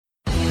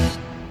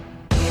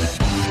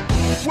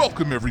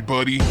Welcome,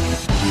 everybody, to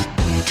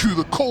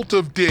the Cult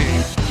of Dave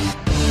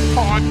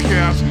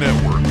Podcast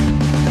Network.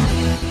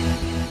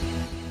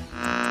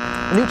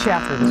 A new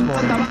chapter this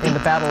morning in the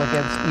battle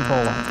against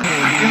Ebola.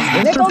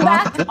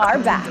 Nickelback are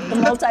back. The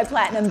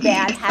multi-platinum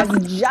band has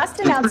just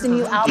announced a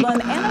new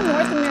album and a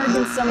North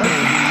American summer.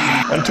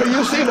 Until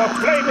you see the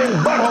flaming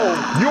butthole,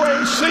 you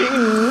ain't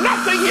seen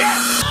nothing yet!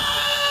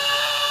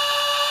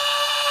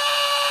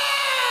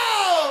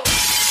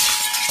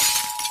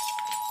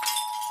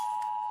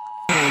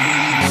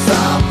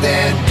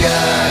 Something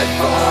good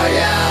for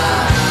ya.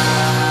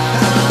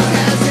 How long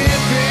has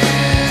it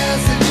been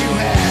since you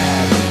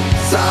had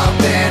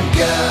something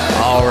good?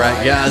 All right,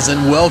 guys,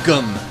 and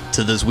welcome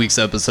to this week's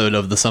episode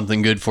of the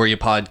Something Good For You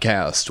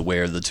podcast,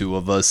 where the two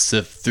of us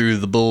sift through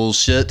the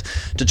bullshit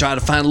to try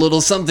to find a little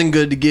something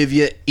good to give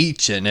you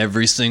each and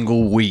every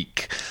single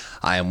week.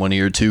 I am one of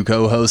your two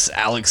co-hosts,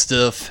 Alex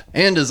Stiff,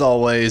 and as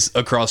always,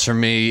 across from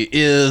me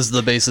is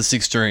the bassist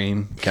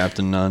extreme,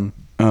 Captain Nunn.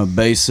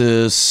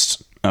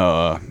 Bassist,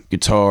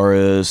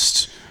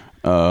 guitarist,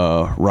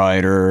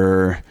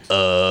 writer,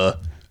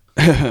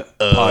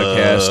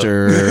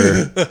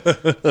 podcaster,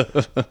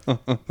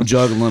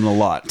 juggling a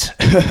lot.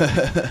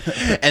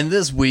 And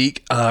this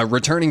week,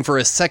 returning for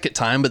a second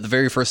time, but the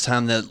very first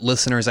time that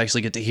listeners actually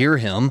get to hear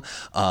him,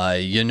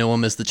 you know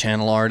him as the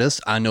channel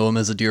artist. I know him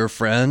as a dear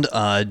friend,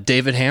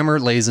 David Hammer,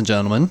 ladies and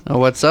gentlemen. Oh,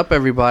 what's up,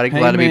 everybody? Hey,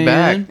 Glad to be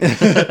man. back.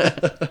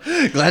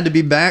 Glad to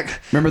be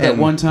back. Remember that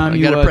one time You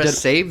you gotta press did-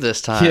 save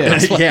this time. Yeah.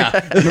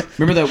 Yeah.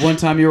 Remember that one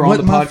time you were on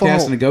Wasn't the my podcast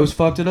fault. and the ghost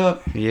fucked it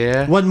up?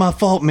 Yeah. Wasn't my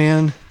fault,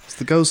 man. It's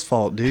the ghost's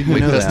fault, dude. You We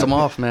know pissed that. them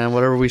off, man.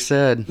 Whatever we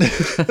said.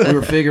 We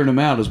were figuring them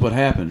out is what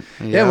happened.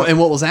 Yeah, and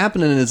what was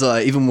happening is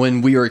even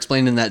when we were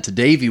explaining that to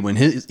Davey when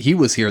he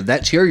was here,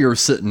 that chair you were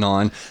sitting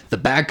on, the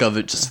back of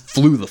it just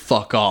flew the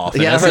fuck off.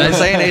 And Yeah, I that's- heard him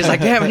saying it. He's like,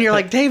 damn, and you're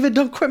like, David,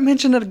 don't quit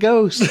mentioning the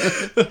ghost.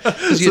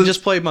 Because you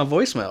just played my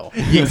voicemail.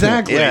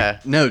 Exactly. Yeah.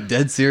 No,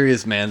 dead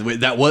serious, man.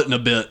 That wasn't a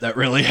bit. That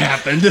really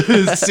happened.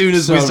 As soon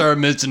as we So- started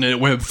mentioning it, it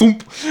went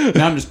thump.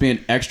 Now I'm just being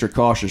extra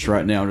cautious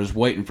right now, just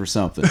waiting for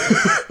something.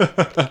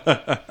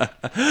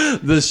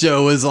 This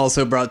show is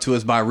also brought to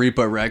us by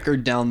Repo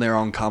Record down there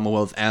on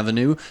Commonwealth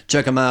Avenue.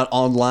 Check them out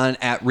online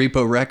at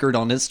Repo Record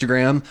on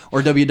Instagram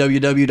or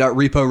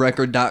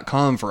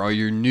www.reporecord.com for all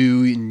your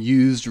new and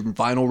used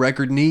vinyl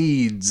record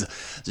needs.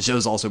 The show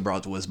is also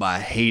brought to us by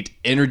Hate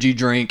Energy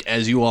Drink.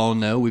 As you all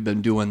know, we've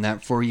been doing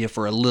that for you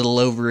for a little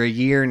over a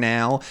year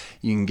now.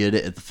 You can get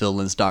it at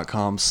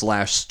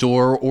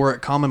thefillins.com/store or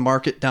at Common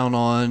Market down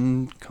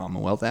on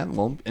Commonwealth Avenue.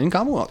 Well, in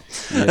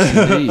Commonwealth.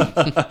 Yes,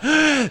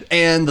 indeed.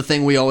 And the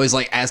thing we always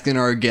like asking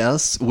our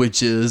guests,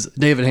 which is,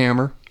 David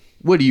Hammer,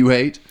 what do you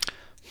hate?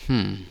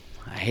 I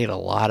hate a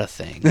lot of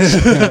things.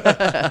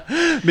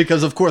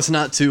 Because, of course,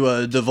 not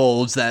to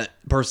divulge that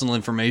personal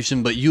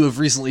information, but you have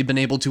recently been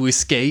able to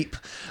escape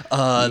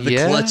the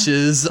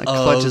clutches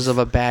of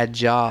a bad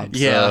job.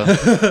 Yeah.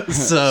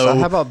 So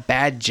how about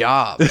bad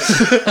jobs?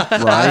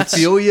 I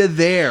feel you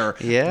there.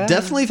 Yeah.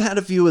 Definitely have had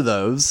a few of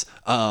those.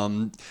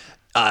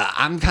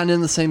 I'm kind of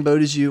in the same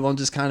boat as you. I'm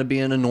just kind of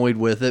being annoyed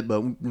with it,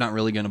 but not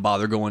really going to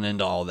bother going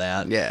into all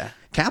that. Yeah.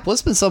 Cap,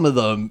 what's been some of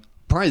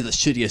probably the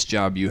shittiest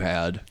job you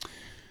had?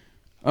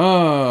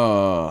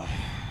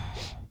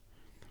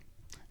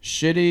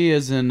 Shitty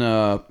as in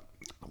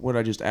what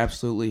I just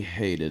absolutely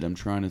hated. I'm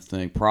trying to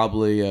think.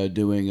 Probably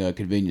doing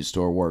convenience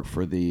store work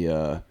for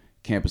the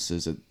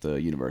campuses at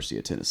the University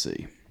of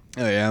Tennessee.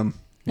 Oh, yeah.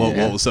 What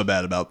was so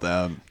bad about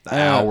that? The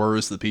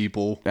hours, the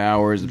people.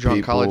 Hours, the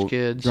Drunk people, college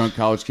kids. Drunk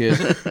college kids.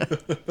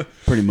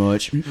 Pretty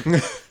much.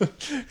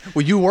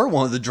 Well, you were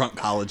one of the drunk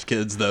college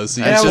kids, though.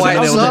 So you Yeah, shouldn't why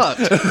have it been able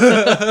to-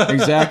 sucked.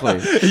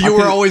 Exactly. You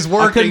were always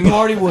I couldn't working.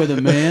 party with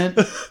them, man.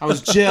 I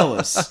was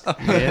jealous.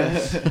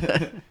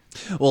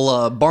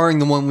 Well, barring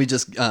the one we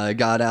just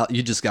got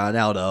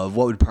out of,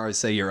 what would probably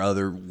say your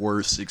other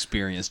worst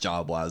experience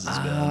job-wise has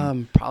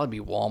been? Probably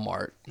be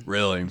Walmart.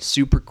 Really?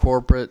 Super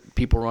corporate,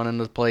 people running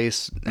the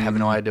place, have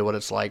no idea what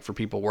it's like for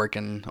people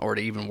working or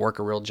to even work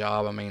a real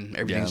job. I mean,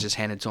 everything's just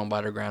handed to them by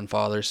their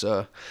grandfather.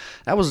 So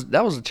that was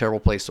a terrible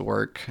place to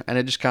work, and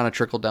it just kind of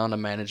trickled down to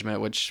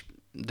management, which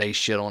they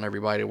shit on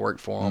everybody that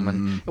worked for them.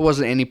 And it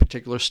wasn't any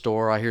particular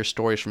store. I hear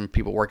stories from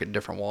people work at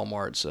different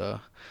Walmarts. So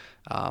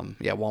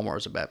yeah, Walmart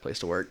was a bad place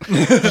to work.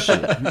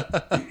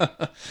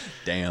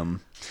 Damn.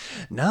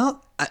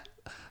 No,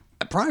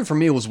 probably for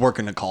me it was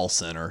working a call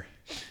center.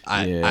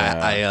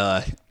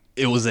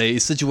 It was a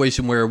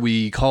situation where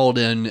we called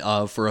in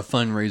for a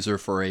fundraiser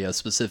for a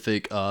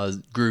specific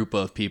group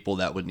of people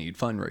that would need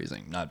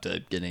fundraising, not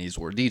to get any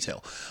sort of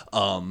detail.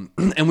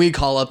 And we'd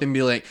call up and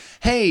be like,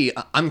 hey,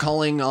 I'm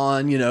calling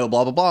on, blah,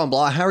 blah, blah,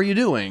 blah. How are you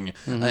doing?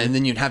 And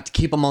then you'd have to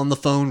keep them on the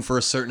phone for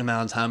a certain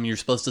amount of time. You're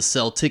supposed to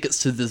sell tickets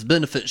to this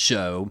benefit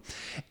show.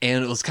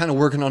 And it was kind of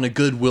working on a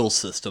goodwill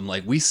system.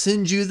 Like, we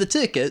send you the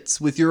tickets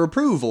with your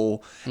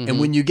approval. And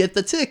when you get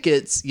the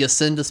tickets, you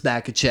send us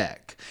back a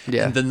check.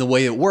 Yeah. And then the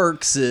way it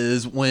works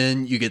is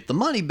when you get the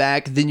money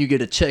back, then you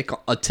get a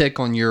tick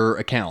on your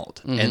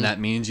account. And that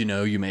means,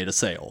 you made a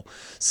sale.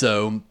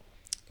 So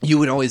you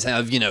would always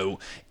have,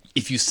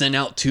 if you sent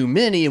out too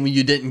many and when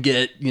you didn't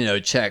get,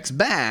 checks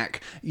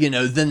back,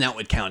 then that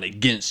would count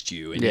against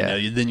you. And,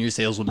 then your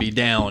sales would be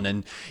down.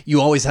 And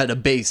you always had a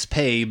base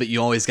pay, but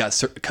you always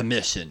got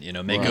commission,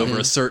 make over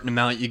a certain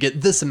amount, you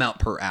get this amount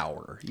per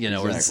hour,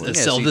 Exactly.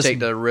 So you take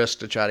the risk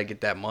to try to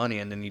get that money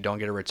and then you don't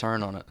get a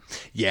return on it.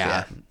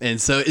 Yeah.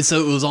 And so it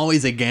was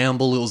always a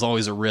gamble. It was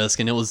always a risk.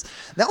 And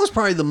that was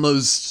probably the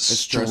most It's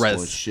stressful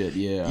as shit,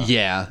 yeah.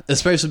 Yeah.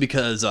 Especially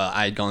because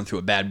I had gone through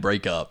a bad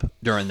breakup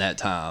during that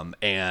time.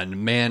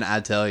 And man, I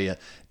tell you,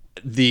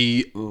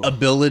 the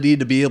ability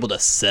to be able to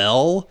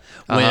sell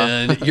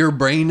when your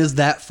brain is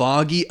that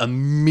foggy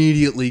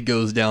immediately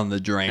goes down the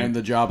drain. And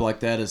the job like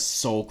that is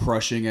soul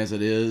crushing as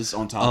it is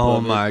on top of it. Oh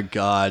my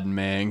God,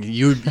 man.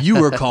 You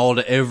were called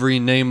every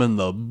name in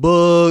the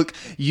book.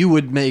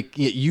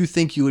 You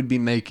think you would be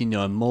making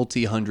a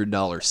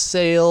multi-$100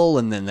 sale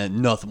and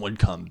then nothing would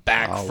come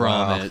back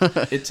from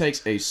it. It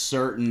takes a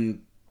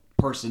certain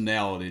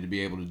personality to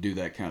be able to do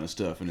that kind of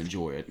stuff and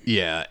enjoy it.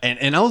 Yeah,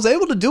 and I was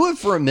able to do it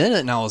for a minute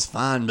and I was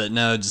fine, but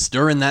no, just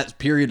during that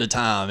period of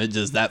time,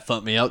 that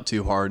fucked me up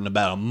too hard. And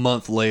about a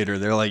month later,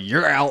 they're like,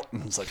 "You're out."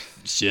 And I was like,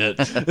 "Shit."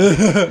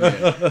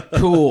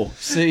 Cool.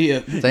 See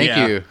ya.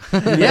 Thank you.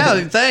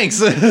 Yeah, thanks.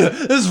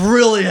 This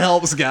really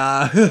helps,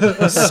 guy.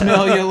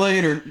 Smell you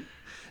later.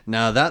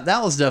 No,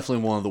 that was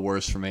definitely one of the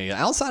worst for me.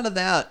 Outside of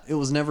that, it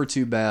was never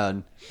too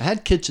bad. I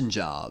had kitchen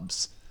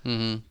jobs.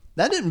 Mm-hmm.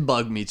 That didn't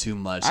bug me too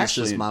much. It's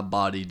just my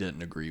body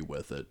didn't agree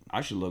with it.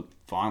 I should look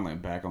finally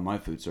back on my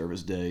food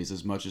service days.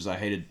 As much as I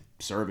hated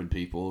serving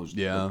people,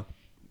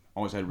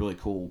 always had really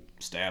cool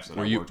staffs that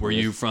I worked with. Were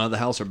you front of the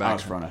house or back? I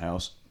was front of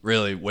house.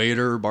 Really?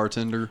 Waiter,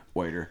 bartender?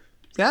 Waiter.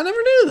 Yeah, I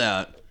never knew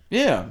that.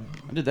 Yeah,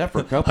 I did that for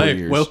a couple of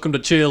years. Welcome to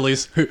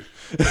Chili's. No,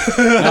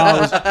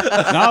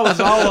 it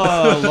was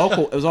all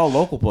local. It was all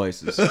local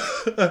places.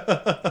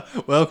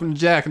 Welcome to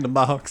Jack in the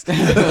Box.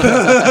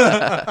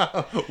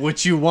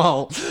 What you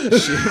want?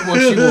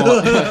 What you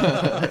want?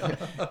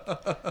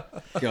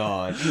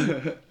 God.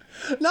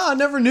 No, I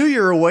never knew you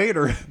were a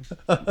waiter.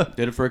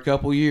 Did it for a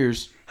couple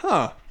years.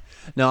 Huh.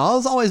 No, I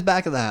was always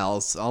back of the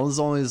house. I was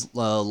always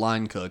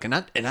line cook, and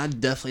I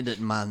definitely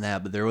didn't mind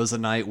that. But there was a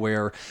night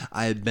where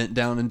I had bent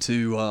down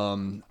into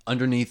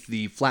underneath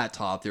the flat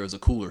top. There was a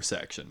cooler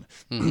section,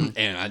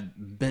 and I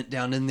bent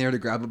down in there to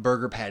grab a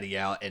burger patty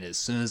out. And as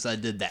soon as I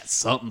did that,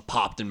 something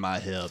popped in my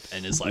hip,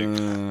 and it's like,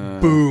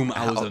 boom!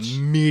 I was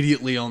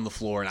immediately on the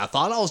floor, and I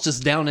thought I was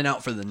just down and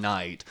out for the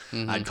night.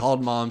 I'd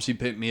called Mom. She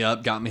picked me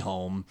up, got me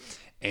home,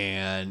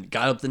 and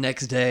got up the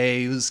next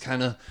day. It was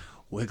kind of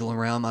wiggling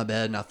around my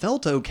bed, and I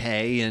felt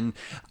okay, and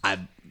I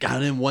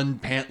got in one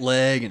pant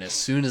leg, and as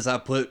soon as I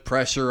put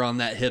pressure on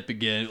that hip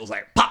again, it was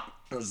like pop,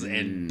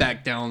 and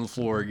back down on the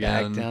floor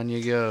again. Back down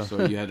you go.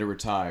 So you had to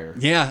retire.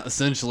 Yeah,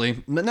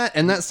 essentially. But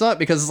that sucked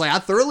because it's like I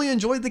thoroughly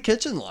enjoyed the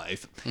kitchen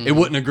life. It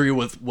wouldn't agree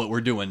with what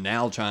we're doing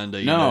now, trying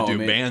to do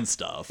band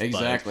stuff.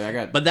 Exactly.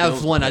 But that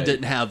was one I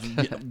didn't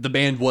have. The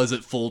band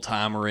wasn't full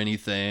time or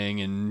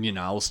anything, and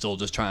I was still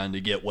just trying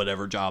to get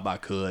whatever job I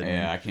could.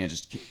 Yeah, I can't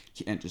just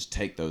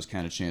take those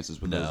kind of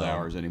chances with those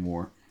hours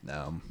anymore.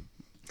 No.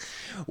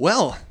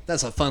 Well,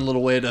 that's a fun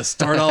little way to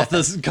start off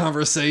this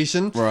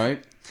conversation.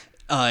 Right.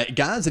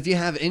 Guys, if you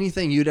have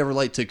anything you'd ever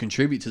like to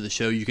contribute to the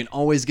show, you can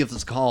always give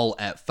us a call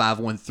at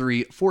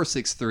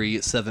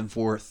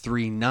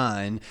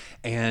 513-463-7439.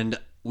 And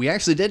we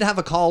actually did have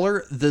a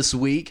caller this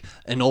week,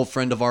 an old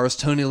friend of ours,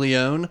 Tony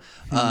Leone.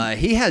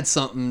 He had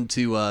something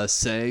to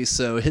say,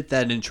 so hit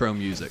that intro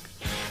music.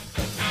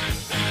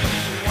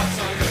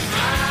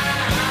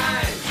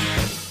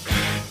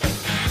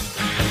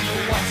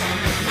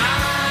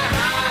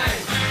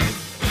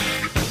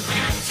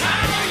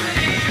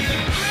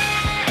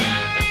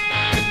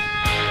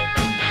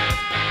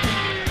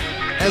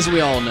 As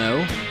we all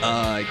know,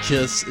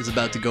 KISS is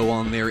about to go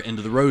on their End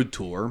of the Road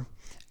tour,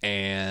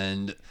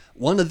 and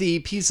one of the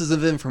pieces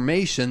of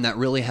information that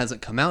really hasn't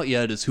come out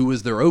yet is who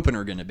is their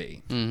opener going to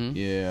be. Mm-hmm.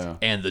 Yeah.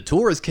 And the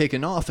tour is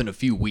kicking off in a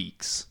few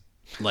weeks,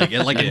 like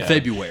in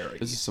February.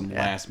 This is some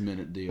last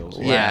minute deals.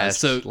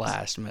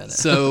 Last minute.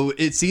 So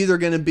it's either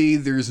going to be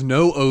there's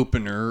no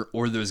opener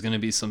or there's going to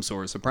be some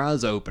sort of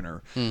surprise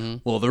opener.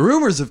 Mm-hmm. Well, the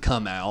rumors have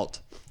come out,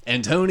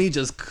 and Tony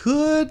just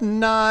could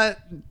not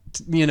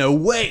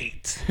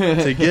wait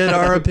to get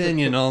our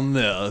opinion on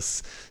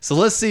this. So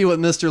let's see what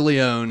Mr.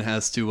 Leone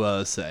has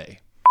to say.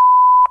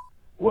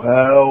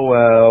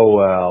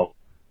 Well.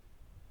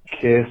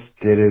 KISS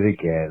did it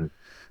again.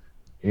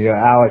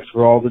 Alex,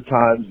 for all the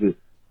times that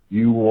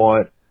you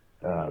want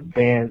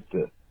bands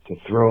to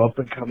throw up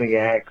and coming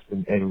acts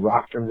and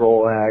rock and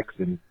roll acts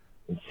and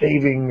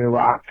saving the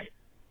rock,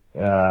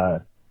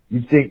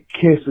 you'd think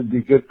KISS would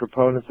be good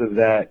proponents of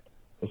that,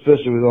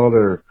 especially with all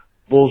their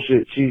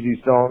bullshit cheesy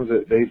songs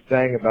that they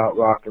sang about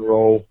rock and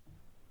roll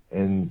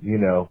and,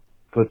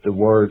 put the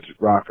words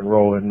rock and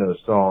roll in those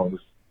songs.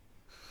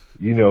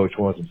 You know which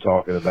ones I'm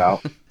talking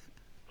about.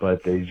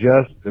 But the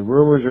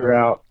rumors are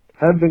out,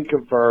 haven't been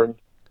confirmed,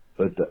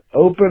 but the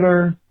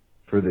opener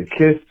for the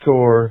KISS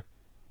tour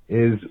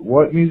is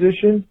what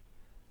musician?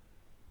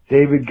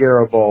 David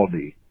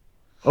Garibaldi.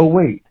 Oh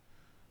wait,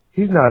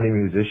 He's not a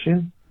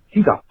musician.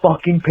 He's a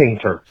fucking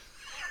painter.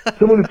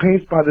 Someone who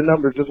paints by the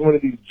numbers does one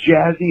of these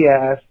jazzy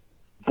ass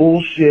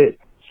bullshit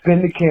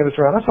spin the canvas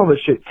around. I saw this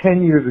shit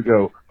 10 years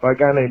ago by a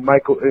guy named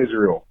Michael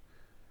Israel.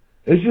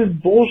 It's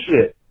just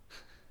bullshit.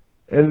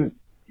 And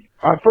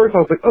at first I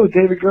was like, oh,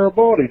 David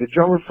Garibaldi, the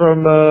drummer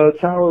from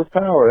Tower of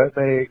Power.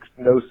 That makes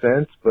no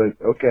sense, but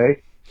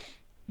okay.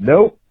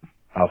 Nope.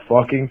 A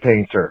fucking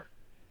painter.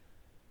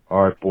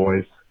 All right,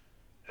 boys.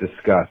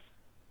 Discuss.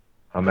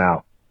 I'm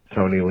out.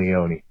 Tony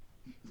Leone.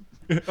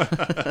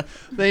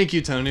 Thank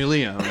you, Tony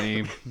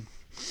Leone.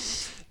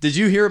 Did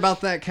you hear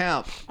about that,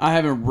 Cap? I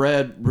haven't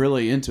read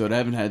really into it. I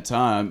haven't had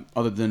time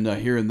other than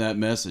hearing that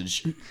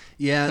message.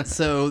 Yeah,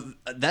 so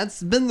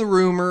that's been the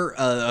rumor.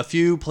 A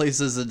few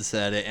places had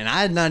said it, and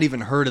I had not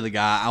even heard of the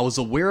guy. I was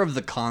aware of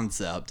the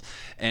concept,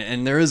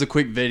 and there is a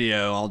quick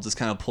video I'll just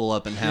kind of pull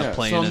up and have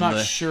playing so I'm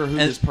not sure who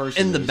this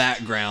person in the is.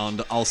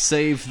 background. I'll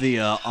save the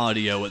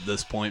audio at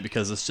this point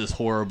because it's just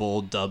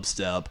horrible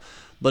dubstep.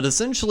 But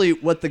essentially,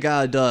 what the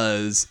guy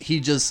does,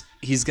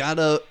 he's got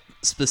a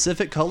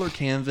specific color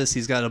canvas.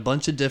 He's got a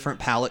bunch of different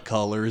palette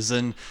colors,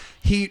 and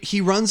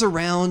he runs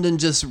around and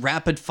just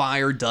rapid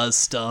fire does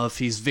stuff.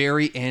 He's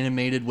very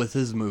animated with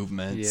his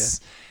movements,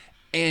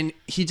 and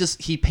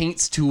he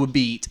paints to a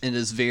beat and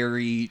is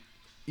very,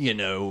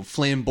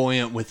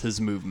 flamboyant with his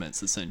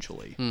movements.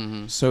 Essentially,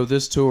 So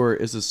this tour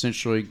is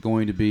essentially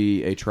going to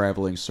be a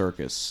traveling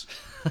circus.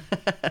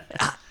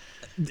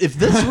 if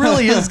this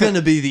really is going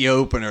to be the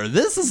opener,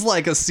 this is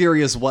like a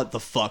serious what the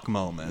fuck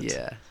moment.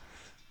 Yeah.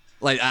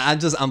 Like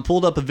I'm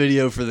pulled up a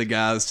video for the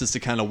guys just to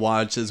kind of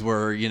watch as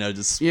we're kind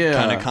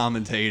of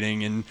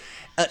commentating, and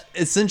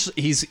essentially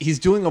he's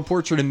doing a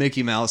portrait of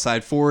Mickey Mouse.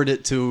 I'd forward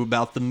it to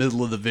about the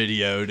middle of the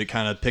video to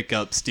kind of pick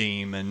up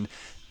steam, and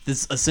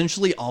this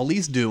essentially all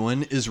he's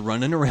doing is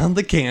running around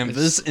the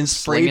canvas and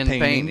spray slinging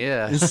painting paint,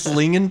 yeah. and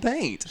slinging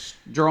paint.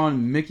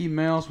 Drawing Mickey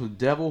Mouse with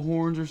devil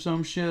horns or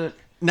some shit.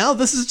 No,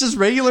 this is just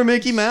regular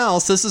Mickey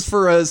Mouse. This is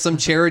for some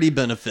charity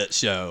benefit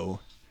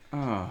show.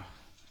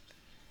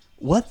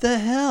 What the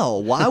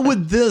hell? Why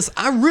would this?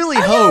 I really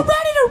hope.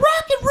 Ready to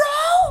rock and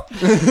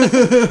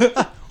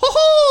roll?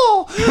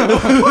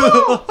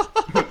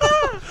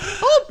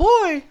 Oh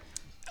boy!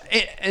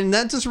 And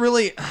that just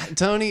really,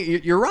 Tony,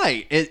 you're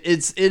right.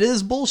 It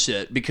is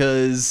bullshit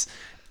because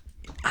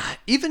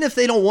even if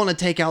they don't want to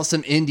take out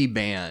some indie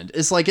band,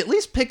 it's like at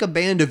least pick a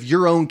band of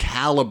your own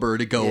caliber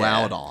to go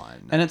out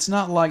on. And it's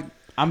not like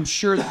I'm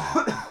sure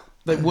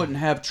they wouldn't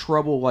have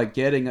trouble like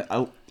getting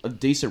a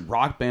decent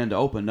rock band to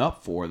open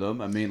up for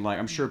them. I mean, like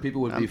I'm sure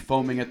people would be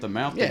foaming at the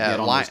mouth to get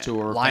on this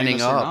tour, lining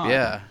famous or up.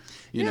 not.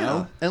 You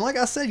know, and like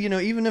I said,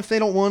 even if they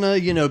don't want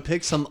to,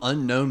 pick some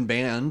unknown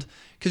band,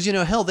 because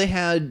hell, they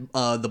had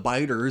the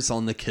Biters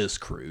on the Kiss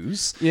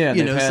cruise. Yeah,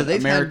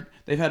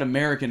 they've had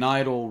American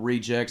Idol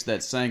rejects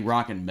that sang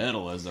rock and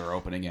metal as their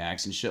opening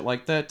acts and shit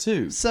like that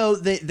too. So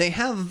they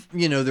have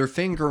their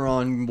finger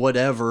on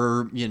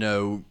whatever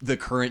the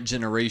current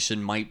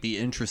generation might be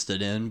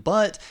interested in.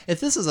 But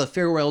if this is a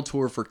farewell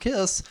tour for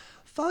Kiss,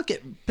 fuck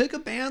it, pick a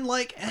band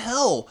like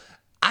hell.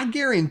 I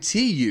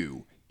guarantee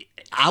you,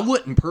 I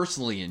wouldn't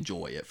personally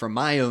enjoy it for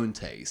my own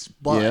taste,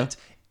 but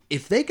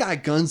if they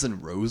got Guns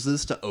N'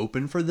 Roses to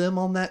open for them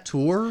on that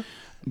tour,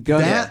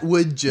 that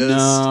would just...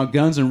 No,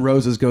 Guns N'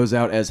 Roses goes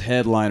out as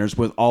headliners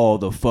with all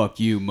the fuck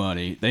you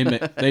money.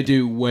 They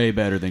do way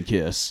better than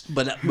Kiss.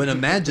 But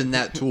imagine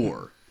that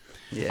tour.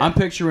 Yeah. I'm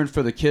picturing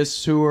for the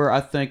Kiss tour,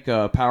 I think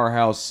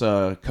Powerhouse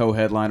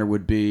co-headliner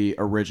would be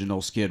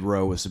original Skid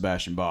Row with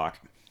Sebastian Bach.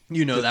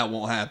 That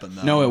won't happen,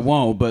 though. No, it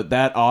won't, but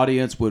that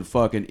audience would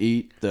fucking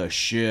eat the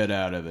shit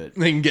out of it.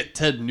 They can get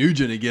Ted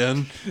Nugent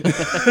again.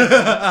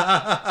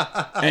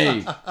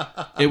 Hey,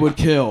 it would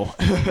kill.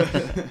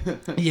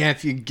 Yeah,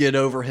 if you get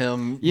over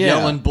him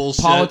yelling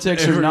bullshit.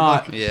 Politics or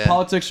not,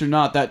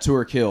 that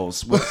tour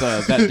kills with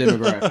that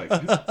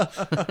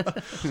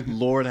demographic.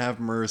 Lord have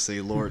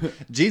mercy, Lord.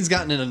 Gene's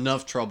gotten in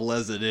enough trouble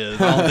as it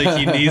is. I don't think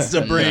he needs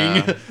to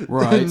bring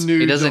right.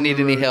 He doesn't need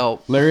any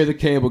help. Larry the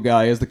Cable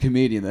Guy is the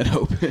comedian that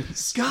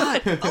opens. God.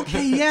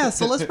 Okay, yeah.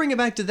 So let's bring it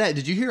back to that.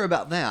 Did you hear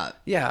about that?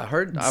 Yeah, I've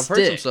heard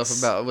some stuff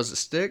about. Was it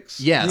Styx?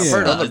 Yes. I've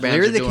heard other bands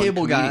Larry are the doing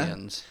Cable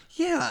comedians. Guy.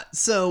 Yeah.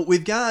 So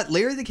we've got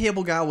Larry the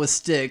Cable Guy with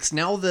Styx.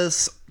 Now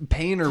this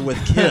painter with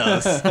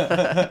Kiss.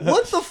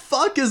 What the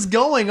fuck is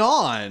going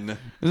on?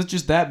 Is it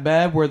just that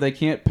bad where they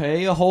can't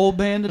pay a whole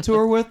band to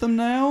tour with them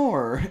now,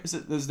 or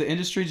is the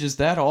industry just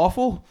that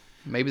awful?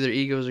 Maybe their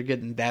egos are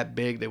getting that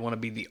big. They want to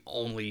be the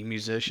only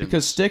musicians.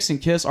 Because Styx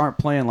and Kiss aren't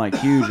playing like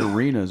huge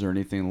arenas or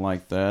anything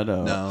like that.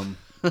 No.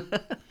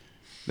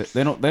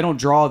 They don't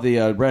draw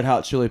the Red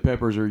Hot Chili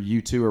Peppers or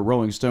U2 or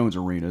Rolling Stones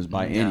arenas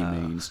by any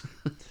means.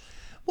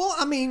 Well,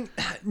 I mean,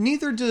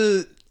 neither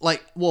do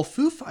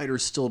Foo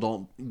Fighters still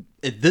don't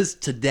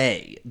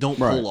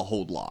pull a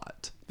whole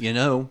lot.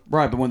 Right,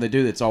 but when they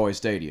do, it's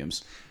always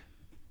stadiums.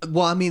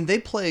 Well, I mean, they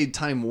played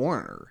Time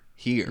Warner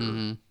here.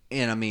 Mm-hmm.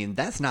 And I mean,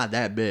 that's not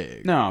that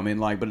big. No, I mean,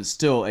 but it's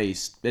still a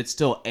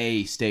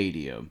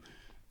stadium.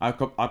 I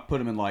put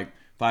them in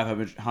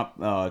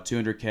 500,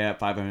 200 cap,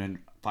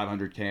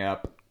 500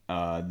 cap,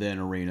 then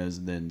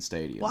arenas, then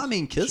stadiums. Well, I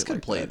mean, Kiss shit could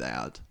like play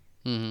that.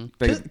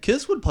 that.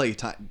 Kiss would play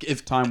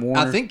Time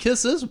Warner. I think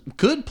Kiss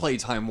could play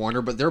Time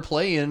Warner, but they're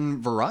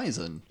playing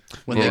Verizon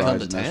when they come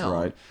to Verizon, that's town.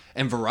 right.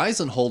 And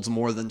Verizon holds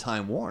more than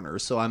Time Warner.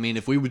 So, I mean,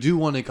 if we do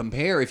want to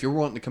compare, if you're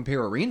wanting to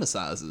compare arena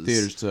sizes.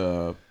 Theaters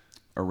to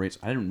arenas.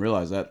 I didn't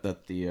realize that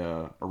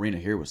the arena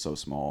here was so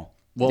small.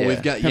 Well, Yeah.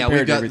 we've got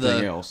Compared to the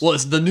everything else. well,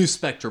 it's the new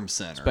Spectrum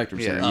Center. Spectrum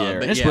Yeah. Center,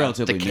 But and it's yeah,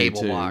 relatively the new,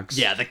 cable too. box.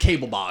 Yeah, the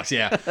cable box.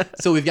 Yeah.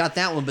 So we've got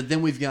that one, but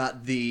then we've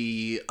got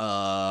the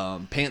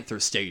Panther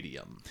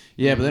Stadium.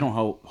 Yeah, but they don't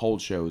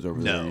hold shows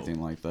over there or No.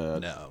 anything like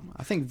that. No,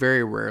 I think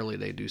very rarely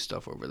they do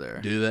stuff over there.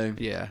 do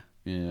they? Yeah.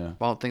 Yeah.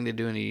 I don't think they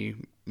do any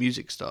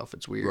music stuff.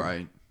 It's weird.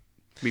 Right.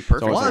 Be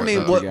perfect. always Well, I for like it,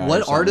 mean, though. what guy or what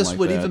something artist like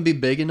would that. even be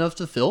big enough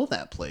to fill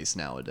that place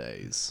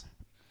nowadays?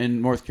 In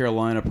North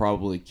Carolina,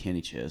 probably Kenny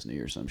Chesney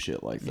or some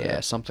shit like that. Yeah,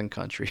 something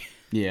country.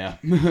 Yeah.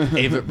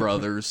 Avett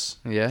Brothers.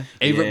 Yeah.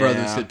 Avett Yeah.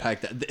 Brothers could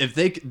pack that. If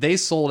they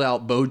sold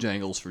out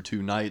Bojangles for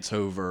 2 nights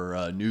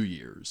over New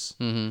Year's.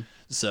 Mm-hmm.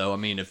 So I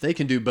mean, if they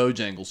can do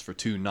Bojangles for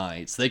 2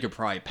 nights, they could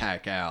probably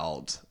pack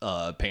out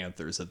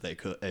Panthers if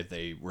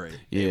they were.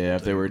 Yeah,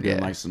 if they were doing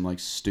Yeah. like some like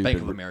stupid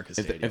Bank of America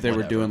Stadium, if they were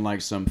whatever. doing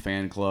like some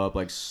fan club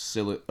like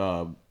silly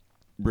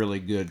really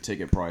good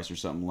ticket price or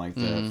something like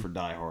that for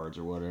diehards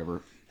or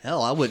whatever.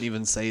 Hell, I wouldn't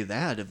even say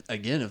that.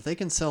 If they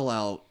can sell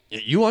out,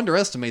 you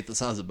underestimate the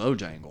size of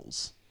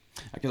Bojangles.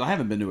 Because I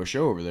haven't been to a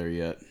show over there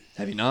yet.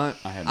 Have you not?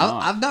 I have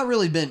not. I've not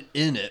really been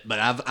in it, but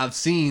I've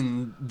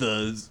seen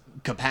the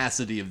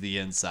capacity of the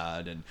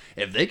inside, and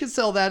if they could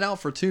sell that out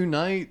for 2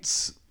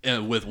 nights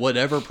with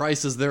whatever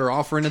prices they're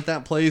offering at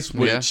that place,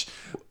 which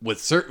with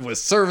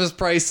service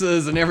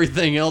prices and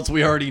everything else,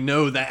 we already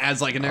know that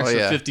adds like an extra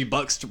yeah.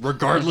 $50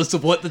 regardless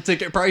of what the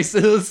ticket price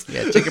is.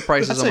 Yeah, ticket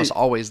prices I'd say- almost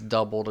always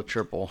double to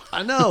triple.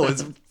 I know,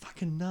 it's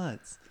fucking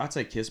nuts. I'd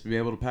say Kiss would be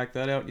able to pack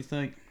that out, you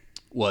think?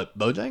 What,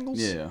 Bojangles?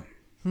 Yeah.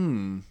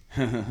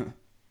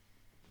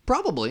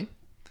 Probably.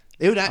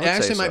 It say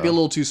actually might be a so.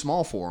 little too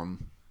small for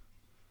them.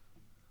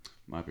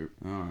 Might be.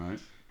 All right.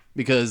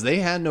 Because they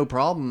had no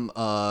problem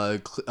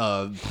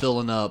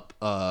filling up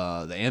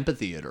the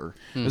amphitheater.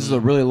 This is a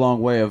really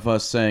long way of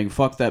us saying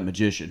 "fuck that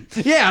magician."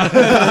 Yeah.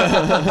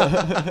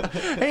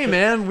 Hey,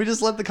 man, we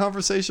just let the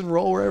conversation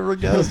roll wherever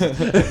it goes.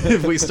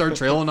 If we start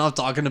trailing off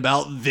talking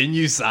about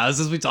venue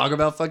sizes, we talk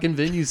about fucking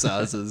venue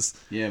sizes.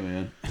 Yeah,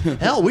 man.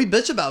 Hell, we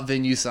bitch about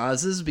venue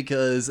sizes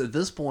because at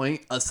this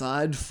point,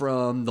 aside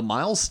from the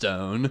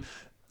Milestone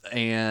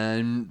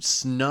and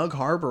Snug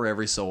Harbor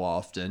every so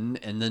often,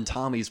 and then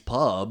Tommy's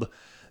Pub,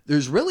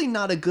 there's really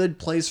not a good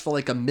place for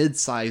like a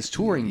mid-sized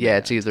touring Yeah, band.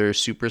 it's either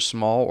super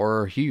small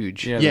or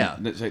huge. Yeah.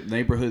 It's like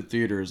neighborhood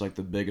theater is like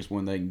the biggest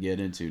one they can get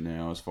into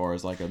now, as far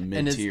as like a and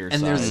mid-tier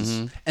and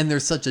size.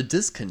 there's such a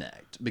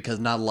disconnect because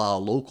not a lot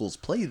of locals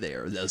play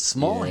there. A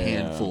small Yeah.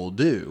 handful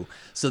do.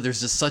 So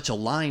there's just such a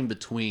line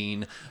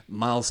between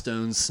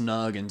Milestone,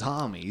 Snug, and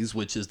Tommy's,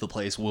 which is the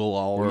place we'll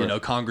all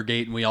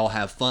congregate and we all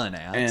have fun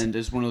at. And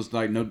it's one of those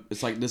like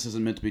it's like this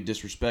isn't meant to be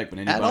disrespect, but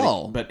anybody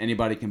all. but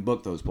anybody can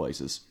book those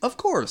places. Of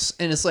course,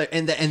 and it's like,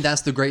 and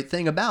that's the great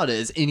thing about it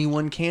is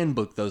anyone can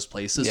book those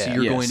places, so Yeah.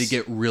 you're Yes. going to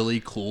get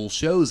really cool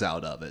shows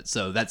out of it.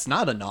 So that's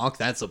not a knock;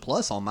 that's a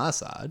plus on my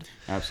side.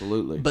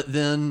 Absolutely. But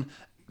then,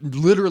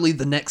 literally,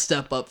 the next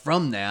step up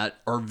from that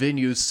are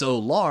venues so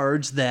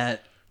large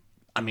that,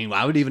 I mean,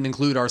 I would even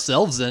include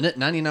ourselves in it.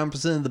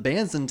 99% of the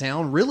bands in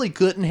town really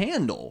couldn't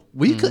handle.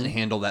 We couldn't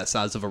handle that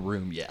size of a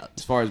room yet.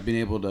 as far as being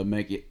able to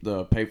make it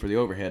pay for the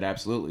overhead,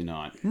 absolutely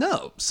not.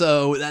 No,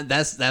 so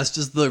that's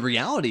just the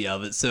reality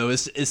of it. So it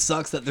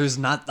sucks that there's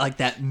not like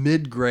that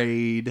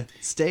mid-grade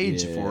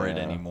stage for it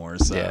Yeah. anymore.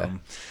 So, Yeah.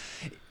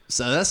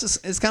 so that's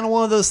just, it's kind of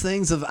one of those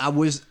things of I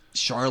wish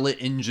Charlotte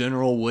in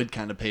general would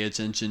kind of pay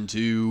attention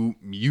to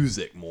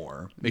music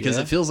more because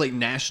Yeah. it feels like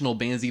national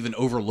bands even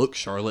overlook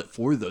Charlotte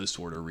for those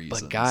sort of reasons.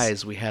 But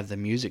guys, we have the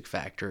Music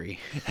Factory.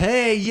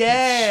 hey,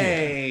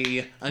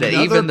 yay! That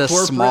Another even the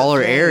corporate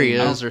smaller thing.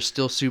 areas are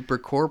still super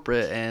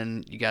corporate,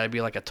 and you got to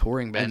be like a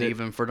touring band And it-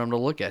 even for them to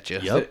look at you.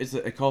 Yep.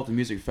 They call it the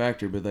Music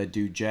Factory, but they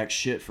do jack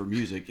shit for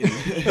music in,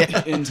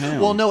 in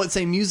town. Well, no, it's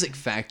a music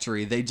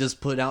factory. They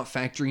just put out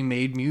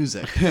factory-made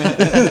music.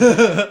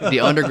 The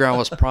underground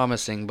was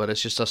promising, but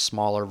it's just a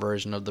smaller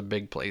version of the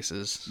big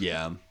places.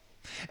 Yeah.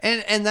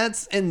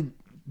 And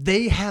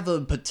they have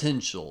a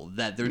potential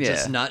that they're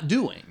just Yeah. not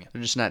doing.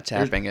 They're just not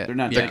tapping it. they're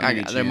not They- taking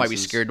any they might be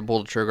chances. scared to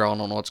pull the trigger. I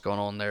don't know what's going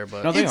on there,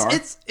 but No, they are.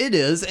 It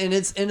is, and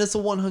it's a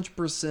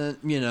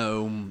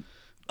 100%,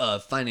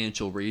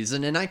 financial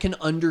reason, and I can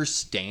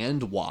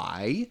understand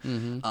why,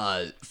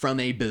 from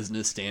a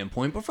business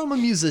standpoint, but from a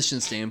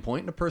musician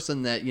standpoint, and a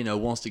person that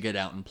wants to get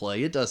out and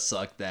play, it does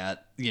suck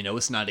that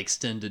it's not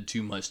extended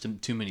too much to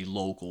too many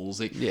locals.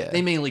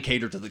 They mainly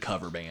cater to the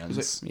cover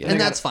bands, Yeah. and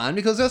that's fine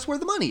because that's where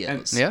the money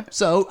is. Yeah.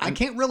 So I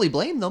can't really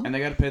blame them. and they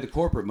got to pay the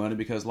corporate money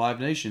because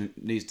Live Nation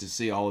needs to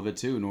see all of it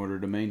too in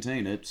order to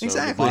maintain it. So the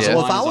Exactly. bottom So if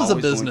line I is was a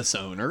always going- business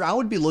owner, I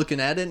would be looking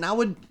at it and I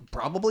would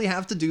probably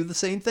have to do the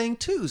same thing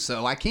too.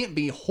 So I can't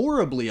be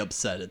horribly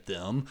upset at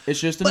them. It's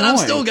just but annoying. I'm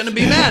still going to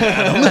be mad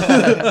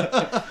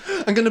at them.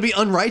 I'm going to be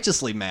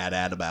unrighteously mad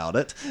about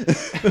it.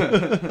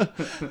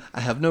 I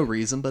have no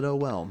reason, but oh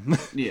well.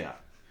 Yeah.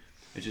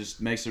 It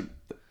just makes it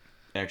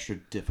extra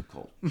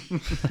difficult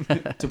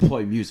to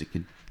play music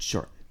in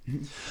Charlotte.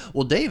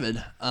 Well,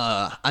 David,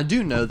 I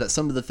do know that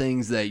some of the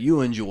things that you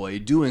enjoy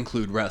do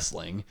include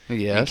wrestling.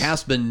 Yes. And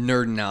Cap's been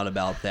nerding out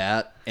about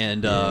that.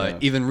 And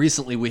even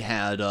recently we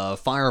had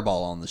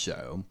Fireball on the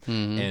show.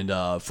 Mm-hmm.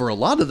 And for a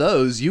lot of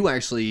those, you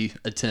actually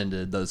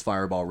attended those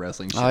Fireball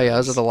wrestling shows. Oh, yeah. I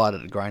was at a lot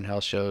of the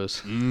Grindhouse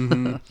shows.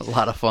 Mm-hmm. A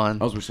lot of fun.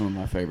 Those were some of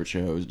my favorite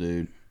shows,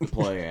 dude. To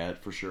play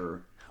at, for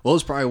sure. What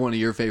was probably one of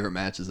your favorite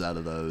matches out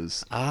of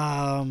those?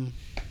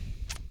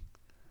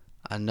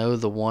 I know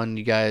the one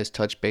you guys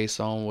touched base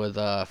on with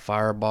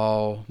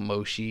Fireball,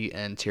 Moshi,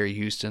 and Terry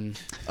Houston.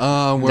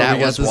 That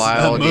was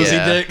wild. Mosey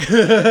yeah. dick?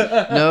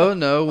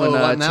 No,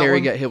 when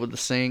Terry got hit with the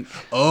sink.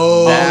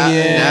 Oh,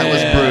 that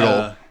was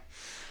brutal.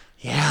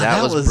 Yeah,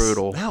 that was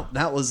brutal.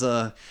 That was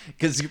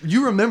because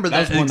you remember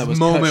that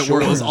moment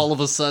where it was all of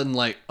a sudden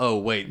like, oh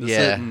wait,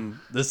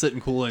 this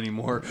isn't cool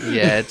anymore.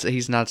 Yeah,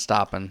 he's not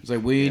stopping. It's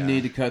like we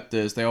need to cut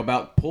this. They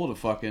about pulled a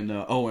fucking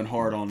Owen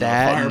Hart on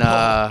that.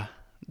 Fireball. And,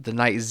 the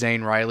night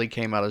Zayn Riley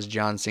came out as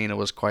John Cena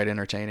was quite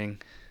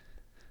entertaining.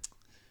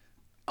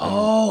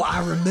 Oh,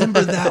 I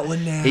remember that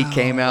one now. He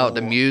came out,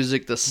 the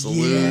music, the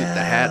salute, the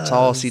hat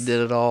toss, he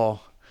did it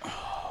all.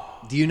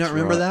 Do you not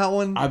remember that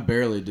one? I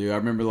barely do. I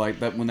remember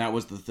like that when that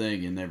was the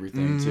thing and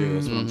everything too.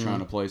 That's what I'm trying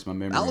to place my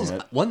memory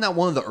at. Wasn't that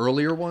one of the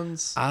earlier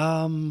ones?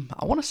 I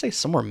want to say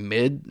somewhere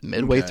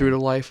midway through the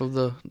life of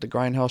the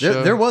Grindhouse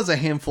show. There was a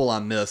handful I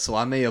missed, so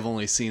I may have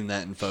only seen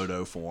that in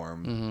photo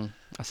form. Mm-hmm.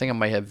 I think I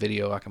might have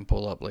video I can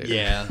pull up later.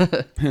 Yeah.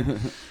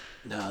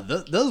 No,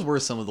 those were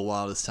some of the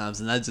wildest times,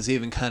 and that just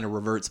even kind of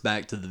reverts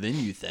back to the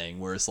venue thing,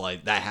 where it's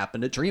like that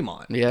happened at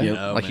Tremont. Yeah,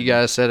 you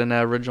guys said in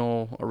that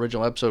original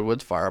episode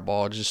with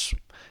Fireball, just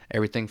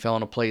everything fell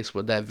into place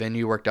with that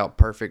venue. Worked out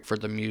perfect for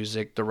the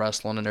music, the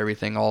wrestling, and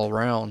everything all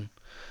around.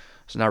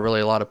 There's not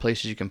really a lot of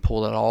places you can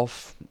pull that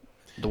off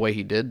the way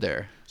he did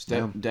there. It's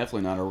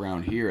definitely not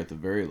around here at the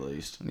very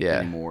least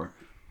anymore.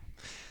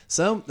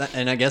 So,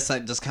 and I guess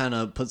that just kind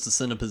of puts us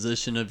in a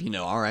position of,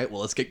 all right,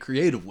 well, let's get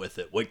creative with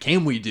it. What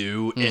can we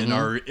do in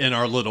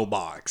our little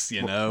box,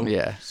 know?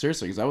 Yeah.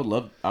 Seriously, because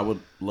I would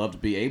love to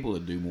be able to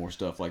do more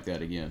stuff like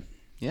that again.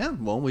 Yeah,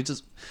 well,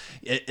 it's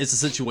a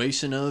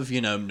situation of,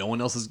 no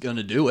one else is going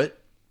to do it,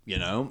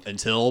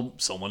 until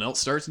someone else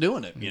starts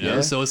doing it,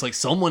 Yeah. So it's like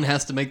someone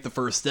has to make the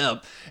first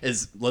step.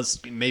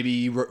 Let's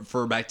maybe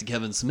refer back to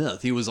Kevin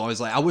Smith. He was always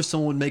like, I wish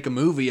someone would make a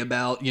movie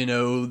about,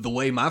 the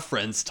way my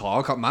friends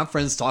talk. My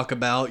friends talk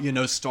about,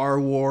 Star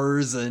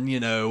Wars and,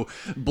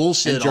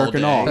 bullshit and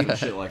jerking all day. Off and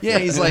shit like Yeah,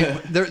 that. he's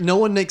like, no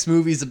one makes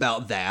movies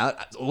about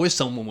that. I wish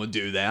someone would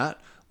do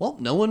that. Well,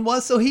 no one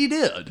was, so he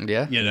did.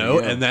 Yeah.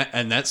 And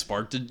that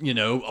sparked,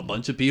 a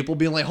bunch of people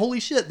being like, holy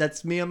shit,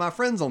 that's me and my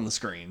friends on the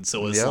screen.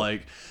 So it's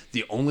like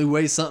the only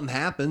way something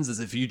happens is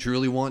if you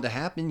truly want it to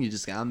happen, you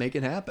just gotta make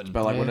it happen.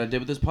 About like what I did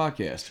with this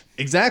podcast.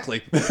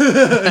 Exactly. You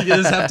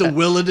just have to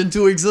will it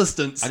into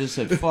existence. I just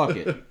said, fuck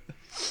it.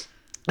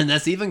 And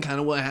that's even kind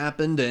of what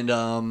happened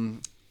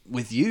and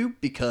with you,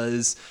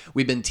 because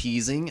we've been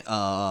teasing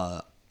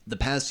the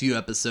past few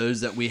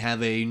episodes that we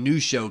have a new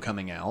show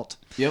coming out.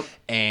 Yep.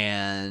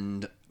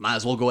 And might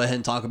as well go ahead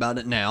and talk about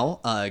it now.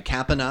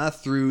 Cap and I,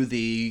 through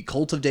the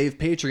Cult of Dave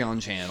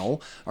Patreon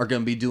channel, are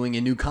going to be doing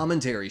a new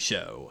commentary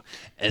show.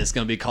 And it's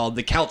going to be called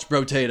The Couch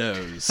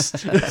Potatoes.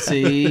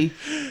 See,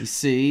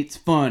 it's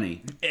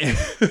funny.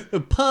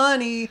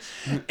 Punny.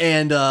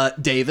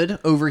 And David,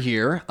 over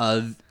here,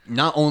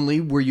 not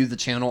only were you the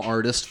channel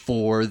artist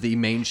for the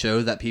main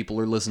show that people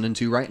are listening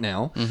to right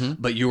now,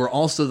 but you were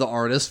also the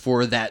artist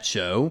for that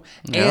show,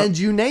 and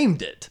you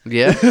named it.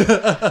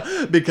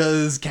 Yeah.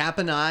 Because Cap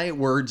and I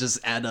were just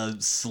at a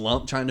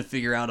slump trying to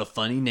figure out a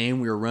funny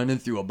name. We were running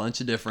through a bunch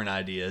of different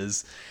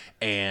ideas,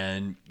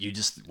 and you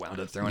just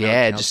wound up throwing out.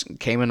 Yeah, it just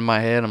came into my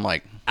head. I'm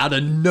like, out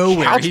of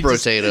nowhere, Couch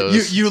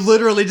Potatoes. You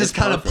literally just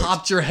kind of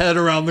popped your head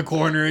around the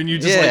corner, and you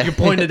just you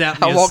pointed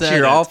at me. I walked to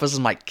your office and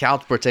I'm like,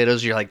 Couch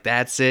Potatoes. You're like,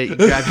 that's it. You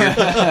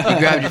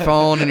grab your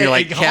phone and you're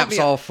like, Cap's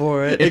all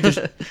for it.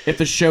 If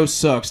the show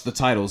sucks, the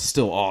title's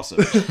still awesome.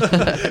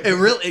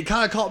 It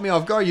kind of caught me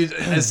off guard.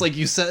 It's like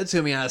you said it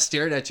to me, and I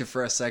stared at you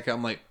for a second.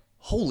 I'm like,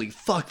 holy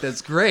fuck, that's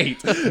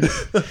great.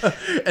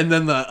 And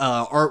then the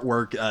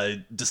artwork,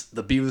 just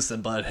the Beavis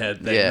and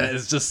Butthead thing,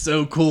 is just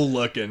so cool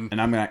looking.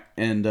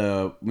 And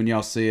when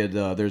y'all see it,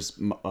 there's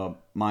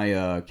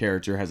my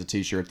character has a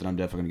t-shirt that I'm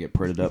definitely gonna get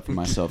printed up for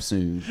myself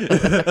soon.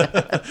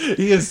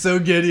 He is so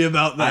giddy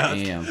about that. I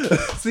am.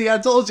 See, I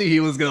told you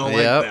he was gonna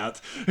like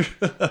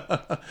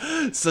that.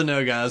 So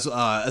no, guys,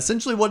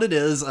 essentially what it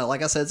is,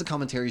 like I said, it's a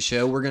commentary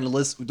show. We're gonna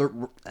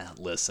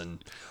listen.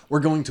 We're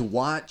going to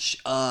watch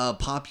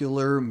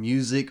popular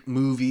music,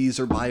 movies,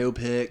 or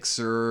biopics,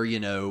 or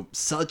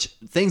such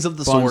things of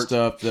the Fun sort.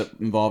 stuff that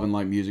involving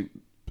like music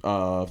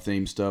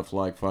theme stuff,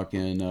 like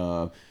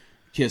fucking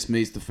Kiss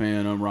Meets the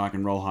Phantom, Rock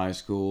and Roll High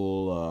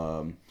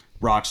School,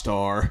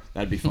 Rockstar.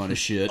 That'd be fun as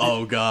shit.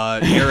 Oh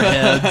God,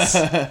 Airheads.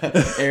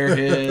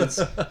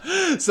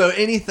 Airheads. So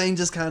anything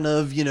just kind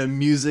of,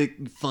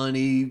 music,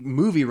 funny,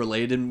 movie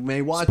related,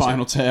 may watch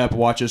Spinal it. Tap,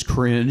 watch us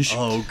cringe.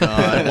 Oh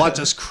God, watch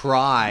us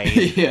cry.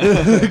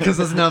 Yeah. Because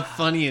it's not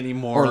funny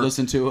anymore. Or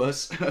listen to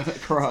us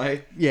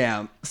cry.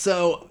 Yeah.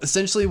 So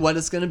essentially what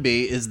it's going to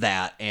be is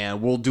that,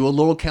 and we'll do a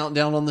little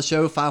countdown on the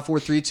show. 5, 4,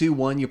 3, 2,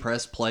 1. You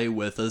press play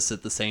with us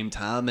at the same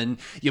time, and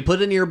you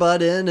put an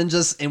earbud in,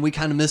 and we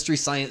kind of mystery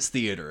science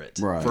theater it,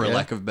 right, for a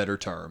lack of a better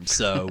term.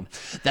 So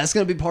that's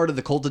going to be part of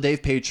the Cult of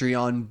Dave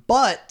Patreon.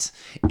 But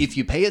if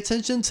you pay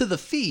attention to the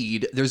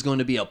feed, there's going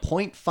to be a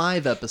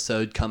 0.5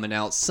 episode coming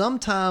out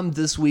sometime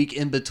this week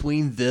in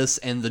between this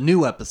and the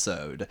new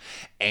episode.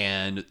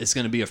 And it's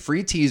going to be a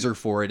free teaser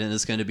for it, and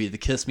it's going to be the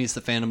Kiss Meets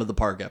the Phantom of the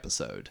Park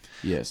episode.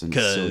 Yes, and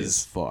silly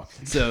as fuck.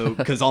 So,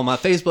 because on my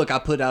Facebook, I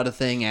put out a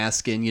thing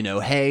asking,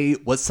 hey,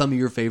 what's some of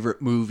your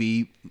favorite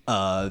movie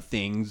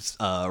things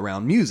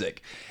around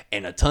music?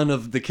 And a ton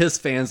of the Kiss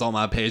fans on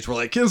my page were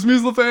like, Kiss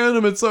Meets the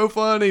Phantom, it's so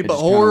funny, but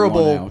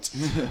horrible.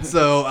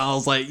 So I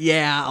was like,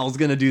 yeah, I was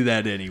going to do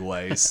that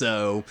anyway.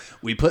 So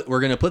we're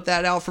going to put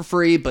that out for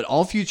free, but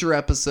all future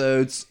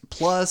episodes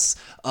plus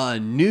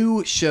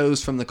new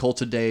shows from the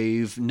Cult of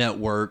Dave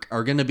network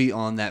are going to be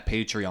on that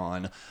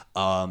Patreon.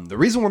 The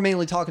reason we're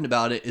mainly talking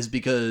about it is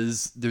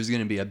because there's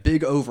going to be a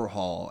big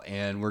overhaul,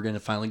 and we're going to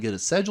finally get a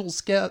schedule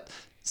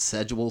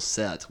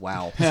set.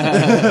 Wow.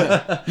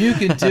 You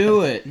can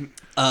do it.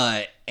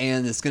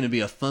 And it's going to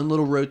be a fun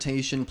little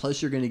rotation.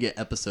 Plus, you're going to get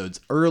episodes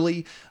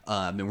early.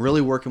 I've been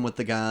really working with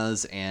the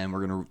guys, and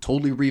we're going to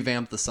totally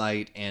revamp the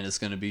site, and it's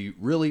going to be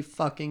really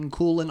fucking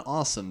cool and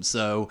awesome.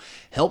 So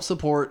help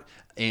support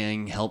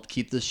and help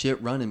keep this shit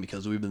running,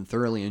 because we've been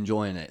thoroughly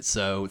enjoying it.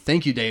 So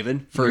thank you,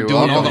 David, for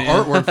doing all the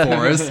artwork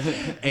for us.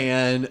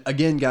 And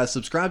again, guys,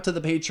 subscribe to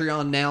the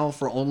Patreon now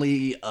for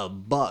only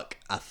 $1,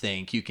 I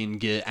think. You can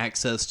get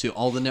access to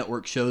all the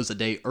network shows a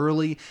day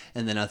early,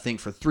 and then I think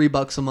for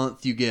 $3 a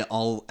month you get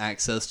all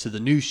access to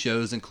the new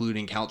shows,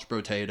 including Couch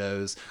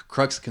Potatoes,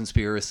 Crux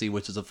Conspiracy,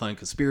 which is a fun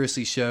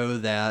conspiracy show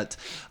that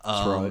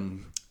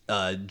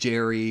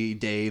Jerry,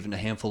 Dave, and a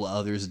handful of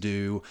others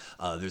do.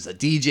 There's a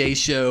DJ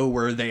show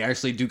where they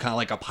actually do kind of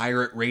like a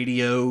pirate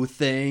radio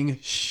thing.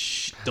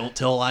 Shh, don't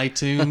tell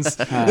iTunes.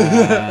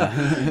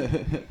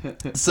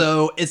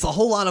 So it's a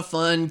whole lot of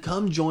fun.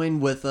 Come join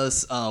with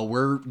us.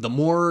 The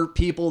more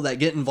people that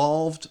get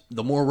involved,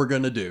 the more we're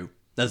going to do.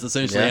 That's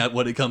essentially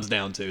what it comes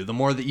down to. The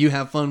more that you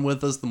have fun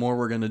with us, the more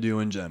we're going to do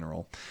in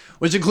general.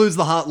 Which includes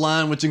the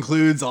hotline, which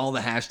includes all the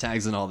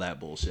hashtags and all that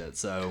bullshit.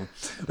 So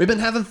we've been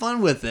having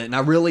fun with it, and I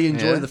really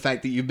enjoy the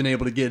fact that you've been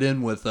able to get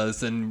in with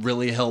us and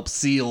really help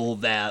seal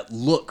that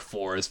look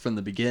for us from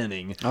the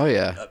beginning. Oh,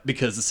 yeah.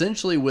 Because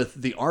essentially with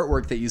the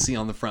artwork that you see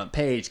on the front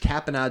page,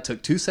 Cap and I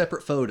took 2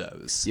 separate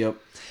photos. Yep.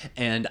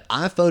 And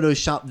I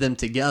photoshopped them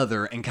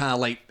together and kind of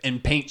like in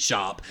Paint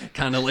Shop,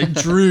 kind of like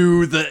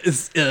drew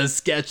the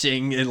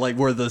sketching and like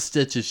where the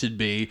stitches should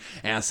be.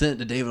 And I sent it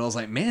to David. I was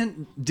like,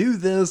 man, do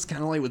this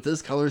kind of like with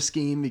this color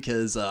scheme,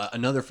 because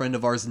another friend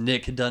of ours,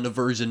 Nick, had done a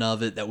version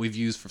of it that we've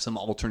used for some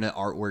alternate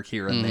artwork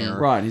here and there.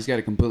 Right. He's got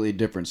a completely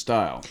different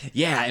style.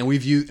 Yeah. And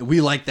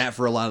we like that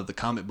for a lot of the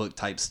comic book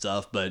type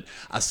stuff. But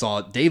I saw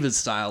David's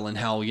style and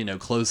how,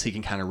 close he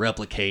can kind of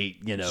replicate,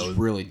 It's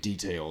really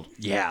detailed.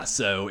 Yeah.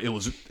 So it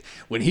was,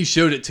 when he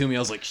showed it to me, I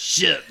was like,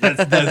 shit,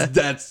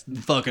 that's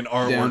fucking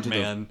artwork, Down to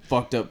man. The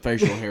fucked up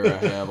facial hair I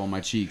have on my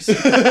cheeks.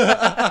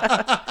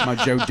 My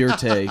Joe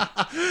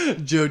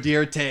Dirte. Joe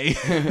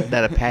Dirte.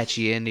 That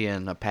Apache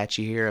Indian,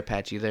 Apache here,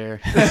 Apache there.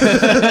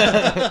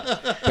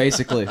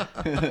 Basically.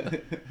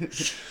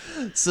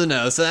 So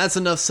that's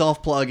enough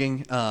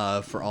self-plugging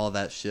for all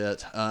that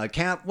shit.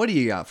 Cap, what do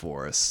you got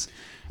for us?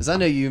 Because I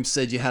know you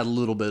said you had a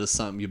little bit of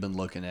something you've been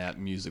looking at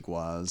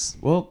music-wise.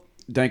 Well,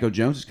 Danko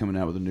Jones is coming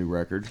out with a new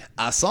record.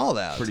 I saw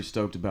that. Pretty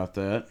stoked about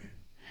that.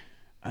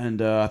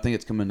 And I think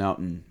it's coming out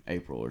in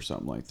April or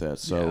something like that.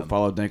 So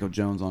follow Danko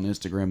Jones on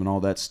Instagram and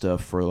all that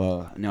stuff for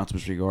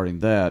announcements regarding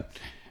that.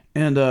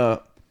 And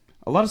a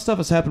lot of stuff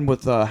has happened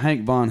with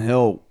Hank Von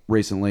Hell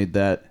recently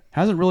that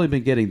hasn't really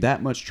been getting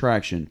that much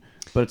traction.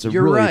 But it's a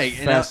really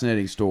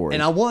fascinating story.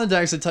 And I wanted to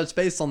actually touch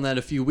base on that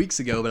a few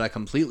weeks ago, but I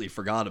completely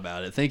forgot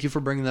about it. Thank you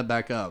for bringing that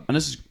back up. And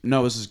this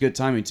is good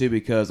timing, too,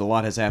 because a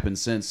lot has happened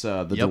since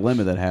the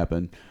dilemma that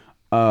happened.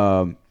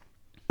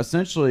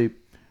 Essentially,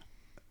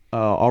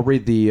 I'll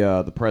read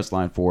the press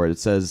line for it. It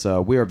says,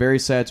 we are very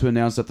sad to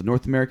announce that the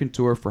North American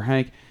tour for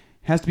Hank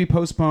has to be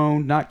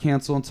postponed, not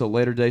canceled until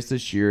later dates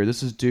this year.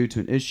 This is due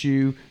to an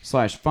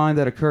issue/fine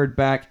that occurred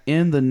back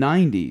in the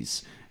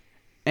 90s.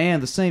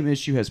 And the same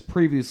issue has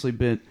previously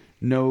been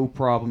no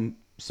problem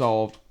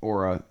solved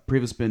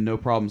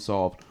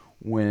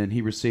when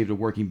he received a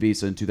working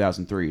visa in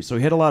 2003. So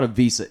he had a lot of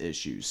visa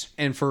issues.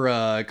 And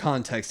for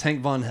context,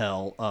 Hank Von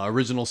Hell,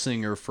 original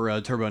singer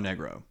for Turbo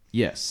Negro.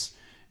 Yes.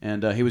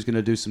 And he was going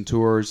to do some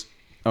tours,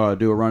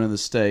 do a run in the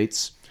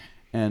States,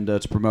 and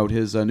to promote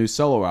his new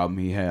solo album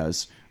he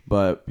has.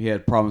 But he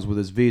had problems with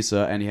his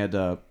visa, and he had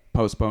to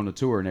postpone the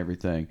tour and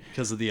everything.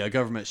 Because of the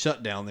government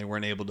shutdown, they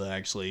weren't able to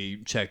actually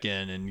check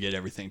in and get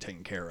everything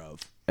taken care of.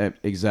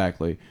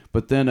 Exactly.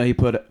 But then he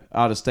put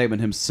out a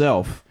statement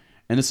himself,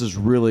 and this is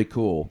really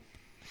cool.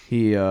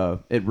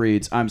 It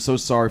reads, "I'm so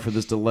sorry for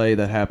this delay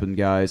that happened,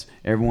 guys.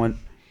 Everyone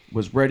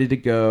was ready to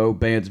go.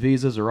 Band's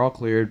visas are all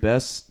cleared.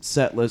 Best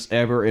set list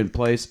ever in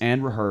place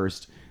and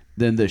rehearsed.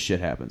 Then this shit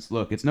happens.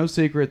 Look, it's no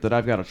secret that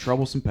I've got a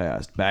troublesome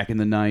past. Back in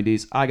the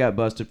 90s, I got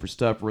busted for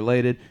stuff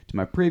related to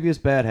my previous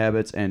bad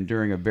habits and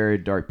during a very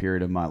dark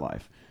period of my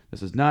life.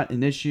 This is not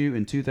an issue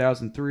in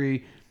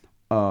 2003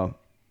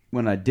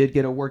 when I did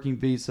get a working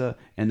visa,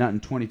 and not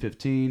in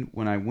 2015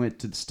 when I went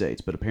to the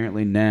States, but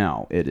apparently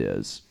now it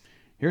is.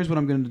 Here's what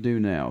I'm going to do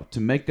now. To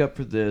make up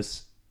for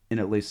this in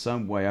at least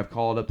some way, I've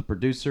called up the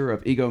producer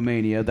of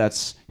Egomania,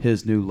 that's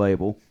his new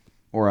label,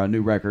 or a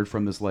new record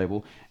from this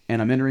label,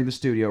 and I'm entering the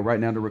studio right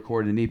now to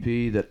record an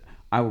EP that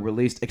I will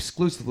release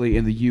exclusively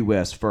in the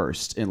U.S.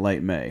 first in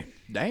late May."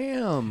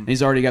 Damn. And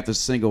he's already got the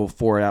single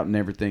for it out and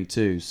everything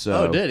too.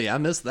 So Oh, did he? I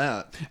missed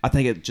that. I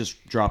think it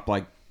just dropped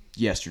like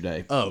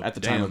yesterday. Oh, at the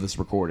time damn. of this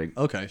recording.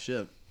 Okay,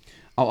 shit.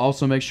 I'll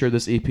also make sure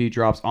this EP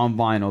drops on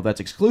vinyl that's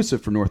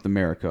exclusive for North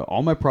America.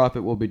 All my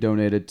profit will be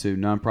donated to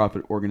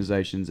nonprofit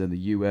organizations in the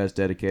U.S.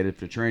 dedicated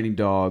to training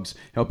dogs,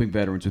 helping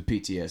veterans with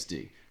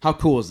PTSD. How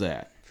cool is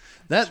that?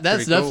 That's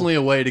pretty definitely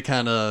a way to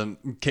kind of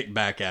kick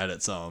back at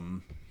it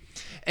some.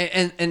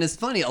 And it's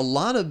funny, a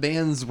lot of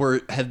bands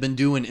have been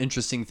doing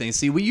interesting things.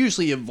 See, we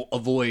usually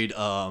avoid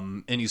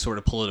any sort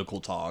of political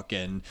talk,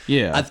 and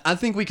yeah, I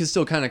think we can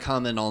still kind of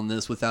comment on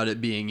this without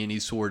it being any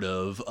sort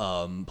of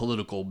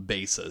political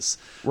basis.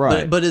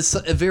 Right. But it's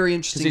a very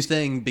interesting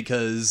thing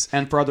because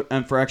and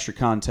for extra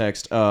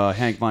context,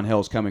 Hank Von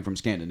Hell's coming from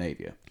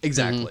Scandinavia.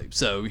 Exactly.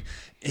 So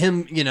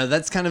him,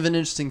 that's kind of an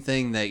interesting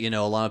thing that, a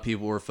lot of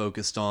people were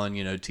focused on,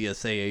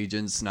 TSA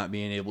agents not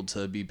being able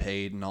to be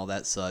paid and all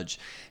that such.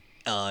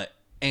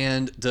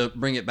 And to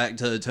bring it back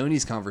to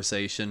Tony's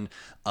conversation,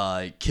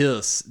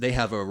 Kiss, they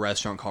have a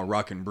restaurant called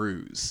Rock and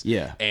Brews.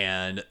 Yeah.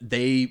 And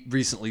they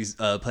recently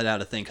put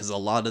out a thing because a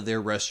lot of their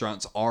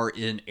restaurants are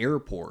in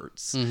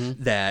airports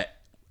that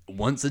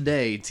once a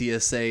day,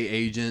 TSA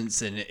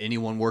agents and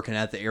anyone working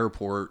at the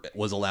airport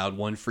was allowed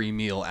one free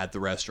meal at the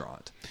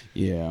restaurant.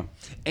 Yeah.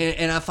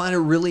 And I find it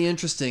really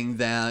interesting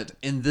that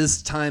in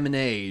this time and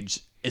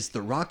age, it's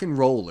the rock and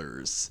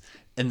rollers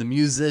and the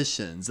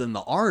musicians and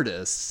the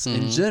artists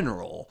in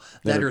general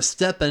that are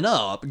stepping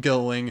up,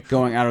 going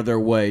out of their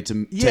way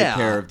to take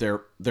care of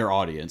their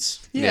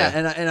audience. Yeah.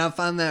 And I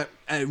find that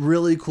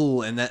really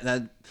cool, and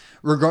that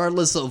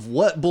regardless of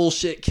what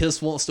bullshit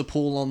Kiss wants to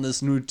pull on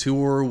this new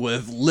tour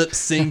with lip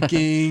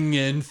syncing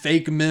and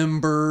fake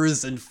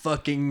members and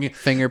fucking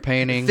finger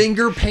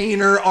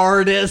painter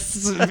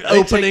artists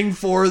opening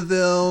for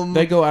them.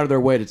 They go out of their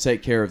way to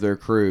take care of their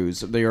crews.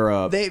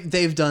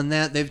 They've done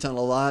that. They've done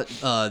a lot.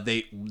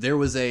 There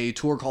was a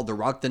tour called the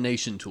Rock the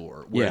Nation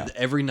tour where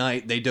every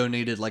night they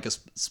donated like a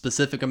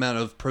specific amount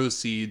of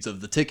proceeds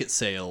of the ticket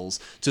sales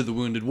to the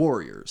Wounded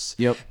Warriors.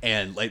 Yep.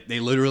 And like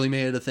they literally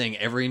made it a thing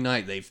every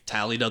night. They've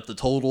tallied up the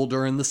total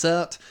during the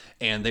set,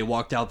 and they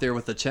walked out there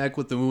with a check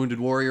with the Wounded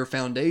Warrior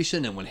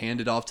Foundation and would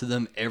hand it off to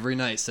them every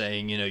night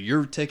saying,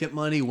 your ticket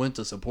money went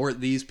to support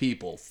these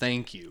people.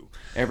 Thank you.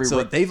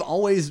 So they've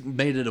always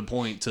made it a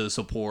point to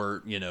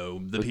support,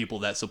 the people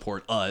that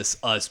support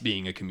us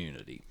being a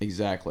community.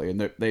 Exactly.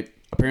 And they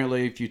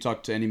apparently, if you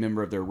talk to any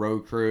member of their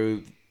road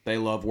crew, they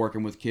love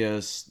working with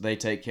Kiss. They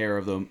take care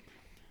of them.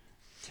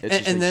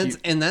 And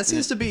that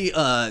seems to be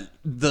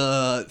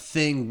the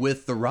thing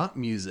with the rock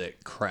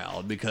music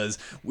crowd, because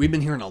we've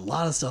been hearing a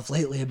lot of stuff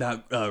lately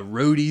about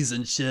roadies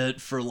and shit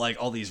for like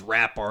all these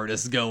rap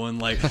artists going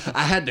like,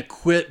 I had to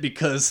quit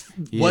because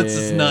what's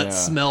his nuts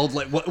smelled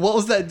like what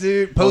was that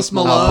dude? Post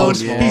Malone.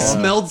 He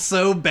smelled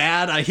so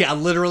bad I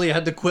literally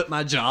had to quit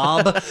my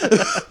job.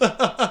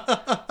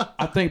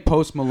 I think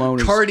Post Malone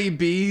is... Cardi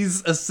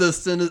B's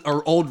assistant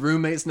or old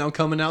roommate's now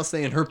coming out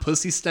saying her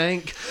pussy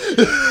stank.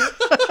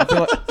 I feel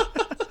like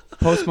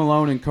Post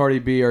Malone and Cardi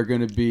B are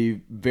going to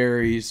be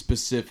very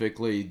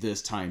specifically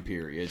this time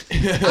period.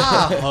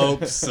 I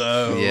hope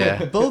so.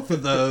 Yeah. Both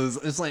of those.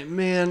 It's like,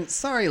 man,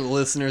 sorry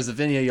listeners if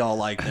any of y'all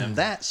like them.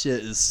 That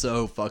shit is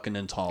so fucking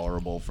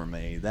intolerable for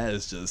me. That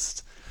is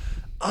just...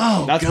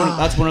 Oh, that's God.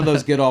 That's one of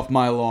those get off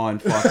my lawn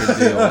fucking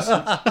deals.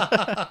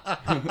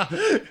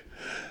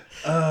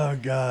 Oh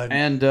God!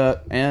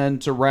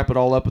 And to wrap it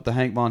all up with the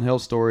Hank Von Hell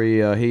story,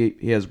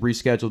 he has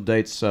rescheduled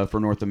dates for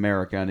North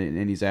America,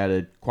 and he's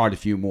added quite a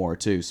few more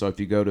too. So if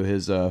you go to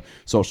his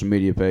social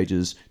media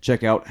pages,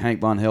 check out Hank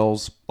Von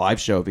Hell's live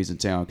show if he's in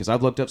town, because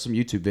I've looked up some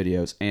YouTube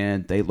videos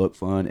and they look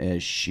fun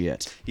as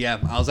shit. Yeah,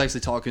 I was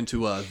actually talking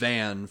to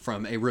Van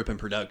from A Rippin'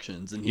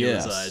 Productions, and he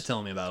was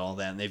telling me about all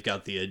that, and they've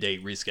got the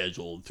date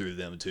rescheduled through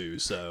them too.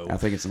 So I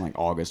think it's in like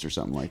August or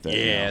something like that.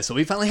 Yeah, so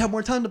we finally have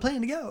more time to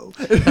plan to go.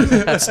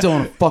 It's still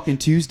on a fucking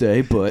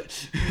Tuesday,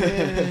 but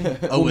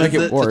we'll make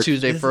it work. It's a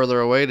Tuesday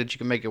further away that you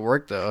can make it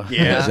work though.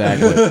 Yeah,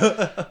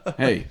 exactly.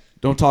 Hey,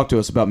 Don't talk to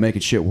us about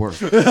making shit work.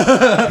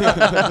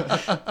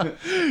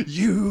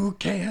 You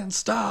can't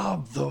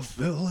stop the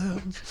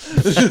feelings.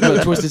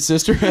 Twisted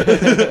Sister.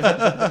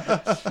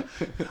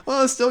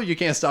 Well, still, you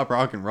can't stop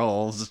rock and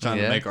roll. It's just trying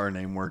to Yeah. make our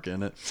name work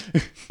in it.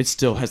 It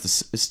still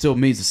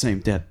means the same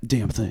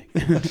damn thing.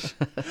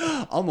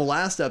 On the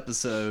last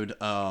episode,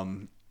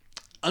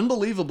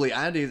 unbelievably,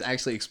 I had to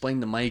actually explain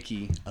to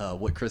Mikey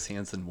what Chris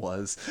Hansen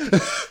was.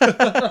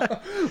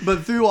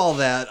 But through all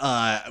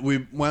that,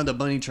 we wound up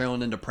bunny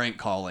trailing into prank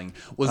calling.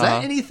 Was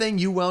that anything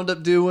you wound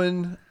up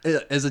doing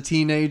as a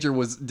teenager?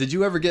 Did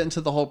you ever get into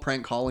the whole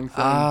prank calling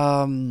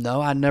thing?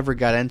 No, I never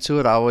got into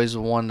it. I always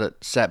the one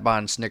that sat by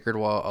and snickered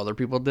while other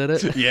people did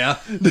it. Yeah.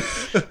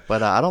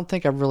 But I don't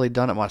think I've really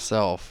done it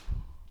myself.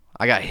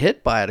 I got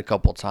hit by it a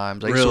couple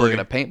times. I used to work Really? at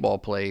a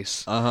paintball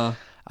place. Uh-huh.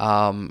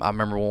 I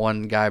remember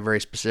one guy very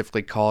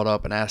specifically called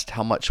up and asked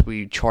how much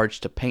we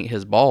charged to paint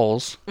his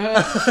balls.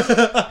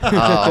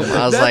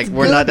 I was like,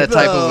 we're not that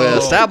type of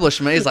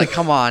establishment. He's like,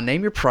 come on,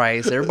 name your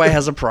price. Everybody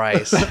has a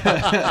price.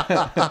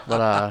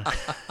 But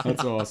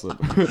That's awesome.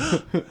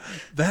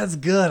 That's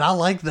good. I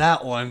like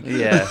that one.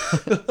 yeah.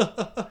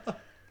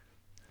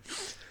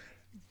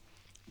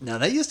 Now,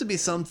 that used to be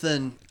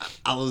something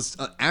I was,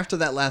 after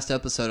that last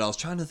episode, I was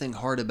trying to think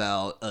hard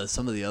about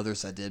some of the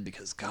others I did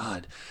because,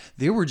 God,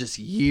 there were just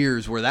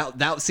years where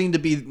that seemed to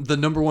be the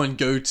number one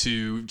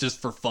go-to just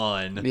for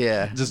fun.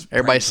 Yeah. Just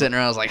Everybody sitting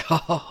around was like, oh,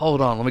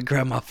 hold on, let me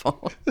grab my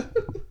phone.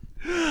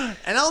 And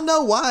I don't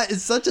know why.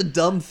 It's such a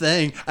dumb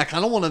thing. I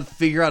kind of want to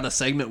figure out a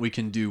segment we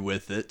can do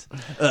with it.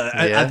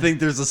 I think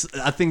there's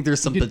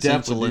some You could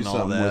potential definitely in do all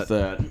something with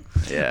that.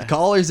 Yeah.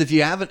 Callers, if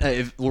you haven't,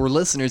 or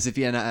listeners, if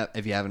you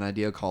have an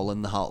idea, call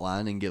in the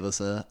hotline and give us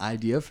an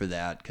idea for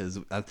that. Because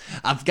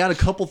I've got a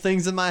couple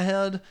things in my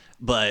head,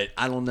 but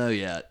I don't know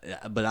yet.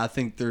 But I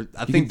think there's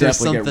Definitely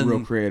something get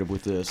real creative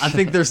with this. I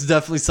think there's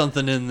definitely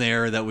something in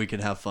there that we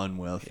could have fun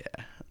with.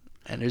 Yeah.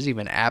 And there's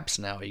even apps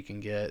now you can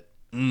get.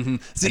 Mm-hmm.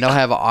 See, And they'll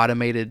have an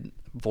automated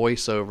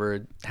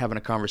voiceover having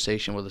a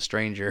conversation with a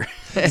stranger,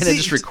 and it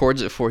just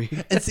records it for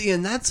you.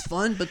 and that's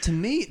fun, but to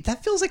me,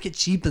 that feels like it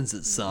cheapens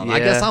it some. I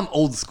Yeah. guess I'm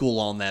old school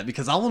on that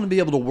because I want to be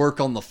able to work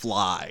on the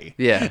fly.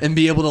 Yeah. And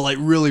be able to like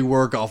really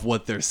work off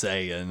what they're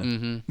saying.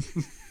 Mm-hmm.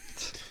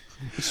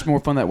 It's just more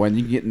fun that way. And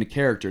you can get into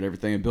character and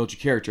everything and build your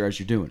character as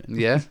you're doing it.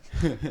 Yeah.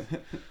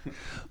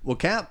 Well,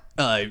 Cap,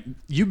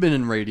 you've been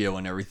in radio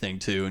and everything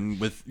too, and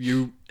with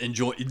you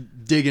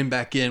digging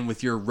back in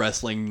with your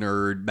wrestling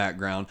nerd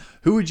background,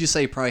 who would you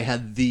say probably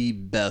had the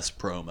best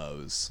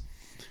promos?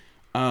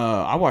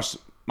 I watched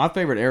my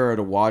favorite era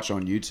to watch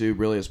on YouTube,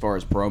 really, as far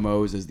as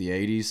promos, is the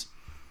 '80s,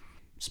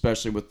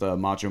 especially with the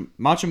Macho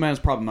Man is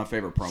probably my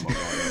favorite promo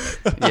guy.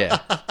 Yeah.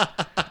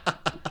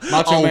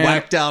 Macho All Man,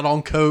 whacked out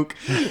on coke.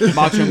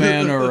 Macho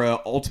Man, or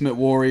Ultimate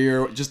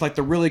Warrior, just like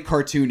the really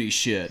cartoony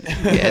shit.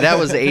 Yeah, that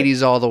was the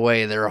 80s all the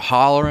way. They were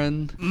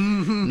hollering,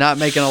 not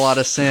making a lot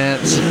of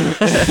sense.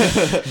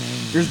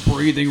 Just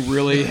breathing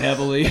really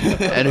heavily.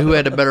 And who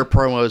had the better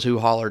promos, who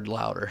hollered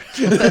louder.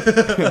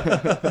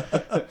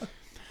 I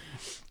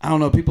don't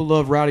know. People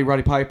love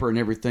Roddy Piper and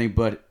everything,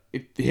 but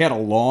if he had a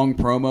long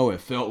promo,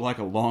 it felt like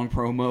a long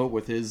promo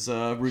with his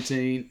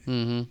routine.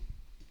 Mm-hmm.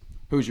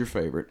 Who's your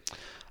favorite?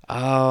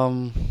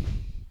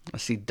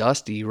 Let's see,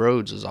 Dusty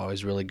Rhodes is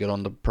always really good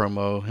on the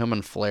promo. Him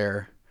and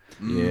Flair.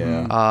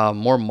 Yeah.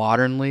 More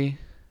modernly,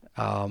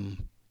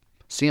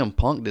 CM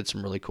Punk did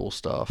some really cool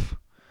stuff.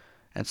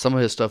 And some of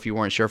his stuff you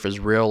weren't sure if it's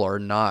real or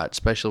not,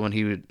 especially when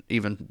he would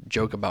even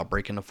joke about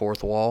breaking the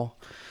fourth wall.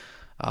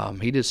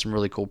 He did some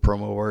really cool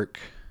promo work.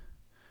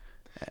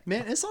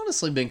 Man, it's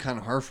honestly been kind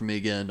of hard for me to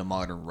get into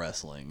modern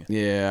wrestling.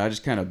 Yeah, I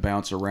just kind of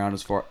bounce around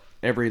as far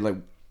every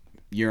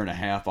year and a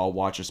half. I'll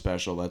watch a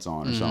special that's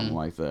on or something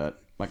like that,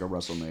 like a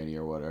WrestleMania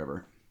or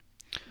whatever.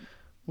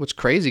 What's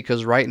crazy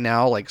because right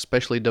now, like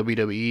especially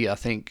WWE, I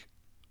think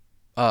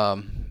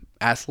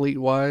athlete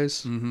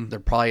wise, they're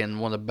probably in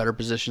one of the better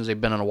positions they've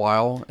been in a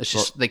while. It's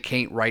just they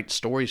can't write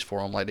stories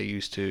for them like they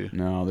used to.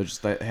 No,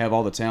 they have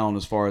all the talent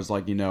as far as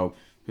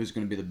who's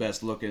going to be the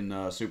best looking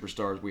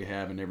superstars we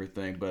have and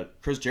everything. But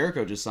Chris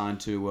Jericho just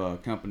signed to a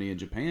company in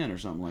Japan or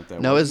something like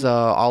that. No, it's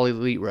All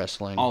Elite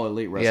Wrestling. All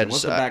Elite Wrestling. Yeah,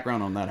 what's the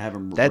background on that? I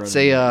haven't. That's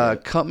read it a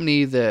yet.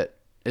 company that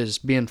is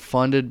being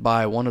funded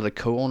by one of the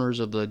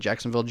co-owners of the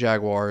Jacksonville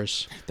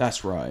Jaguars.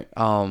 That's right.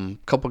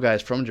 Couple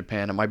guys from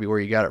Japan. It might be where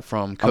you got it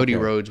from. Cody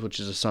Okay. Rhodes,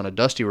 which is the son of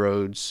Dusty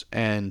Rhodes,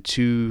 and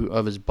two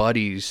of his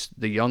buddies,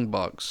 the Young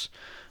Bucks.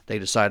 They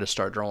decided to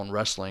start their own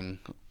wrestling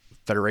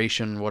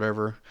federation,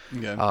 whatever.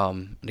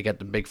 Okay. They got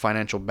the big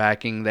financial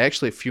backing. They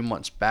actually, a few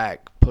months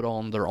back, put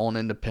on their own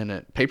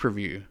independent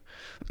pay-per-view.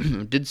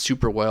 Did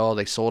super well.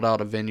 They sold out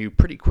a venue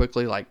pretty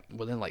quickly,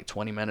 within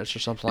 20 minutes or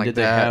something like Did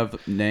that. they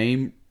have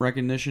name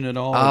recognition at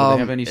all? Or did they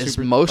have any it's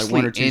super, mostly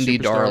one or two indie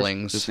superstars?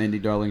 darlings. Just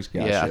indie darlings.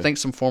 Gotcha. Yeah, I think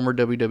some former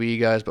WWE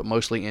guys, but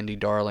mostly indie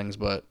darlings.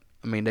 But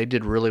I mean, they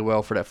did really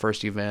well for that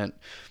first event.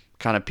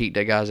 Kind of piqued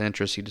that guy's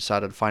interest. He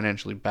decided to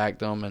financially back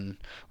them, and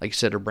like you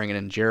said, they're bringing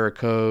in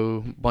Jericho.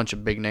 A bunch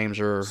of big names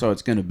are. So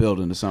it's going to build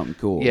into something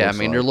cool. Yeah, I looks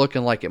mean, like. they're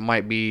looking like it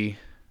might be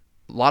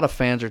a lot of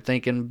fans are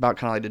thinking about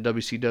kind of like the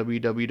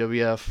WCW,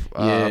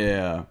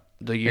 WWF.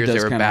 The years they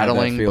were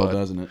battling, feel,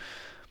 doesn't it?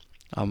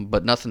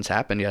 But nothing's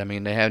happened yet. I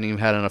mean, they haven't even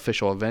had an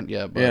official event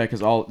yet. But. Yeah,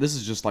 because this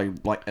is just like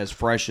as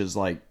fresh as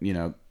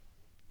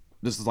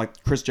this is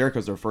like Chris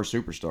Jericho's their first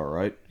superstar,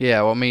 right?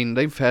 Yeah, well, I mean,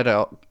 they've had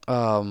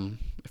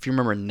if you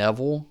remember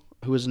Neville,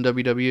 who was in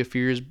WWE a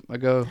few years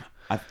ago.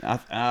 I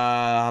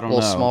don't know.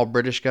 Little small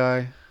British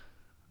guy.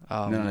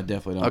 No, I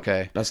definitely don't.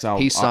 Okay, that's how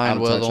he signed out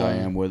of with touch them. I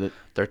am with it.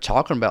 They're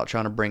talking about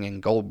trying to bring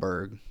in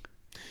Goldberg.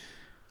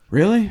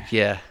 Really?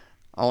 Yeah.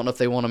 I don't know if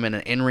they want him in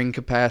an in-ring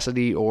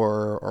capacity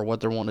or what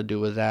they're wanting to do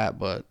with that,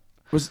 but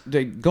was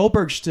the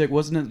Goldberg shtick,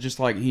 wasn't it just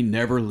like he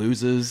never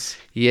loses?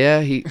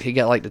 Yeah, he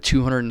got like the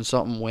 200 and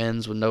something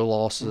wins with no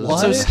losses.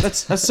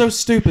 That's so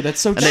stupid. That's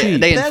so cheap.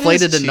 They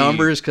inflated the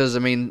numbers because I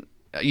mean,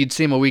 you'd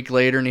see him a week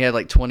later and he had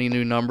like 20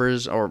 new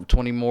numbers or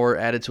 20 more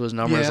added to his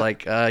numbers. Yeah.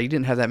 Like you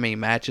didn't have that many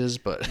matches,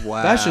 but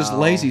wow, that's just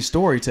lazy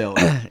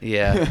storytelling.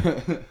 Yeah.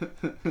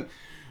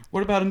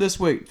 What about him this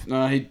week?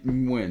 No, he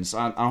wins.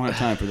 I don't have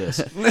time for this.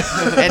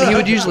 And he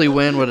would usually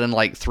win within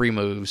like 3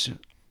 moves.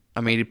 I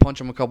mean, he'd punch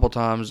him a couple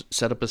times,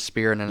 set up his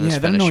spear, and then his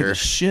finisher. The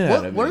shit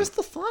out of me. Where's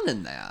the fun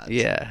in that?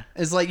 Yeah.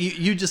 It's like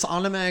you just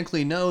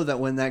automatically know that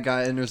when that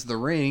guy enters the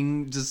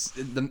ring, it's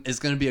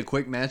going to be a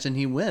quick match and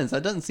he wins.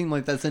 That doesn't seem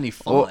like that's any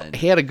fun. Well,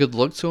 he had a good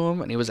look to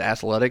him, and he was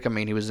athletic. I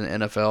mean, he was in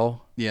the NFL.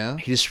 Yeah.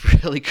 He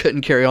just really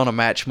couldn't carry on a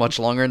match much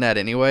longer than that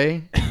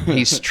anyway.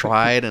 He's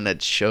tried, and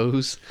it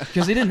shows.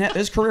 Because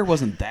his career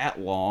wasn't that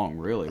long,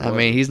 really. I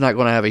mean, he's not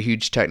going to have a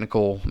huge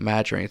technical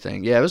match or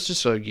anything. Yeah, it was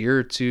just a year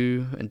or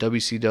two in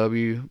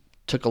WCW.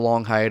 Took a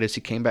long hiatus.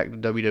 He came back to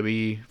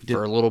WWE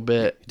for a little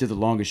bit. He did The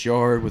Longest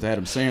Yard with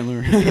Adam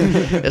Sandler.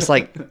 It's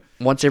like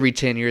once every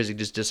 10 years, he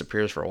just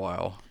disappears for a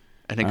while.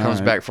 And then comes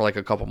back for like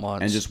a couple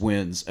months. And just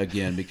wins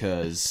again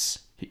because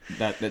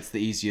that's the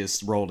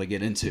easiest role to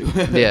get into.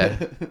 Yeah.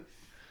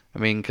 I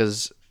mean,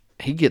 because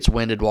he gets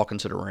winded walking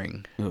to the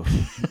ring.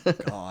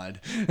 God.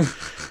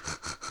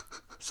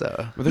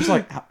 So, but there's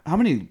like how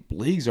many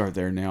leagues are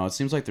there now? It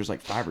seems like there's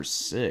like 5 or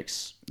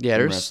 6. Yeah,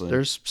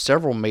 there's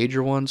several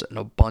major ones and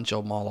a bunch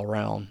of them all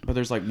around. But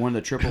there's like one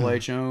that Triple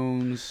H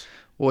owns.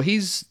 Well,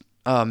 he's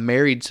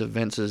married to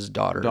Vince's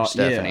daughter,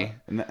 Stephanie,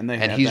 yeah.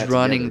 and he's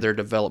running their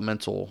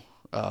developmental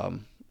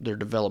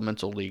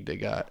league they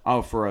got.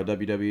 Oh, for a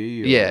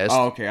WWE? Yeah.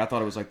 Oh, okay. I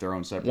thought it was like their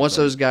own separate. Once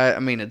those guys, I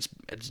mean, it's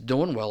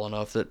doing well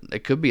enough that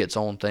it could be its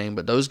own thing.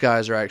 But those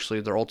guys are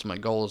actually their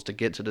ultimate goal is to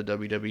get to the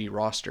WWE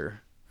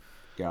roster.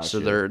 Gotcha. So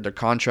they're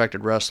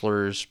contracted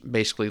wrestlers,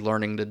 basically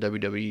learning the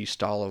WWE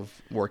style of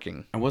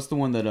working. And what's the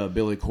one that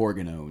Billy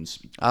Corgan owns?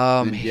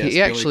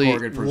 He actually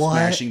Billy Corgan from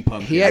Smashing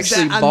Pumpkins. He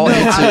actually bought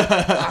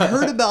into. I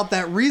heard about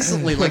that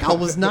recently. Like I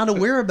was not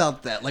aware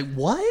about that. Like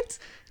what?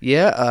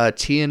 Yeah,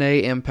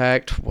 TNA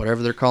Impact,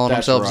 whatever they're calling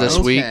themselves this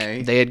week,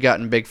 they had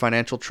gotten big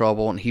financial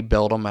trouble, and he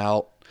bailed them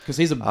out because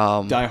he's a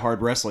diehard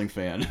wrestling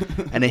fan.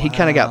 And then he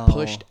kind of got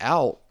pushed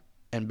out.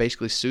 And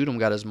basically sued him,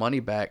 got his money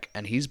back,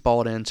 and he's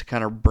bought in to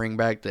kind of bring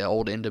back the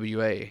old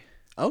NWA.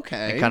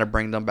 Okay. And kind of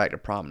bring them back to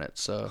prominence.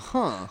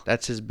 So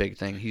that's his big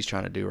thing he's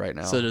trying to do right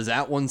now. So does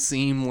that one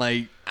seem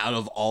like, out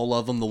of all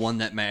of them, the one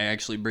that may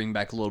actually bring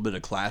back a little bit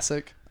of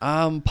classic?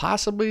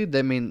 Possibly.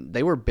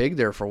 They were big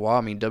there for a while.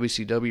 I mean,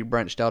 WCW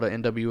branched out of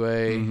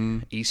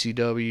NWA,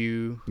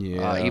 ECW,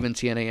 even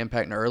TNA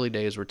Impact in the early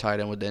days were tied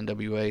in with the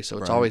NWA, so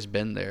it's always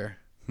been there.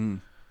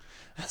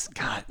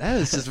 That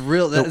is just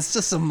real. It's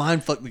just a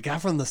mindfuck. The guy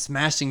from the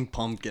Smashing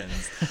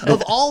Pumpkins.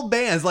 Of all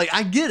bands, like,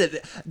 I get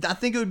it. I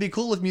think it would be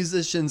cool if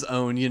musicians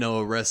own,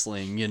 a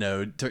wrestling,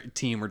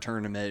 team or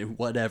tournament,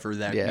 whatever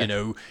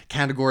that,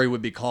 category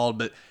would be called.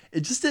 But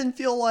it just didn't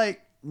feel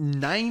like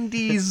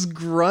 90s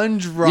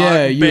grunge rock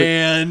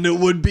band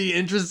would be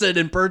interested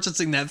in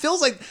purchasing that. It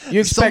feels like you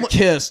expect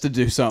Kiss to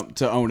do something,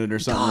 to own it or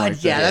something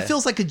like that. That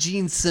feels like a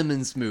Gene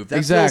Simmons move.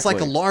 That feels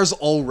like a Lars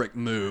Ulrich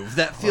move.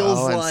 That feels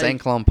like... and St.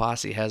 Clown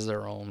Posse has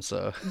their own,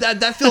 so...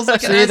 That feels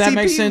like an SCP that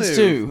makes sense move.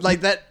 too. Like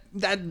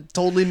that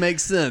totally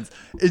makes sense.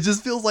 It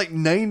just feels like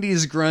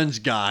 90s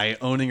grunge guy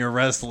owning a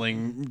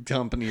wrestling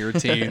company or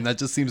team. That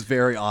just seems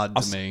very odd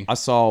to me. I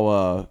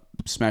saw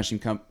Smashing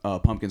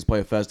Pumpkins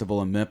play a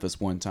festival in Memphis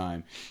one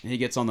time, and he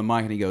gets on the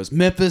mic and he goes,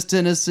 "Memphis,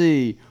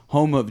 Tennessee,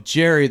 home of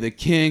Jerry the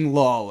King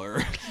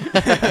Lawler."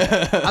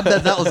 I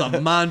bet that was a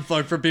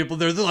mindfuck for people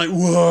there. They're like,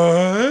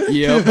 what?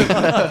 Yep.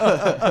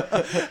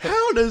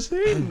 How does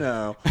he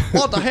know?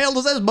 What the hell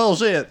is this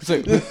bullshit?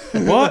 Like,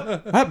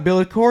 what? That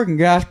Billy Corgan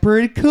guy's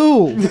pretty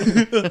cool.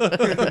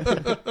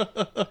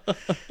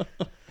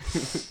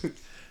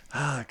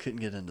 I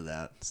couldn't get into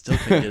that. Still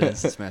couldn't get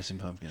into Smashing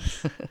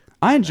Pumpkins.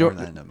 I enjoyed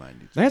that.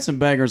 They had some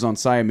bangers on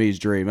Siamese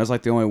Dream. That's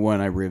like the only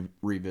one I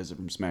revisit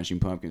from Smashing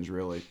Pumpkins,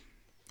 really.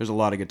 There's a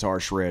lot of guitar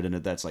shred in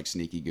it that's like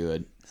sneaky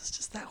good. It's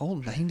just that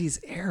whole 90s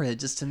era.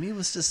 Just to me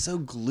was just so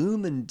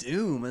gloom and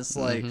doom. It's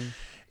like,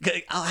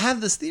 I'll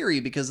have this theory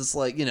because it's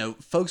like,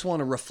 folks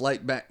want to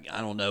reflect back. I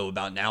don't know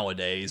about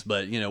nowadays,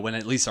 but when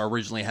at least I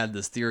originally had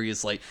this theory,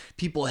 it's like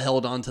people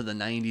held on to the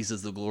 90s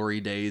as the glory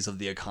days of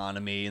the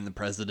economy and the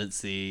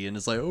presidency, and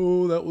it's like,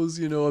 oh, that was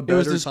a better It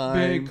was this time.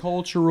 big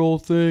cultural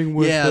thing.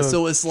 With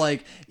So it's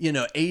like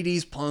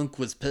 80s punk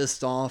was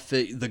pissed off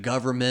at the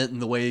government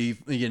and the way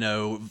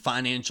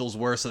financials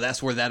were, so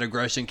that's where that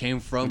aggression came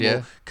from. Yeah.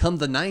 Well, come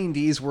the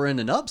 90s, we're in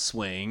an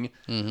upswing.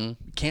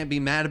 Can't be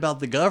mad about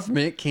the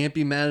government, can't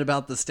be mad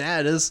about the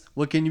status.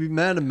 What can you be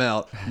mad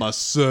about?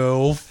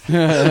 Myself.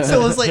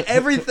 So it's like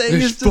everything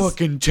is just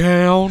fucking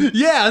town.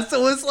 yeah,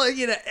 so it's like,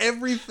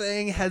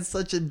 everything had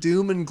such a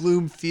doom and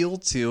gloom feel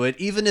to it.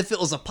 Even if it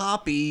was a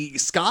poppy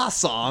ska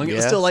song, it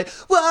was Yeah. still like,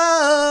 whoa,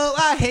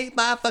 I hate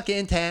my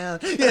fucking town.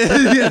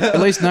 At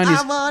least 90s.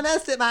 I wanna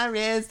sit my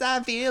wrist,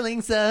 I'm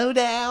feeling so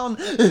down.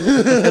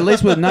 At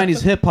least with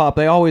 90s hip hop,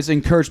 they always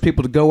encourage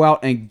people to go out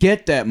and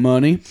get that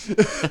money.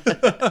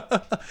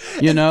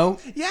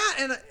 Yeah,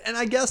 and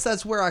I guess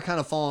that's where I kind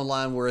of fall in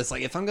line where it's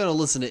like, if I'm going to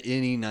listen to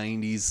any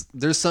 90s,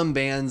 there's some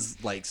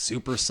bands like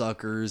Super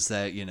Suckers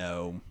that,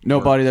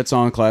 Nobody that's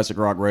on classic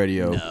rock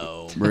radio.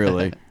 No.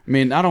 Really. I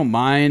mean, I don't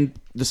mind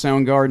the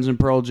Soundgardens and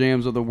Pearl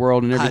Jams of the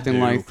world and everything do.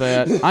 like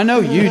that. I know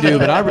you do,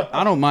 but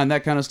I don't mind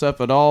that kind of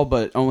stuff at all,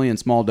 but only in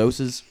small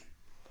doses.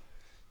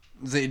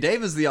 See,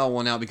 Dave is the odd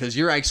one out because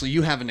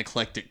you have an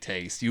eclectic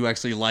taste. You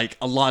actually like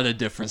a lot of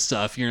different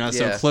stuff. You're not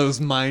so Yeah.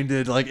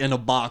 closed-minded, like in a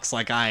box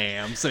like I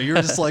am. So you're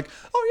just like,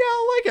 oh yeah,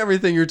 I like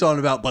everything you're talking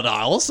about, but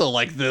I also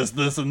like this,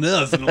 this, and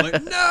this. And I'm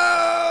like,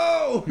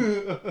 no!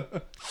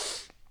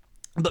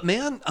 But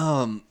man,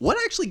 what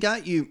actually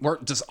got you,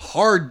 or just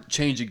hard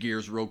change of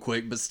gears real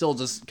quick, but still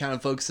just kind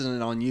of focusing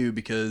it on you,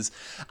 because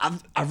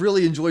I've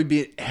really enjoyed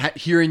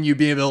hearing you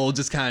being able to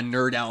just kind of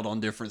nerd out on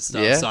different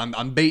stuff. Yeah. So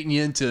I'm baiting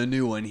you into a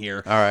new one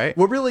here. All right.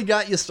 What really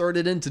got you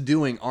started into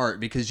doing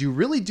art? Because you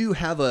really do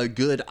have a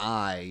good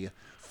eye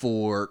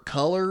for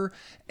color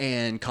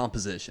and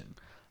composition.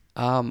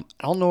 I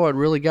don't know what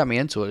really got me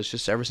into it. It's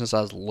just ever since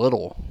I was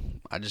little,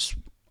 I just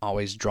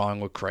always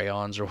drawing with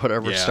crayons or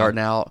whatever. Yeah. Starting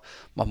out,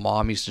 my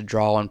mom used to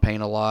draw and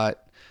paint a lot.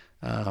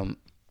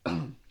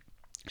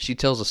 She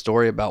tells a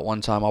story about one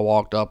time I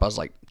walked up, I was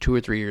like 2 or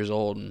 3 years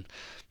old, and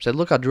said,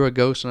 "Look, I drew a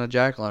ghost and a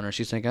jack-o'-lantern."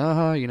 She's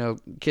thinking,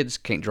 kids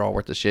can't draw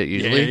worth the shit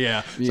usually.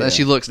 Yeah. So then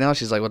she looks now,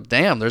 she's like, well,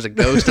 damn, there's a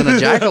ghost and a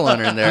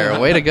jack-o'-lantern there.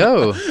 Way to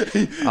go.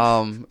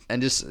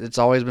 And just, it's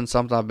always been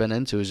something I've been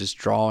into, is just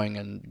drawing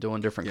and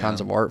doing different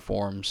kinds of art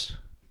forms.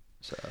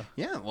 So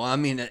Yeah, well, I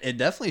mean, it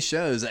definitely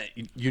shows that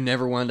you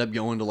never wound up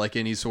going to like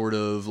any sort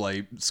of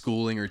like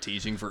schooling or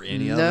teaching for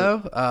any of it.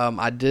 No,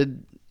 I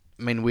did.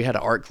 I mean, we had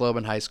an art club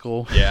in high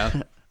school.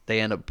 Yeah.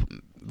 They ended up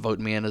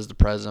voting me in as the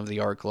president of the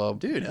art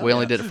club. Dude, hell we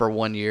only yeah. did it for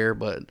 1 year,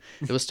 but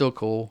it was still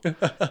cool.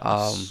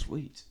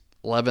 Sweet.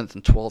 11th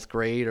and 12th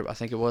grade, or I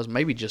think it was,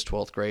 maybe just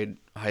 12th grade,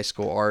 high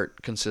school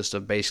art consists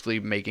of basically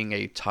making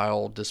a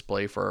tile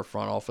display for our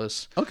front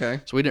office.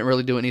 Okay. So we didn't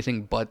really do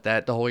anything but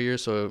that the whole year,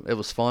 so it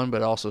was fun,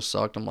 but it also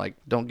sucked. I'm like,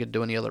 don't get to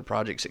do any other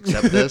projects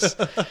except this.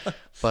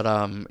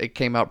 But it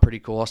came out pretty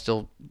cool. I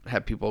still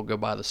had people go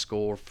by the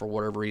school for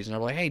whatever reason.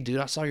 They're like, hey,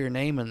 dude, I saw your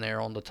name in there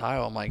on the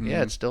tile. I'm like,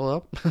 yeah, it's still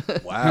up.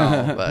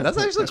 Wow. But That's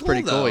actually cool,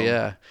 pretty cool, though.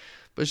 yeah.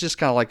 But it's just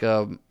kind of like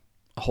a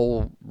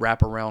whole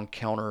wraparound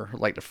counter,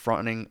 like the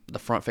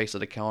front face of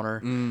the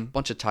counter,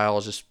 bunch of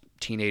tiles, just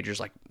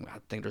teenagers. Like, I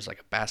think there's like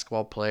a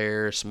basketball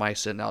player, somebody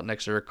sitting out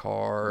next to their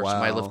car,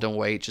 somebody Wow. lifting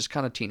weights, just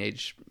kind of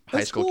teenage high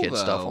That's school cool, kid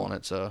stuff though. on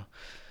it. So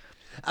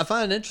I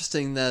find it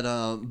interesting that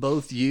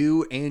both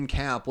you and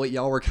Cap, what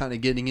y'all were kind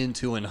of getting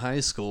into in high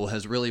school,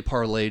 has really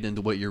parlayed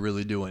into what you're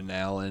really doing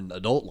now in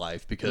adult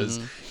life. Because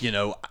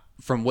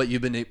from what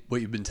you've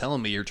been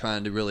telling me, you're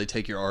trying to really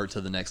take your art to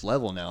the next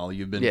level now.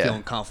 You've been Yeah.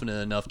 feeling confident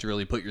enough to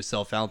really put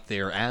yourself out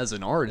there as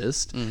an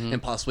artist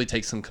and possibly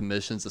take some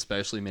commissions,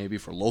 especially maybe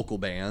for local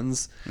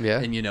bands.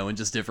 Yeah. And and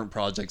just different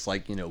projects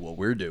like what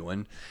we're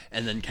doing.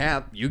 And then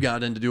Cap, you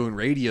got into doing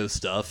radio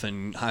stuff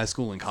in high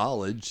school and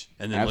college,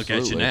 and then look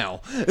at you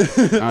now.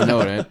 I know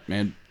that,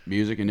 man.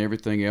 Music and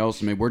everything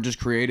else. I mean, we're just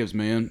creatives,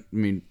 man. I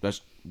mean,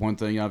 that's one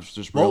thing I've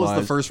just What realized.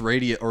 was the first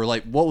radio, or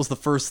like, what was the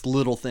first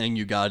little thing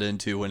you got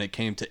into when it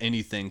came to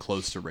anything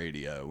close to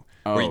radio?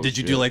 Did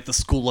you do shit. like the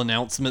school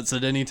announcements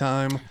at any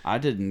time? I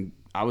didn't.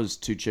 I was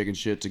too chicken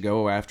shit to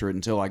go after it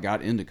until I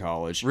got into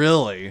college.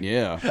 Really?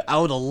 Yeah. I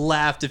would have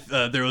laughed if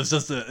there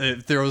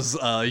was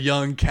a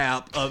young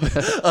Cap up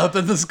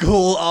in the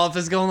school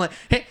office going like,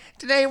 "Hey,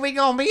 today we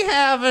gonna be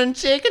having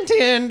chicken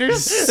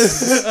tenders."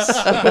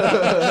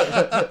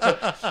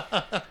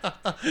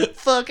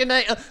 Fucking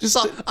A.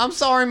 I'm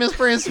sorry, Miss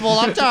Principal.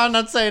 I'm trying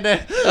not to say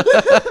that.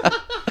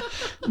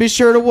 Be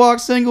sure to walk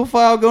single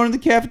file going to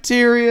the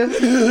cafeteria.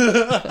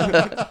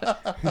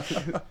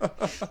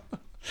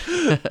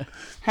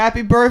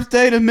 Happy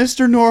birthday to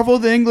Mr. Norval,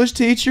 the English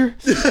teacher.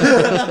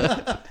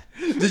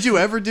 Did you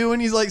ever do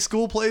any like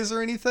school plays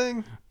or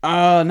anything?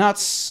 Not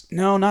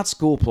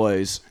school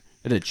plays.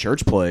 I did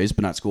church plays,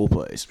 but not school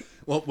plays.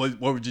 What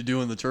would you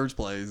do in the church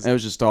plays? It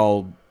was just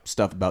all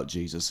stuff about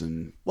Jesus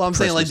and. Well, I'm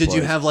saying, like, Christmas did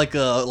you plays. have like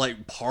a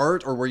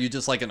part, or were you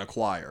just like in a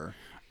choir?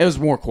 It was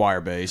more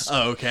choir based.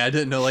 Oh, okay. I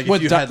didn't know like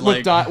with if you had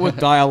like with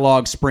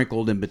dialogue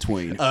sprinkled in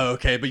between. Oh,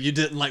 okay, but you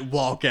didn't like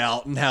walk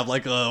out and have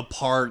like a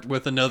part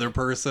with another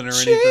person or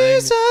anything.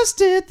 Jesus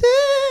did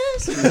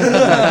this.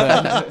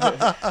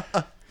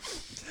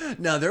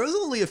 No, there was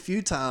only a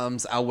few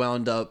times I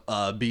wound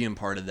up being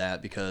part of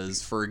that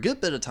because for a good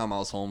bit of time I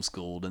was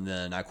homeschooled, and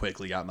then I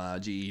quickly got my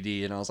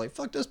GED and I was like,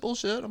 fuck this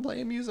bullshit, I'm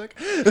playing music.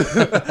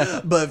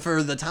 But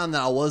for the time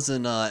that I was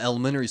in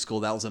elementary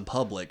school, that was in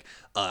public,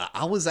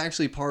 I was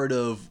actually part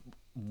of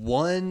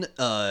one...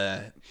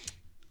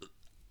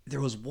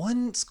 there was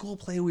one school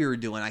play we were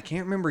doing. I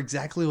can't remember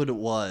exactly what it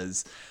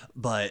was,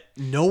 but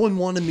no one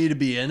wanted me to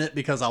be in it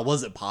because I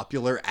wasn't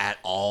popular at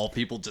all.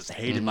 People just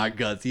hated my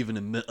guts, even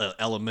in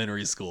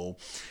elementary school.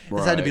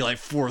 This had to be like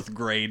 4th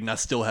grade, and I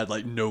still had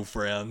like no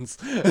friends.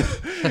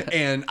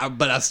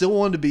 But I still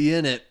wanted to be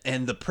in it.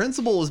 And the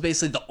principal was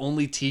basically the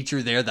only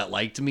teacher there that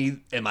liked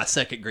me, and my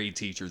 2nd grade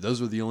teacher. Those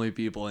were the only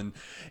people. And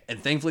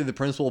thankfully, the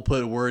principal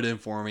put a word in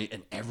for me,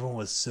 and everyone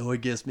was so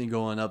against me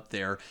going up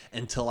there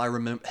until I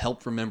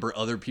helped remember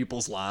other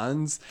people's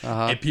lines,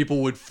 and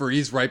people would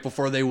freeze right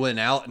before they went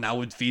out, and I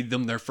would feed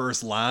them their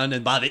first line,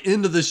 and by the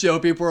end of the show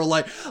people were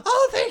like,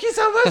 oh, thank you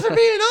so much for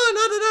being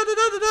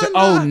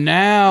on.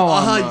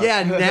 Now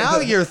yeah, now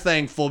you're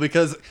thankful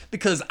because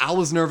I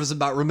was nervous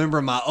about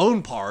remembering my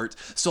own part,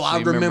 so I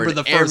remember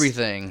the first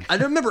everything. I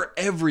don't remember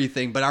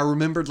everything, but I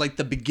remembered like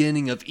the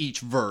beginning of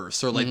each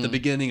verse or like the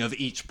beginning of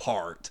each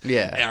part.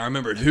 Yeah. And I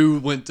remembered who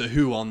went to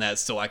who on that,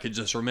 so I could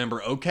just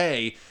remember,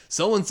 okay,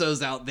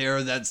 so-and-so's out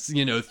there that's,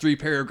 3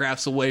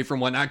 paragraphs away from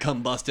when I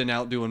come busting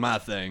out doing my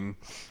thing.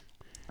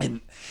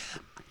 And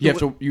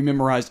you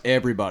memorized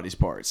everybody's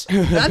parts.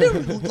 I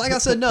didn't, like I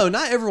said, no,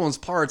 not everyone's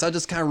parts. I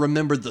just kind of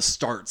remembered the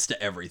starts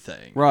to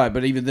everything. Right,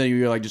 but even then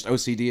you're like just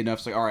OCD enough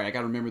to say, all right, I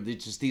got to remember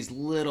just these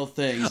little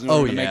things in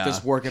order to make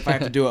this work if I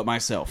have to do it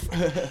myself.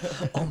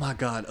 Oh my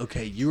God.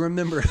 Okay. You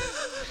remember.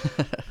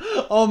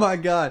 Oh my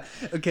God.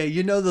 Okay.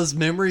 You know those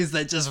memories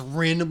that just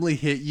randomly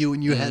hit you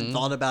and you hadn't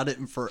thought about it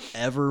in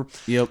forever?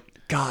 Yep.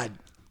 God,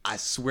 I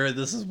swear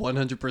this is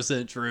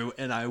 100% true,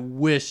 and I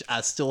wish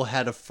I still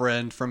had a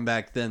friend from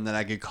back then that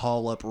I could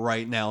call up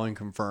right now and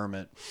confirm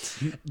it.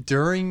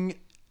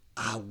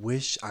 I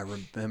wish I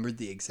remembered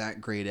the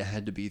exact grade. It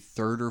had to be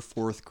 3rd or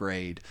 4th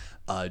grade.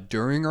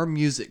 During our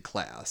music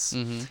class,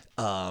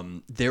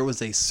 there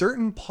was a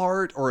certain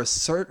part or a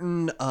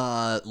certain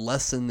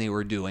lesson they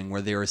were doing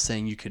where they were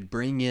saying you could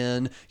bring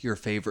in your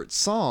favorite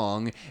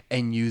song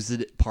and use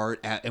it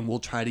and we'll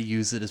try to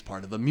use it as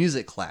part of a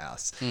music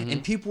class.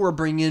 And people were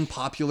bringing in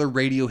popular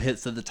radio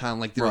hits at the time,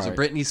 like there was a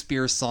Britney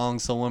Spears song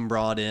someone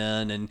brought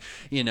in, and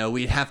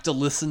we'd have to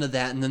listen to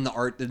that, and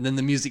then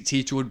the music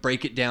teacher would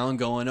break it down,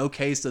 going,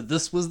 okay, so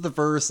this was the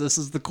verse, this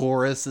is the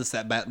chorus, this,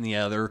 that, and the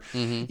other.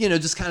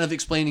 Just kind of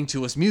explaining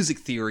to us music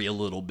theory a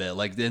little bit,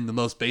 like in the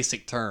most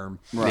basic term.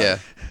 Right. Yeah.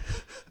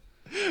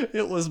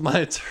 It was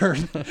my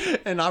turn,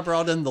 and I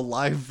brought in the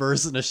live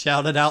version and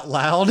shouted out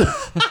loud.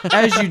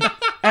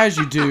 as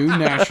you do,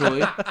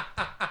 naturally.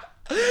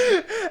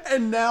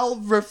 And now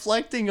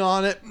reflecting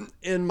on it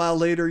in my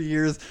later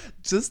years,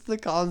 just the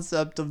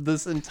concept of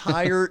this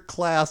entire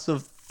class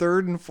of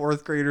 3rd and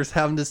 4th graders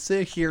having to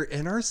sit here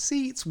in our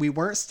seats. We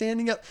weren't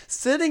standing up,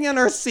 sitting in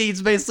our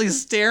seats, basically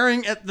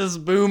staring at this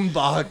boom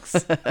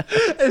box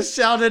and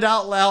shouted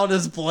out loud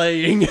as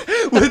playing,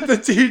 with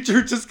the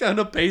teacher just kind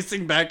of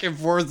pacing back and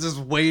forth, just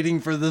waiting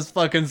for this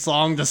fucking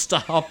song to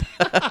stop.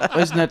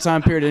 Isn't that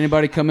time period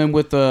anybody come in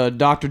with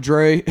Dr.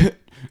 Dre?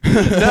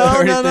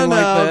 No,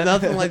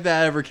 nothing like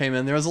that ever came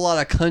in. There was a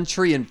lot of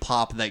country and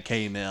pop that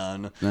came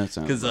in. That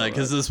sounds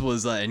because this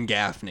was in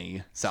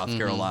Gaffney, South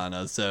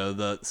Carolina.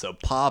 So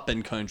pop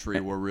and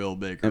country were real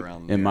big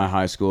around there. In my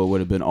high school, it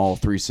would have been all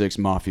 3-6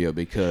 Mafia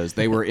because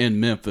they were in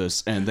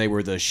Memphis and they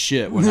were the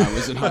shit when I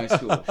was in high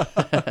school.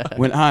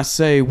 When I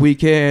say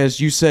weak ass,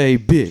 you say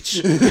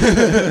bitch.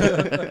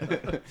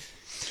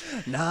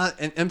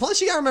 And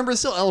plus you gotta remember, it's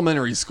still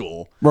elementary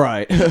school.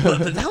 Right.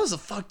 But that was a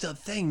fucked up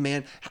thing,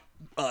 man.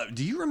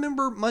 Do you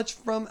remember much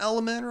from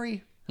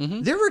elementary?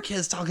 There were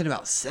kids talking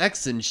about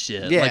sex and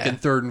shit, like in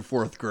 3rd and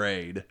 4th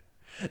grade.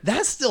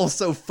 That's still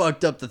so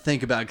fucked up to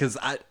think about, because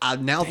I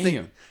now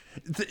think...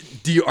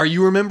 Are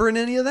you remembering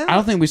any of that? I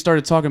don't think we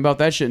started talking about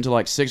that shit until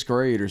like 6th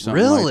grade or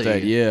something like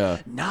that. Yeah.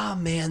 Nah,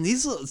 man.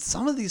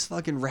 Some of these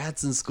fucking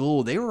rats in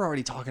school, they were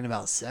already talking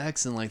about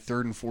sex in like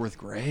 3rd and 4th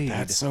grade.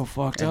 That's so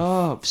fucked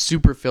up.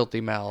 Super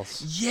filthy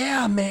mouths.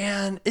 Yeah,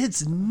 man.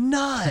 It's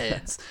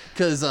nuts.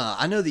 Because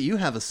I know that you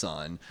have a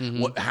son.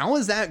 How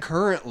is that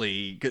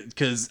currently?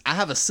 Because I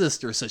have a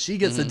sister, so she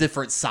gets a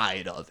different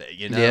side of it,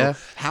 Yeah.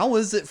 How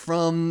is it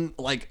from,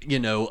 like,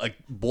 a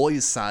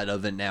boy's side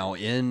of it now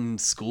in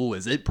school?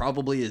 Is it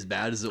probably as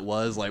bad as it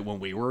was like when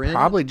we were in?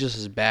 Probably just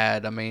as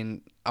bad. I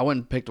mean, I went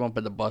and picked him up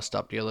at the bus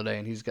stop the other day,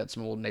 and he's got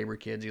some old neighbor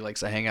kids he likes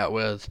to hang out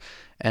with.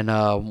 And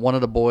one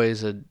of the boys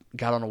had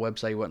got on a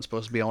website he wasn't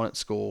supposed to be on at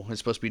school. He's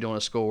supposed to be doing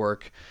his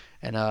schoolwork.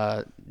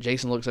 And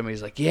Jason looks at me,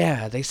 he's like,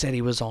 yeah, they said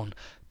he was on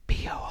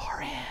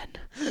B-O-R-N.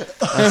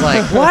 I was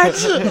like, what?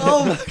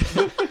 Oh my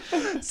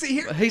God. See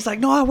here, He's like,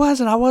 no, I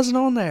wasn't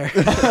on there.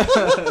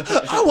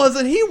 I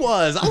wasn't. He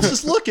was. I was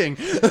just looking.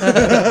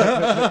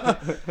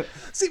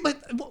 See,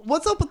 but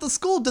what's up with the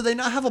school? Do they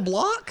not have a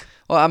block?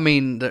 Well, I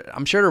mean,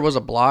 I'm sure there was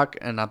a block,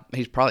 and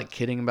he's probably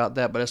kidding about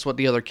that, but that's what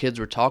the other kids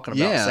were talking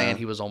about, Yeah. saying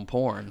he was on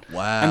porn.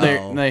 Wow.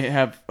 And they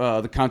have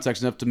the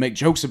context enough to make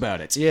jokes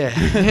about it. Yeah.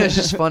 It's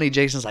just funny.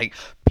 Jason's like,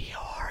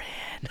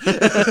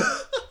 B-O-R-N.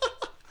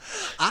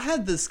 I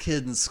had this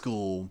kid in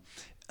school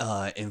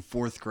in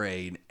 4th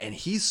grade, and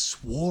he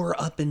swore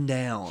up and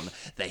down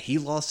that he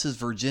lost his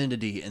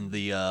virginity in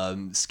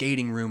the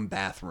skating room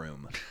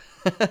bathroom.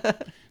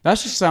 That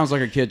just sounds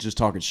like a kid just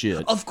talking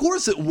shit. Of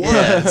course it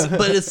was,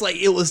 but it's like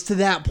it was to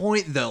that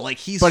point though. Like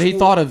he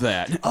thought of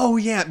that. Oh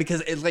yeah,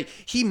 because it's like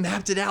he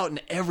mapped it out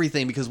and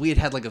everything because we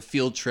had like a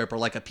field trip or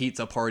like a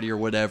pizza party or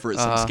whatever at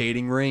some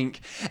skating rink,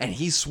 and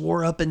he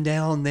swore up and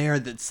down there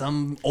that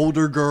some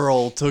older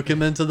girl took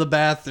him into the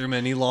bathroom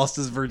and he lost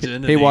his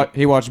virginity.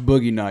 He watched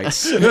Boogie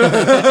Nights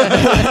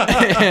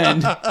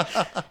and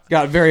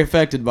got very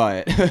affected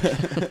by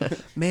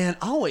it. Man,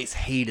 I always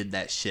hated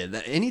that shit.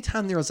 That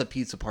anytime there was a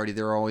pizza party,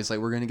 they were always like,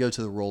 "We're gonna go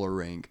to the roller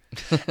rink."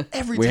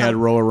 We had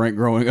roller rink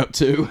growing up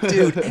too.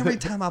 Dude, every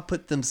time I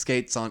put them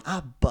skates on,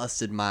 I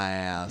busted my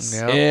ass.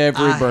 Yep.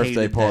 Every I birthday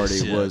hated that party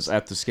shit. was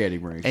at the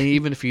skating rink. And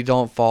even if you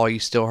don't fall, you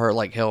still hurt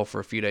like hell for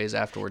a few days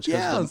afterwards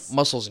because Yes. the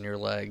muscles in your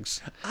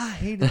legs. I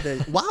hated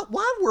that.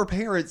 Why were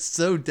parents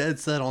so dead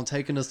set on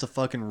taking us to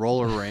fucking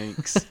roller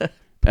rinks?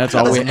 That's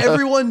all That's we what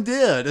everyone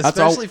did, That's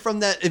all- especially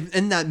from that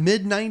in that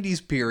mid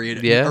 '90s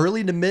period, Yeah.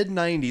 early to mid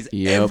 '90s.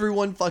 Yep.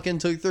 Everyone fucking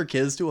took their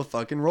kids to a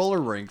fucking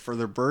roller rink for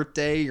their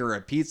birthday or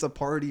a pizza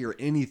party or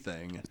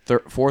anything.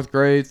 4th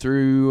grade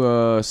through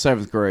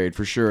 7th grade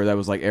for sure. That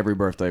was like every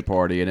birthday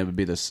party, and it would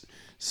be the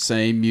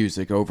same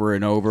music over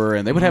and over.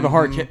 And they would have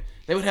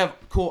they would have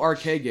cool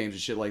arcade games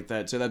and shit like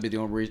that. So that'd be the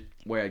only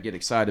way I'd get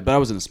excited. But I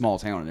was in a small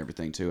town and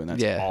everything too, and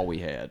that's Yeah. all we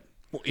had.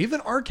 Well,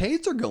 even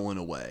arcades are going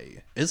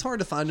away. It's hard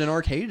to find an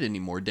arcade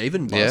anymore. Dave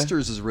and Yeah.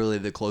 Buster's is really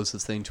the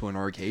closest thing to an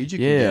arcade you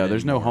can Yeah, get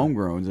there's no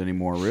anymore. homegrowns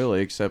anymore,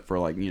 really, except for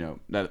like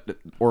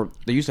or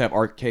they used to have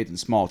arcades in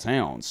small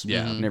towns,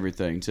 Yeah. and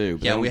everything too.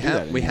 But Yeah, they we don't do that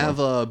have we anymore. have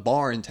a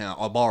bar in town,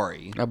 a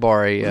Bari, A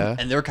bar, yeah.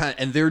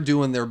 and they're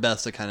doing their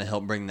best to kind of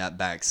help bring that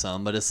back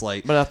some. But it's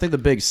like But I think the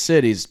big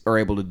cities are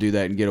able to do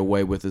that and get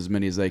away with as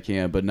many as they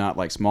can, but not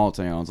like small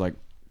towns like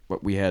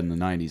what we had in the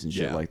 90s and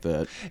shit Yeah. like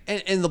that.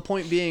 And the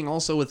point being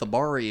also with the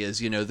Bari is,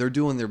 they're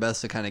doing their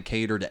best to kind of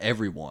cater to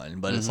everyone,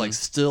 but it's like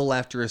still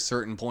after a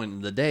certain point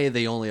in the day,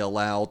 they only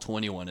allow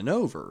 21 and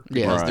over because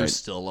Yeah. Right. there's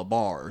still a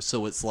bar.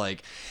 So it's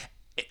like,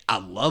 I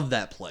love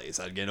that place.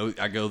 I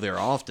go there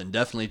often.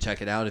 Definitely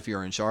check it out if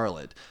you're in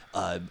Charlotte.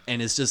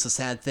 And it's just a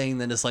sad thing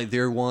that it's like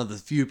they're one of the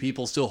few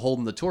people still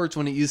holding the torch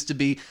when it used to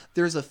be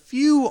there's a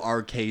few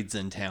arcades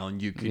in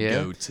town you could Yeah.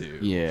 go to.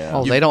 Yeah.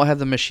 Oh, they don't have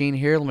the machine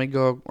here. Let me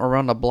go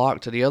around the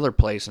block to the other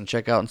place and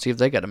check out and see if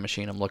they got a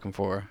machine I'm looking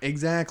for.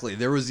 Exactly.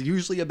 There was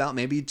usually about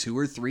maybe 2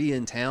 or 3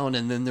 in town,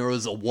 and then there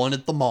was a one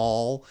at the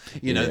mall,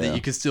 that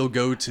you could still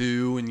go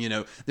to.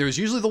 And, there was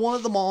usually the one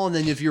at the mall, and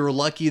then if you were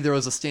lucky, there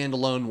was a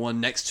standalone one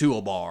next to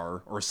a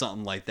bar or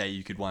something like that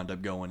you could wind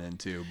up going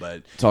into.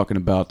 But Talking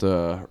about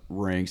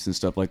rinks and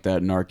stuff like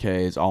that in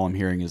arcades, all I'm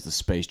hearing is the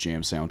Space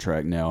Jam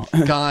soundtrack now.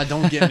 God,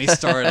 don't get me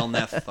started on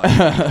that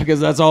fucking Because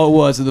that's all it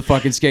was in the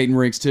fucking skating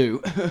rinks too.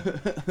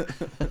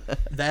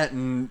 that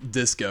and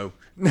disco.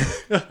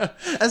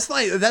 That's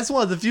funny. That's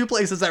one of the few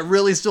places that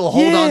really still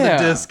hold on to Yeah.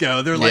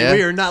 disco. They're like, Yeah.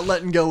 we are not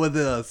letting go of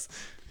this.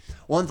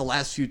 One of the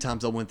last few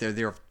times I went there,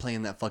 they were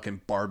playing that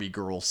fucking Barbie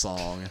girl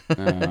song. Oh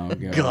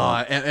god.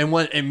 God,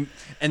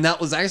 and that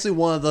was actually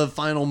one of the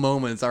final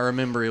moments I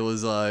remember. It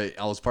was I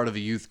was part of a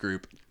youth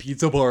group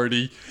pizza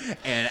party,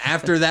 and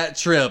after that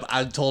trip,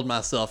 I told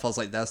myself I was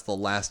like, that's the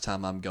last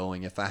time I'm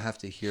going. If I have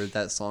to hear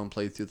that song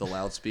played through the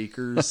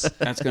loudspeakers,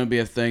 That's gonna be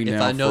a thing now.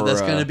 if I know for,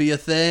 that's gonna be a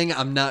thing,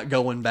 I'm not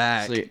going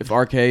back. see, if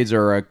arcades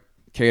are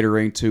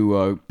catering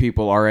to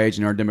people our age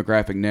and our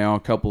demographic now, a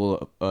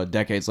couple of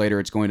decades later,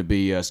 it's going to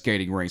be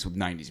skating rinks with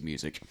 90s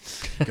music.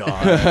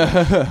 God,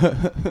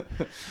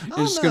 It's know,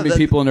 going to be that-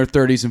 people in their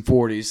 30s and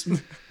 40s.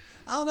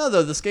 I don't know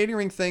though. The skating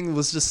rink thing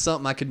was just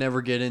something I could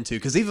never get into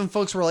because even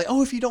folks were like,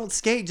 "Oh, if you don't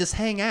skate, just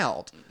hang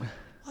out."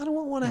 I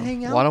don't want to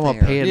hang out. Why don't I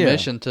there. pay Yeah.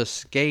 admission to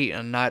skate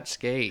and not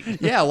skate?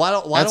 Yeah, why do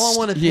I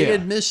want to pay yeah.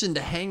 admission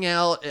to hang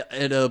out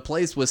at a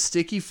place with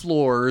sticky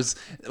floors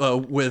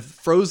with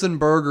frozen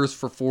burgers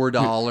for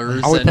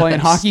 $4? Are we playing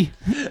hockey?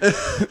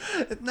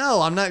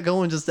 No, I'm not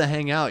going just to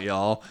hang out,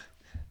 y'all.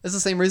 It's the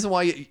same reason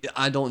why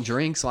I don't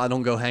drink, so I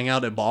don't go hang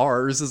out at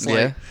bars. It's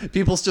like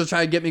people still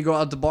try to get me to go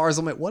out to bars.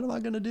 I'm like, what am I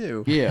gonna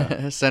do?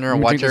 Yeah. Sit there and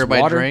You watch drink this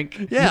everybody water?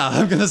 drink. Yeah,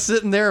 I'm gonna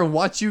sit in there and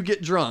watch you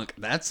get drunk.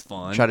 That's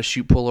fun. Try to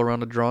shoot pull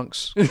around the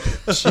drunks.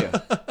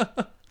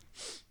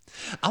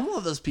 I'm one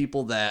of those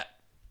people that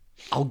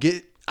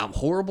I'm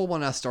horrible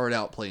when I start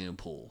out playing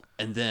pool.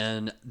 And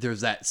then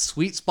there's that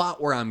sweet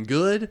spot where I'm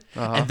good,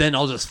 and then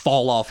I'll just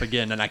fall off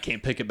again and I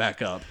can't pick it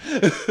back up.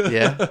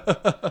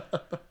 Yeah.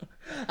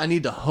 I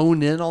need to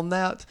hone in on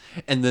that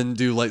and then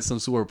do like some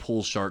sort of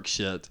pool shark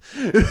shit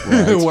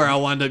where I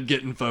wind up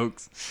getting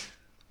folks.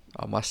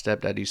 Oh, my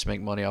stepdad used to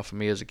make money off of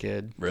me as a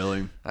kid.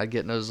 Really? I'd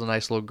get in those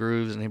nice little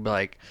grooves, and he'd be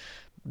like,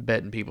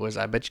 betting people,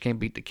 I bet you can't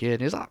beat the kid.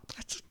 And he's like,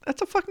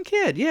 that's a fucking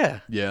kid,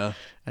 yeah. Yeah.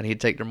 And he'd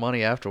take their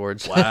money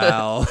afterwards.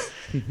 Wow.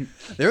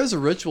 There was a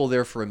ritual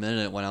there for a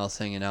minute when I was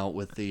hanging out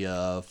with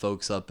the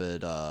folks up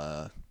at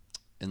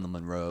in the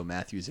Monroe,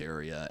 Matthews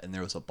area, and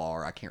there was a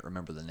bar. I can't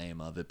remember the name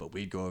of it, but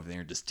we'd go over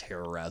there and just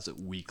terrorize it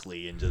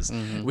weekly, and just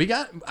we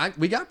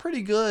got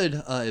pretty good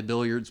at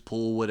billiards,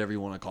 pool, whatever you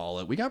want to call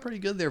it. We got pretty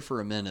good there for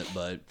a minute,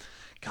 but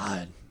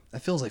God,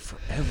 that feels like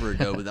forever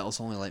ago. But that was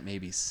only like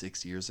maybe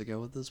 6 years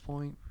ago at this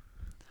point.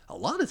 A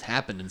lot has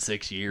happened in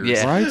 6 years.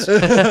 Yeah. Right?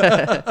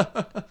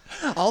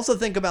 I also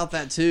think about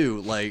that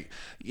too, like,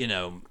 you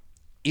know,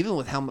 even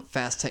with how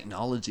fast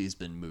technology's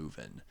been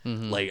moving.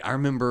 Like, I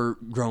remember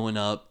growing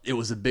up, it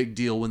was a big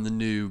deal when the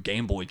new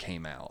Game Boy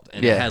came out,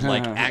 and it had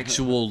like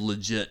actual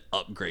legit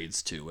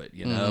upgrades to it,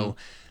 you know.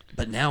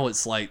 But now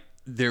it's like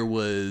there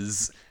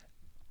was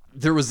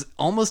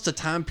almost a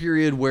time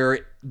period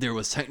where there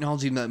was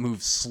technology that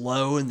moved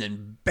slow, and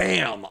then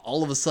bam,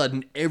 all of a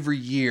sudden every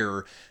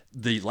year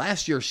the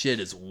last year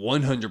shit is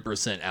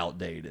 100%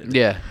 outdated.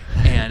 Yeah.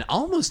 And I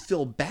almost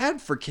feel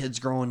bad for kids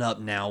growing up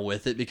now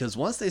with it, because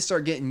once they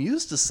start getting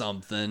used to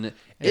something,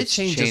 It's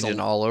changing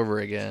all over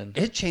again.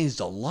 It changed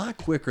a lot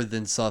quicker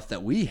than stuff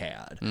that we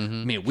had. I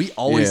mean, we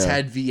always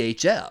had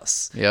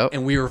VHS. Yep.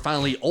 And we were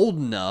finally old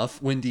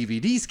enough when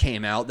DVDs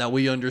came out that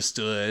we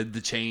understood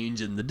the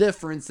change and the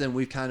difference, and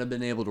we've kind of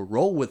been able to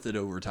roll with it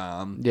over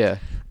time. Yeah.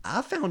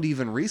 I found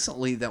even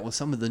recently that with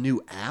some of the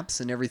new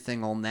apps and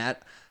everything on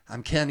that,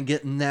 I'm kind of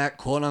getting that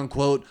quote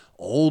unquote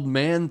old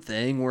man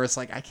thing where it's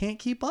like, I can't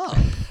keep up.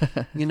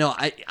 You know,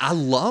 I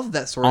love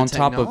that sort On of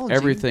technology. top of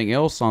everything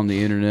else on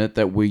the internet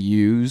that we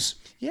use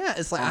Yeah,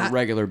 it's like on a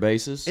regular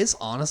basis. It's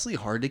honestly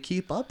hard to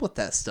keep up with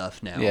that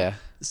stuff now. Yeah.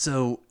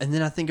 So, and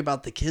then I think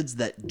about the kids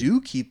that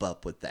do keep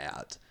up with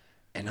that,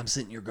 and I'm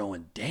sitting here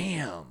going,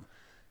 damn,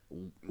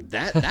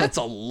 that's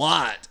a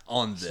lot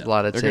on them. A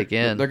lot to take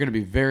in. They're going to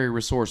be very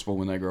resourceful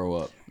when they grow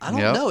up. I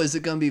don't know. Is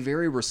it going to be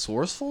very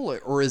resourceful,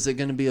 or is it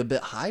going to be a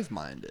bit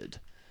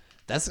hive-minded?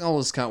 That's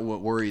always kind of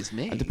what worries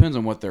me. It depends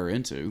on what they're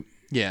into.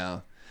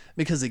 Yeah.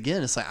 Because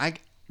again, it's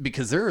like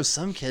because there are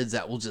some kids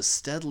that will just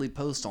steadily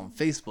post on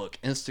Facebook,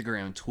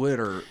 Instagram,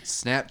 Twitter,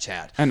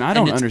 Snapchat. And I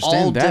don't it's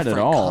understand all that at different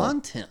all.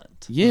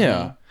 Content.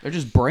 Yeah. They're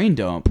just brain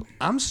dump.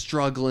 I'm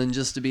struggling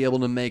just to be able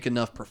to make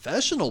enough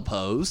professional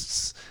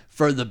posts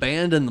for the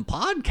band and the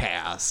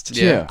podcast.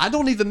 Yeah. I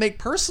don't even make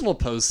personal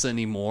posts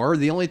anymore.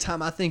 The only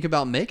time I think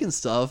about making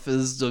stuff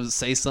is to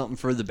say something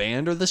for the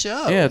band or the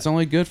show. Yeah, it's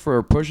only good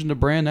for pushing the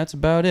brand. That's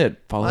about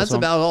it. Follow That's us on-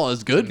 about all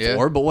it's good Yeah.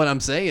 for. But what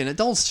I'm saying, it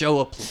don't show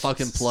a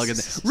fucking plug in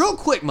there. Real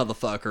quick,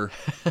 motherfucker.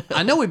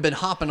 I know we've been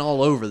hopping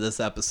all over this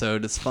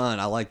episode. It's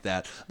fun. I like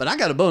that. But I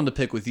got a bone to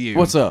pick with you.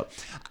 What's up?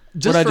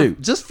 Just What'd I do?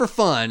 Just for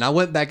fun, I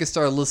went back and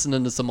started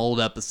listening to some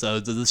old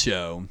episodes of the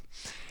show.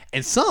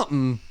 And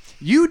something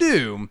you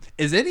do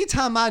is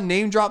anytime I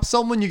name drop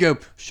someone, you go,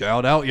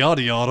 shout out,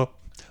 yada yada.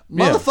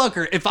 Yeah.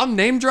 Motherfucker, if I'm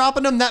name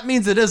dropping them, that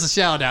means it is a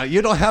shout out.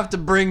 You don't have to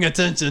bring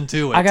attention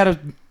to it. I got to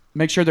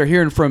make sure they're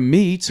hearing from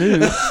me,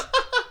 too.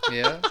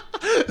 Yeah.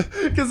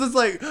 Because it's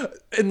like,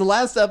 in the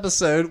last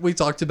episode, we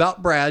talked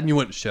about Brad, and you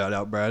went, shout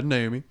out Brad and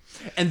Amy.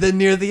 And then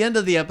near the end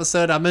of the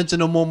episode, I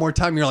mentioned them one more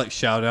time. You're like,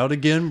 shout out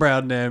again,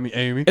 Brad and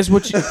Amy. It's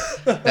what you...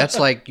 That's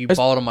like you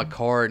bought him a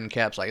card and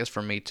Cap's like, it's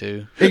for me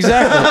too.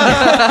 Exactly.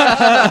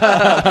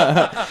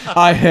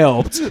 I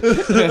helped. That's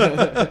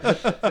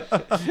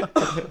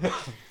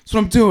what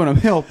I'm doing. I'm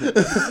helping.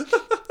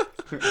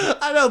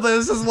 I know, but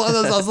this is one of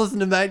those I was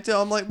listening back to.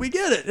 I'm like, we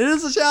get it. It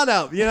is a shout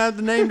out. You don't have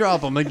to name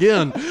drop them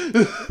again.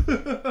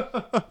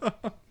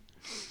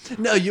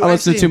 No, you I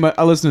listen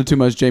to too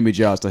much Jamie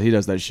Josta. He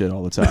does that shit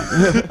all the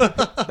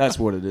time. That's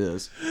what it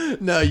is.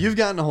 No, you've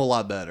gotten a whole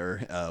lot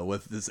better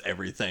with this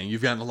everything.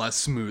 You've gotten a lot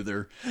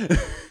smoother.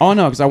 Oh,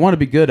 no, because I want to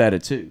be good at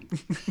it, too.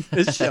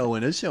 It's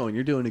showing. It's showing.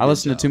 You're doing a good I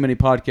listen job. to too many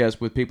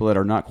podcasts with people that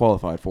are not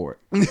qualified for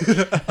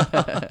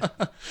it.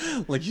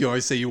 Like you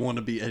always say, you want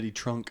to be Eddie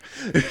Trunk.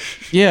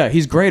 Yeah,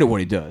 he's great at what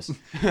he does.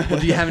 Well,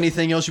 do you have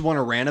anything else you want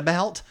to rant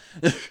about?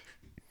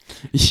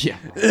 Yeah.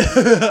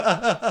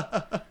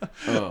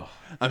 Oh.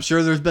 I'm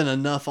sure there's been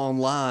enough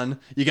online.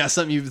 You got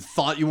something you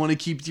thought you want to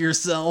keep to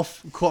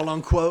yourself, quote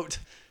unquote?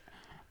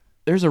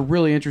 There's a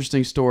really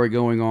interesting story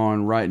going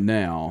on right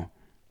now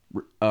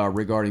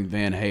regarding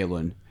Van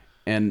Halen.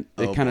 And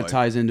it kind of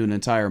ties into an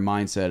entire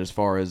mindset as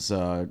far as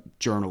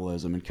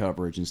journalism and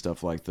coverage and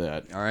stuff like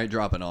that. All right,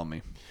 drop it on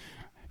me.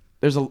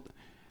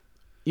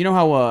 You know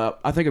how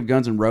I think of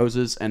Guns N'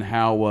 Roses and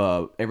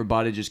how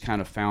everybody just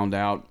kind of found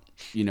out,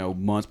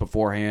 months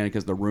beforehand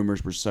because the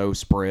rumors were so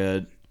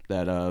spread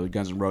that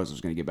Guns N' Roses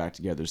was going to get back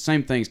together. The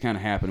same thing's kind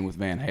of happening with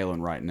Van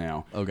Halen right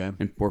now. Okay.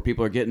 And where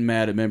people are getting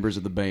mad at members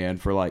of the band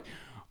for like,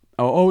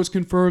 it's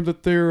confirmed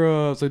that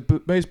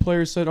the bass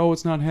player said,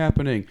 it's not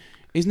happening.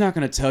 He's not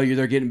going to tell you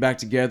they're getting back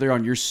together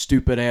on your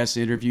stupid-ass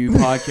interview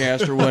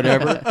podcast or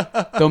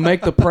whatever. They'll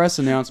make the press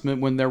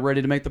announcement when they're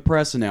ready to make the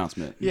press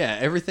announcement. Yeah,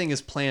 everything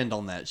is planned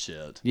on that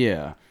shit.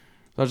 Yeah.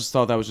 I just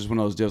thought that was just one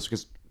of those deals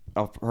because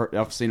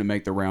I've seen it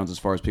make the rounds as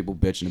far as people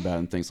bitching about it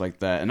and things like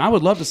that. And I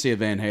would love to see a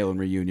Van Halen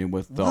reunion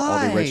with all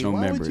the original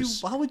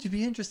members. Why would you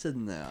be interested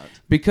in that?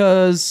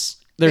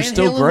 Because they're Van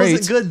still Halen great.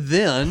 wasn't good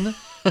then.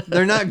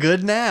 They're not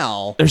good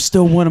now. They're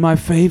still one of my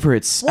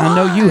favorites. Why? I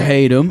know you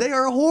hate them. They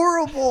are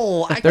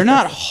horrible. They're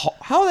not.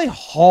 How are they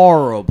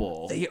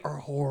horrible? They are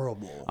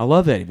horrible. I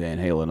love Eddie Van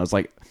Halen. I was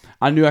like,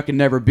 I knew I could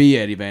never be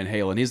Eddie Van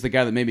Halen. He's the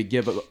guy that made me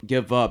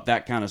give up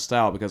that kind of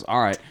style because, all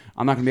right,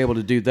 I'm not going to be able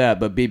to do that,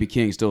 but B.B.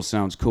 King still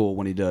sounds cool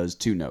when he does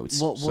two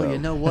notes. Well, so. you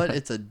know what?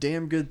 It's a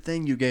damn good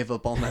thing you gave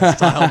up on that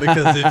style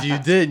because if you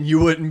didn't, you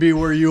wouldn't be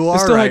where you are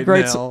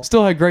now.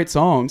 Still had great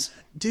songs.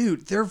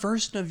 Dude, their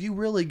version of You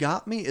Really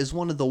Got Me is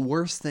one of the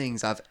worst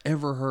things I've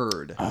ever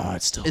heard.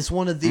 It's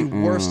one of the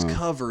worst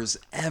covers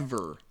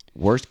ever.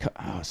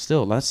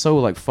 Still, that's so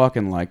like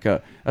fucking like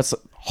that's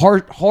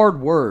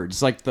hard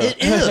words like the.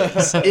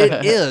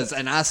 It is,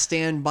 and I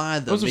stand by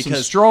them. Those are some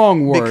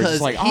strong words. Because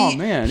it's like, oh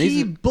man,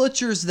 he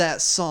butchers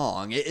that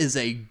song. It is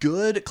a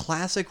good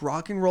classic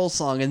rock and roll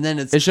song, and then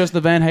it's just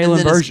the Van Halen and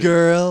then version. It's,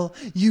 girl,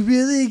 you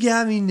really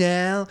got me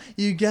now.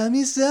 You got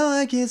me so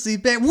I can't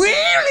sleep back.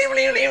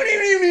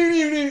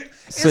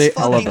 See,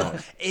 I love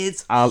that.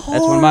 It's that's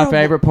one of my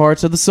favorite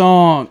parts of the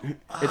song.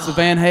 It's the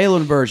Van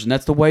Halen version.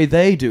 That's the way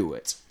they do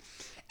it.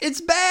 It's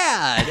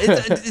bad.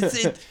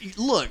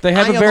 Look, they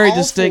have a very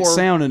distinct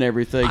sound and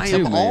everything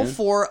too, man. I am all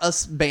for a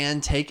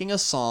band taking a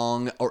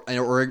song or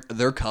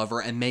their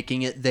cover and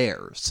making it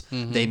theirs.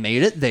 Mm-hmm. They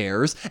made it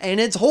theirs, and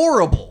it's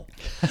horrible.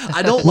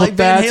 I don't like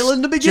Van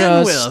Halen to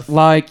begin with.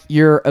 Like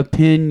your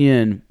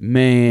opinion,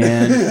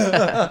 man.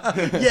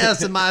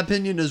 Yes, and my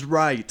opinion is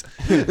right.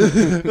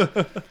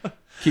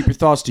 Keep your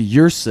thoughts to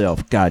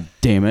yourself, god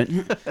damn it.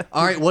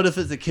 All right, what if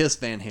it's a Kiss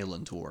Van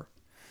Halen tour?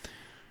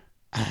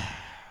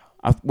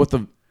 With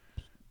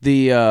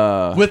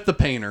the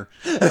painter.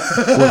 No,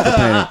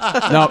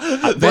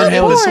 Van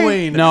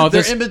Halen. No,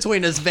 they're in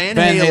between. It's Van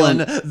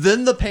Halen,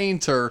 then the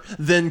painter,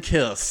 then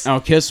Kiss. Oh,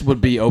 Kiss would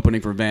be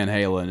opening for Van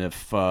Halen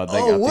if they got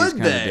these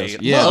kind of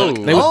deals. Yeah,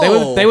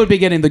 Look, they would be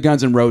getting the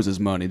Guns N' Roses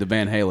money, the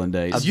Van Halen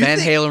days. A Van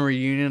Halen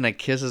reunion, a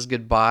Kiss's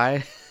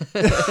goodbye.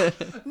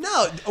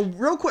 No,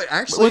 real quick,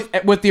 actually,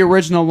 with the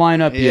original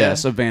lineup,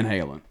 yes, of Van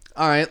Halen.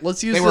 All right,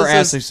 let's use they this were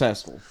as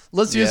successful.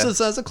 Let's use this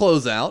as a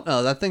closeout.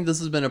 I think this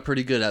has been a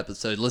pretty good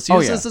episode. Let's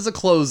use this as a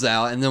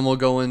closeout, and then we'll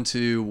go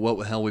into what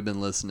the hell we've been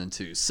listening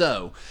to.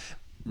 So,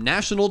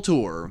 national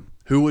tour.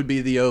 Who would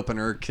be the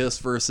opener? Kiss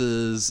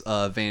versus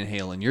Van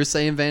Halen. You're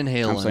saying Van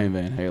Halen. I'm saying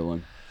Van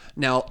Halen.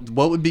 Now,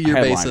 what would be your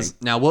basis?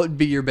 Now, what would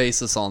be your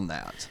basis on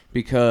that?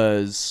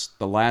 Because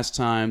the last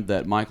time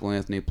that Michael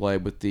Anthony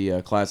played with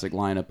the classic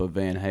lineup of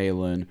Van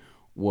Halen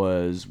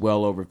was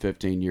well over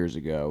 15 years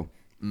ago.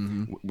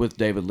 Mm-hmm. With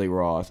David Lee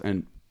Roth,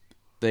 and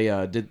they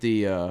did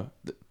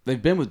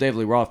they've been with David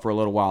Lee Roth for a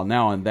little while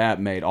now, and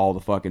that made all the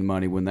fucking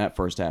money when that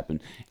first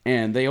happened.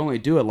 And they only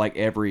do it like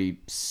every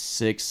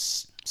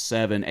 6,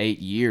 7, 8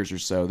 years or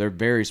so. They're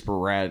very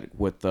sporadic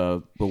with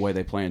the way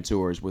they plan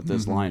tours with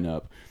this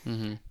lineup.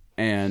 Mm-hmm.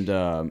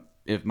 And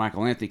if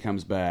Michael Anthony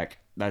comes back,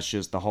 that's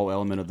just the whole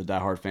element of the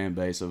diehard fan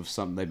base of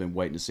something they've been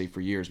waiting to see for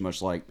years,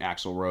 much like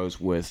Axl Rose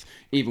with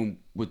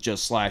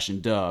just Slash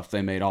and Duff.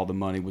 They made all the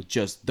money with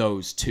just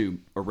those two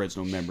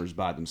original members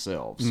by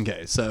themselves.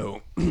 Okay,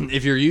 so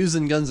if you're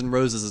using Guns N'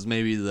 Roses as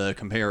maybe the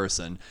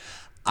comparison,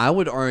 I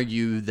would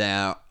argue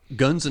that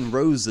Guns N'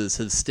 Roses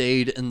have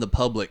stayed in the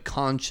public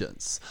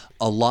conscience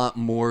a lot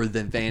more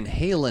than Van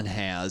Halen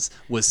has,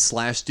 with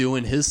Slash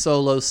doing his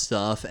solo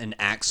stuff and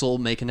Axl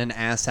making an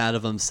ass out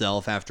of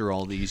himself after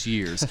all these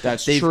years.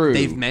 That's true.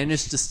 They've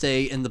managed to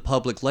stay in the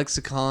public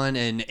lexicon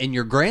and in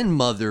your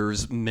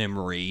grandmother's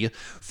memory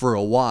for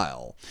a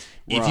while.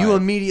 Right. If you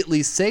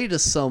immediately say to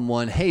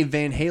someone, hey,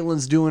 Van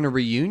Halen's doing a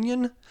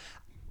reunion,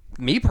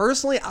 me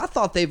personally, I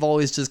thought they've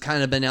always just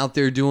kind of been out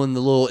there doing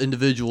the little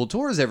individual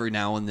tours every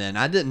now and then.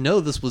 I didn't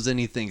know this was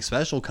anything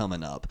special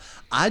coming up.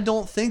 I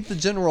don't think the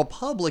general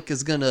public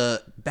is going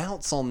to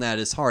bounce on that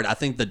as hard. I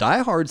think the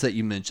diehards that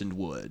you mentioned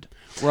would.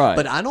 Right.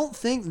 But I don't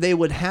think they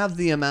would have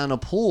the amount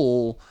of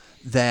pull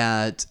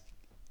that,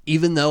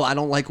 even though I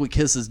don't like what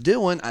Kiss is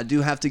doing, I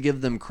do have to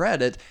give them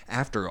credit.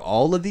 After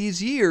all of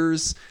these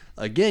years,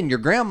 again, your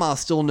grandma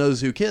still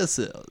knows who Kiss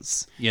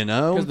is, you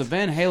know? Because the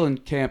Van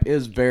Halen camp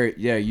is very...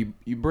 Yeah, you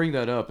bring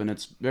that up, and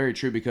it's very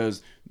true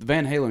because the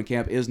Van Halen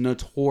camp is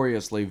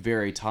notoriously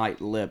very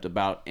tight-lipped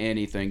about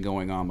anything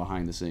going on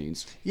behind the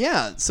scenes.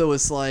 Yeah, so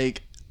it's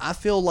like, I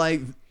feel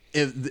like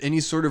if any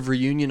sort of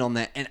reunion on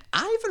that... And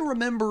I even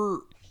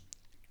remember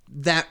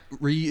that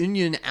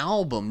reunion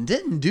album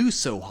didn't do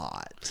so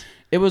hot.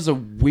 It was a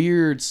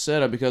weird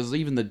setup because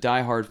even the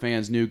diehard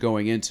fans knew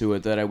going into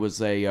it that it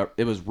was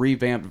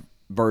revamped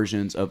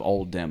versions of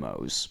old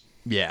demos.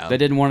 Yeah. They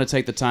didn't want to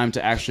take the time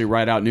to actually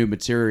write out new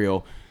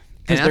material.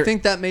 And I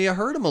think that may have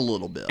hurt him a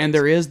little bit. And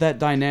there is that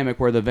dynamic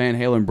where the Van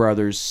Halen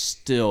brothers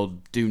still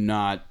do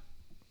not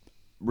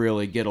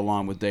really get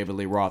along with David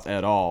Lee Roth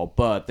at all,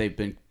 but they've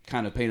been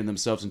kind of painting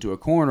themselves into a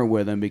corner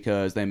with him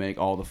because they make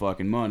all the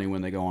fucking money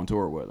when they go on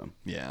tour with him.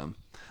 Yeah.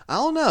 I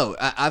don't know.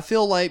 I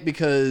feel like,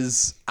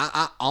 because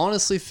I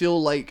honestly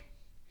feel like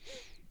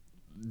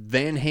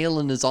Van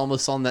Halen is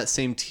almost on that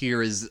same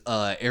tier as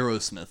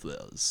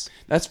Aerosmith is.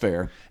 That's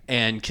fair.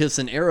 And Kiss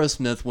and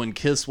Aerosmith, when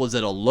Kiss was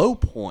at a low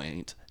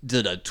point,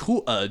 did a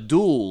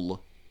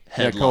dual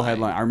headline. Yeah,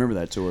 co-headline. I remember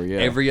that tour, yeah.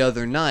 Every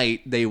other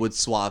night, they would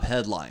swap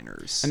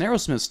headliners. And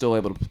Aerosmith's still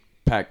able to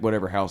pack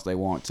whatever house they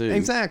want, too.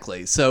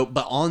 Exactly. So,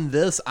 but on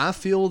this, I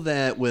feel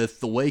that with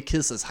the way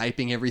Kiss is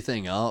hyping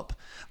everything up,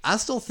 I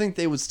still think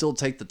they would still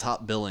take the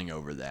top billing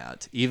over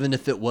that. Even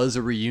if it was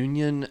a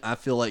reunion, I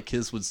feel like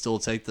Kiss would still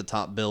take the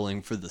top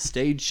billing for the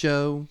stage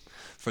show,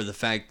 for the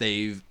fact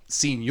they've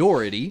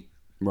seniority.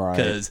 Right.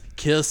 Because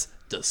Kiss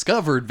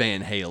discovered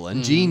Van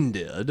Halen. Gene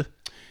did.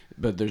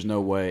 But there's no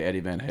way Eddie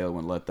Van Halen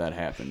would let that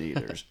happen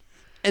either.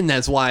 And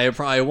that's why it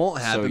probably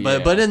won't happen. So,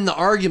 yeah. But in the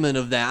argument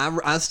of that,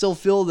 I still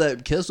feel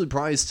that Kiss would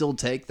probably still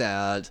take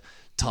that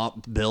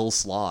top bill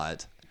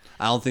slot.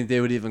 I don't think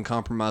they would even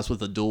compromise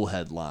with a dual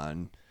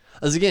headline.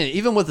 As again,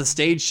 even with a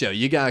stage show,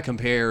 you gotta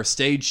compare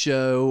stage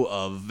show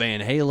of Van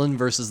Halen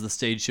versus the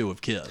stage show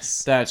of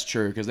Kiss. That's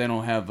true, because they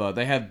don't have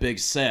they have big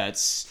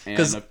sets and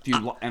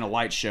a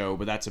light show,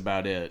 but that's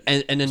about it.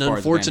 And an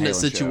unfortunate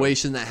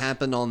situation that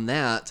happened on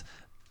that,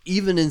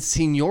 even in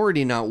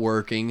seniority not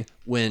working,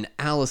 when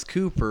Alice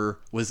Cooper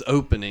was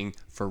opening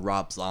for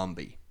Rob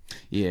Zombie.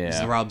 Yeah,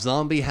 so Rob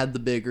Zombie had the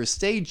bigger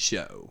stage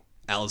show.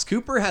 Alice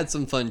Cooper had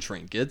some fun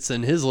trinkets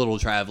in his little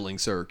traveling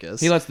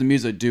circus. He lets the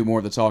music do more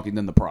of the talking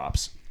than the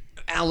props.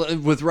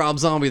 With Rob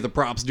Zombie, the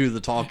props do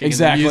the talking.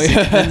 Exactly.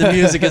 And the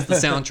music is the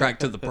soundtrack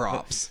to the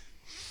props.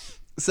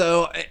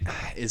 So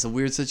it's a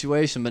weird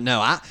situation, but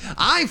no,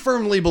 I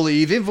firmly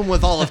believe, even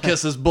with all of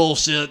Kiss's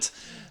bullshit,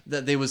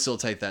 that they would still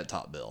take that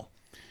top bill.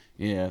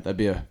 Yeah, that'd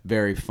be a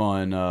very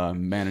fun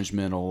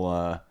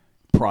managemental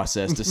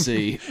process to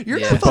see. You're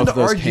not fun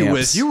to argue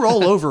with. You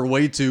roll over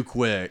way too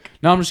quick.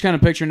 No, I'm just kind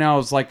of picturing now.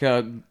 It's like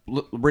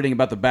reading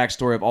about the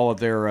backstory of all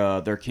of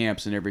their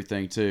camps and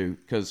everything too,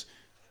 because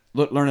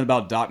learning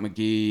about Doc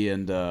McGee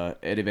and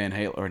Eddie Van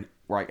Halen, or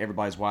like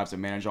everybody's wives that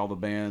manage all the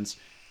bands.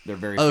 They're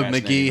very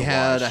fascinating McGee to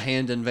had watch. a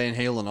hand in Van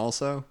Halen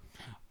also?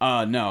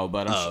 No,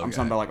 but I'm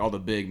talking about like all the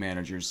big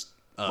managers.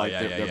 Their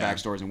yeah.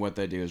 backstories and what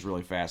they do is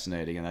really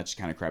fascinating, and that just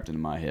kind of crept into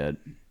my head.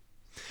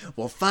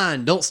 Well,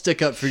 fine. Don't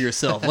stick up for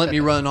yourself. Let me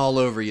run all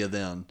over you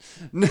then.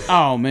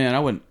 Oh, man, I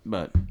wouldn't.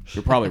 But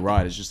you're probably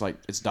right. It's just like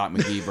it's Doc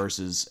McGee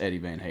versus Eddie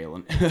Van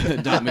Halen.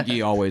 Doc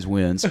McGee always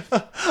wins.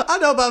 I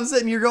know, but I'm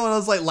sitting here going, I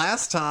was like,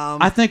 last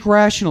time. I think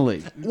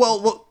rationally.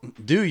 Well,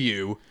 do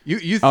you?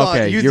 You thought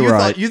Okay, you you're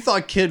right. You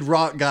thought Kid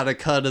Rock got a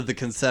cut of the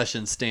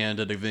concession stand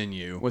at a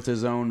venue with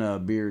his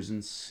own beers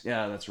and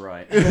yeah, that's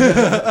right.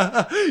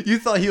 You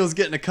thought he was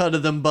getting a cut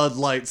of them Bud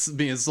Lights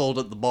being sold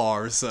at the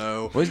bar.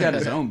 So well, he's got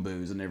his own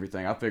booze and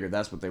everything. I figured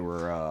that's what they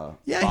were.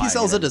 Yeah, he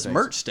sells at his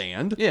merch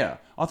stand. Yeah,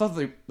 I thought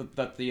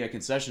that the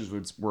concessions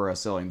were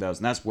selling those,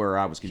 and that's where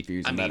I was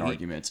confused in that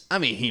argument. I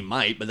mean, he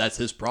might, but that's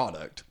his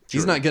product. True.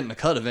 He's not getting a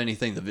cut of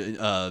anything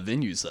the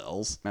venue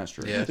sells. That's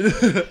true. Yeah.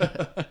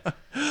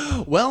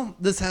 Well,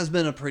 this has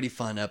been a pretty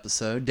fun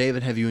episode.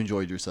 David, have you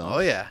enjoyed yourself? Oh,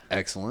 yeah.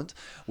 Excellent.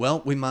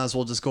 Well, we might as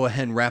well just go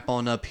ahead and wrap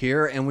on up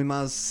here, and we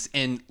must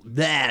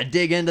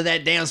dig into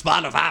that damn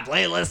Spotify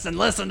playlist and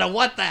listen to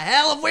what the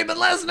hell have we been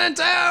listening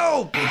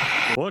to?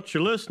 What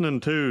you listening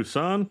to,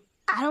 son?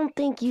 I don't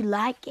think you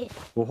like it.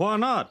 Well, why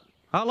not?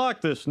 I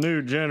like this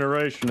new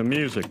generation of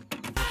music.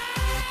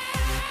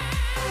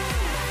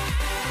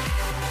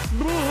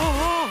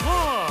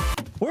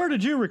 Where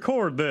did you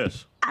record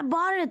this? I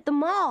bought it at the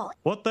mall.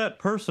 What that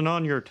person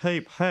on your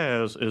tape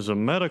has is a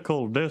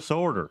medical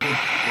disorder.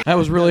 That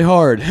was really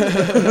hard.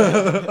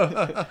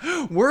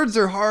 Words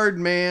are hard,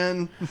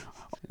 man.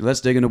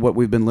 Let's dig into what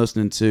we've been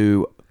listening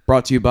to.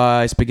 Brought to you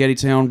by Spaghetti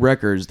Town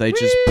Records. They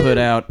just put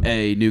out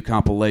a new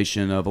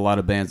compilation of a lot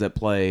of bands that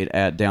played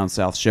at Down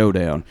South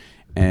Showdown.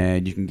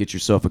 And you can get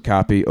yourself a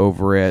copy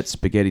over at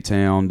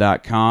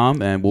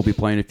SpaghettiTown.com. And we'll be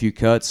playing a few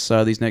cuts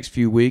these next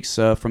few weeks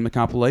from the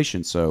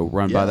compilation. So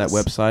run by that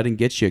website and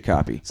get you a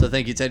copy. So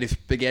thank you, Teddy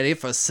Spaghetti,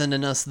 for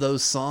sending us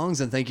those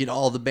songs. And thank you to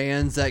all the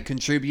bands that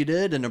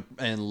contributed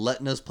and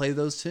letting us play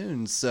those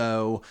tunes.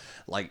 So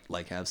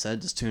like I've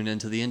said, just tune in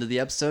to the end of the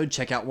episode.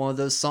 Check out one of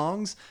those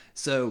songs.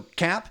 So,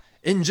 Cap,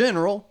 in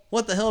general,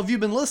 what the hell have you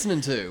been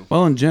listening to?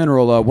 Well, in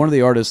general, one of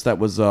the artists that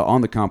was on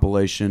the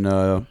compilation,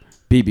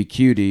 BB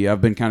Cutie, I've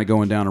been kind of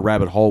going down a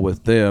rabbit hole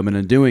with them, and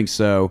in doing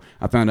so,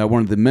 I found out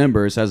one of the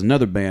members has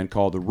another band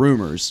called The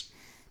Rumors,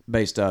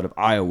 based out of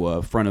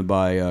Iowa, fronted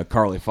by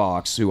Carly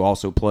Fox, who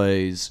also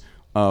plays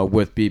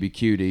with BB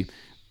Cutie.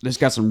 This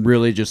got some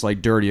really just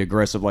like dirty,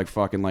 aggressive, like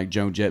fucking like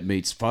Joan Jett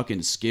meets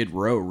fucking Skid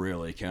Row,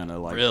 really kind of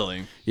like.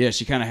 Really? Yeah,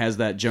 she kind of has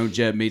that Joan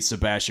Jett meets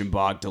Sebastian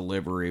Bach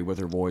delivery with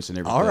her voice and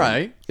everything. All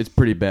right, it's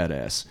pretty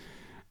badass,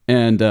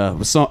 and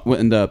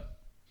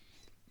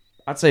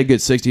I I'd say a good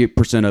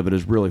 60% of it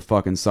is really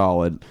fucking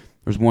solid.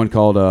 There's one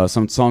called,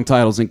 some song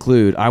titles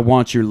include I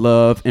Want Your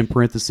Love, in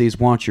parentheses,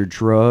 Want Your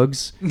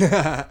Drugs,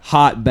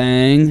 Hot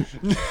Bang,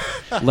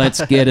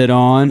 Let's Get It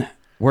On.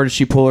 Where does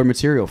she pull her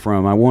material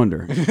from, I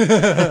wonder.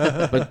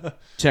 But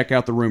check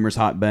out the Rumors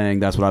Hot Bang.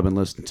 That's what I've been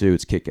listening to.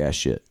 It's kick-ass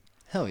shit.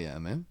 Hell yeah,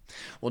 man.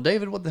 Well,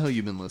 David, what the hell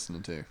you been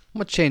listening to? I'm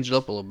going to change it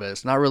up a little bit.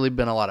 It's not really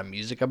been a lot of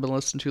music I've been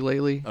listening to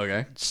lately.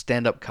 Okay.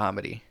 Stand-up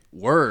comedy.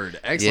 Word.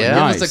 Excellent.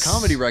 Yeah. Give us a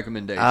comedy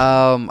recommendation.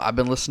 I've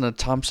been listening to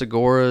Tom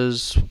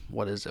Segura's,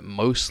 what is it,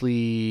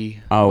 Mostly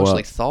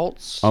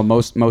Thoughts? Oh,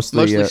 mostly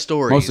Stories.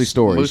 Mostly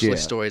Stories, Mostly yeah.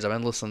 Stories. I've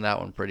been listening to that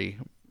one pretty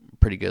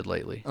good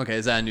lately. Okay,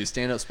 is that a new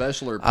stand-up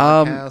special or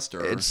podcast?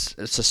 Or It's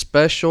a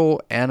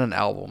special and an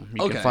album.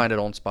 You Okay. can find it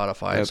on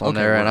Spotify. It's on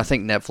Okay, there, and right. I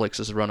think Netflix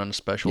is running a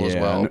special as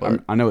Yeah, well.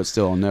 But I know it's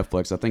still on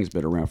Netflix. I think it's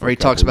been around for where he a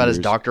couple talks about of his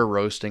years. doctor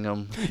roasting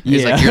him.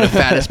 He's Yeah. like, "You're the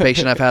fattest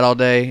patient I've had all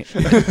day."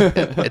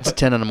 It's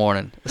 10 in the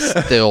morning.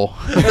 Still.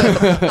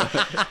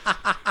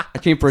 I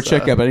came for a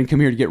checkup. I didn't come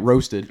here to get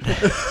roasted.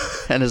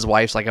 And his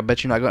wife's like, "I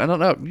bet you're not going." I don't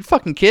know. You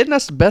fucking kidding?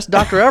 That's the best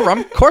doctor ever.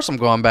 Of course I'm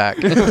going back.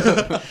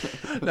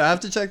 No, I have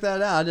to check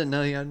that out. I didn't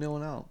know he had a new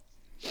one out.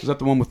 Is that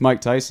the one with Mike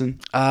Tyson?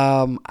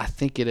 I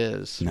think it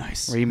is.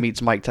 Nice. Where he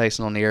meets Mike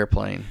Tyson on the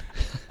airplane.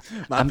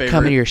 My favorite.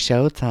 Coming to your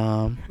show,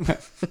 Tom.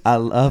 I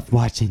love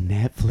watching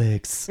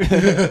Netflix.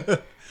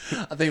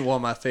 I think one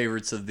of my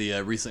favorites of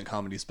the recent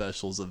comedy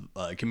specials of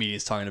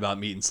comedians talking about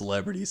meeting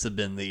celebrities have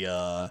been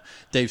the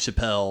Dave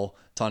Chappelle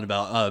talking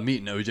about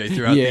meeting OJ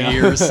throughout the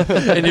years.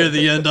 And near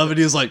the end of it,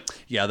 he was like,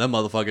 yeah, that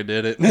motherfucker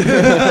did it.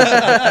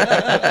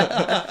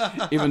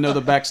 Even though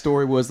the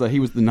backstory was that he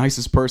was the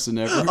nicest person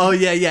ever. Oh,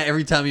 yeah.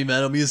 Every time he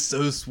met him, he was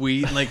so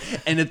sweet.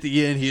 And at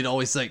the end, he'd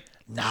always say,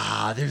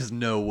 nah, there's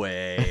no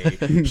way.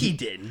 He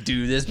didn't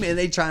do this. Man,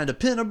 they trying to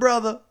pin a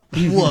brother.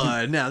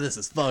 What? Now this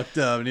is fucked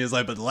up. And he was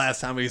like, but the last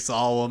time we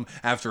saw him,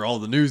 after all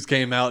the news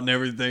came out and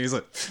everything, he's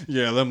like,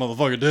 yeah, that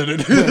motherfucker did it.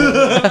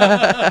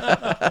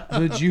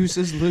 The juice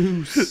is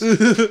loose.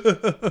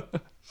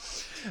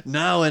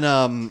 No, and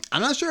I'm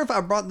not sure if I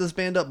brought this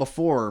band up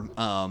before,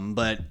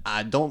 but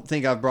I don't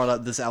think I've brought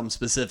up this album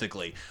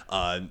specifically.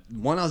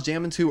 One I was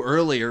jamming to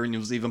earlier, and it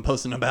was even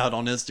posting about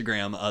on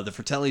Instagram, the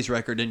Fratelli's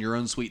record, In Your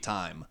Own Sweet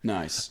Time.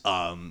 Nice.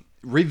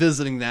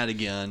 Revisiting that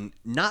again,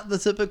 not the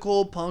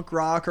typical punk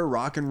rock or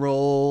rock and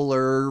roll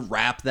or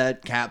rap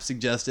that Cap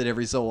suggested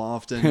every so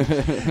often.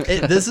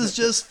 This is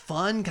just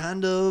fun,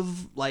 kind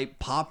of like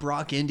pop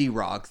rock, indie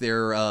rock.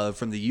 They're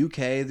from the UK.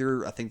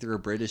 I think they're a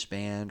British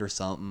band or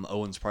something.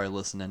 Owen's probably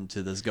listening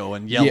to this,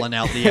 yelling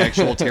out the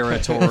actual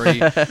territory.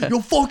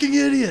 You fucking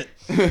idiot!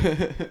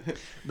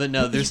 But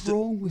no, they're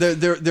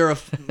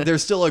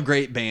still a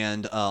great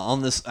band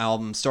on this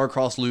album.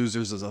 Star-Crossed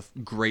Losers is a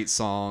great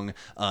song.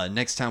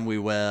 Next Time We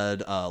Wed,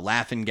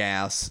 Laughing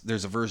Gas.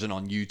 There's a version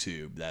on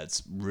YouTube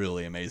that's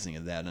really amazing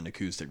of that, an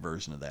acoustic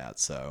version of that.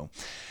 So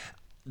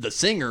the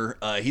singer,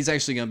 he's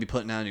actually going to be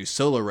putting out a new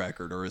solo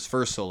record, or his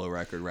first solo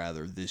record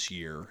rather, this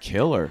year.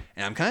 Killer.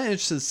 And I'm kind of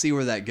interested to see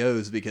where that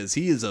goes because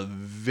he is a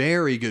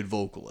very good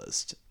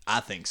vocalist. I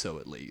think so,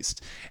 at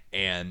least.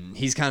 And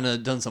he's kind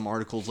of done some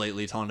articles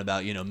lately talking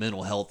about,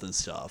 mental health and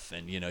stuff.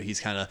 And, he's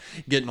kind of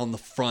getting on the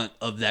front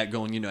of that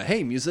going,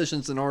 hey,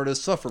 musicians and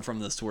artists suffer from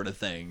this sort of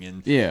thing.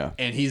 And yeah.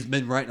 And he's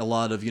been writing a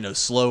lot of,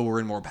 slower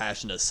and more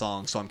passionate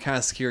songs. So I'm kind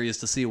of curious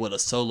to see what a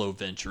solo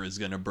venture is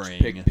going to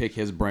bring. Pick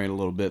his brain a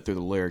little bit through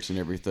the lyrics and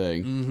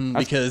everything. Mm-hmm,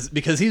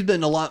 because he's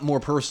been a lot more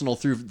personal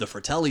through the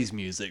Fratelli's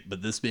music.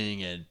 But this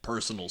being a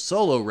personal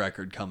solo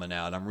record coming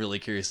out, I'm really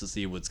curious to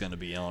see what's going to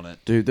be on it.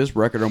 Dude, this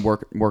record I'm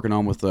working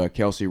on with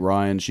Kelsey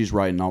Ryan, she's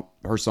writing all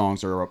her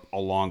songs are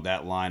along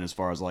that line as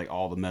far as like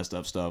all the messed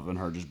up stuff and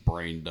her just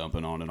brain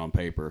dumping on it on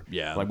paper.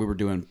 Yeah. Like we were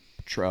doing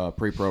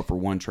pre-pro for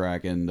one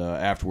track and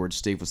afterwards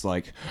Steve was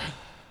like,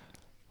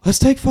 let's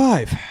take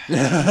 5.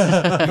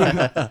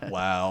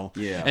 Wow.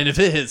 Yeah. And if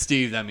it hits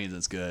Steve, that means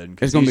it's good.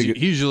 It's gonna be good.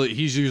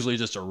 He's usually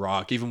just a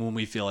rock. Even when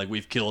we feel like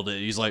we've killed it,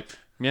 he's like,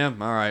 yeah,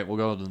 all right, we'll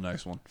go to the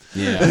next one.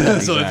 Yeah. So if it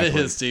exactly.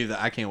 hits Steve,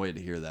 I can't wait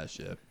to hear that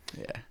shit.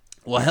 Yeah.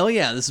 Well, hell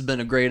yeah, this has been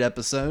a great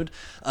episode.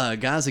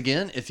 Guys,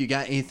 again, if you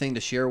got anything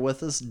to share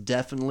with us,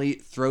 definitely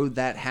throw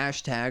that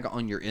hashtag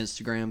on your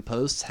Instagram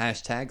posts,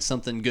 hashtag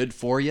something good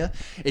for you.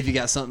 If you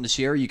got something to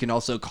share, you can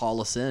also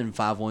call us in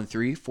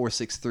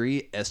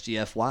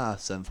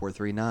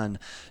 513-463-SGFY-7439.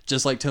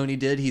 Just like Tony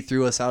did, he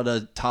threw us out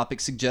a topic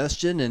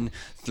suggestion, and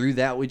through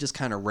that, we just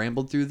kind of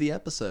rambled through the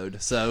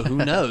episode. So who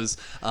knows?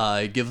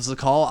 Give us a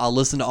call. I'll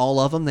listen to all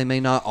of them. They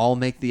may not all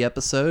make the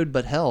episode,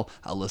 but hell,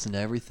 I'll listen to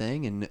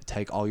everything and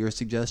take all your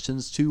suggestions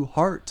to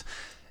heart.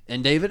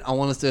 And David, I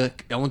want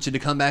you to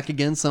come back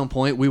again some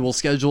point. We will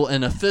schedule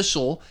an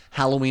official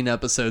Halloween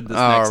episode this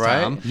next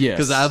time. Yes.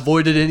 Because I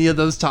avoided any of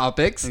those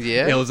topics.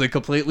 Yeah. It was a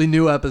completely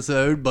new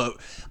episode, but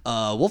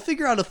we'll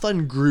figure out a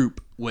fun group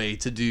way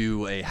to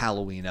do a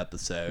Halloween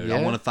episode. Yeah.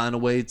 I want to find a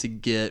way to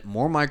get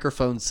more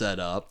microphones set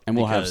up. And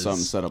we'll have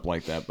something set up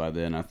like that by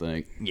then, I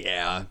think.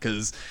 Yeah,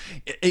 because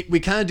we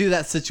kind of do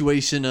that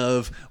situation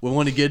of we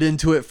want to get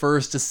into it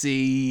first to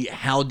see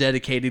how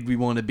dedicated we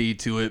want to be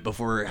to it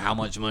before how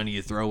much money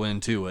you throw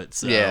into it.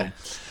 So Yeah.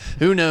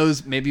 who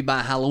knows? Maybe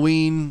by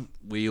Halloween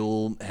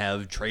we'll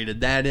have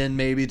traded that in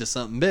maybe to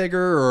something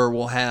bigger, or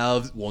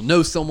we'll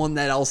know someone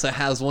that also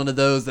has one of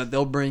those that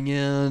they'll bring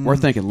in. We're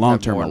thinking long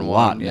term more a than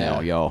lot one, now,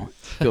 yeah. y'all.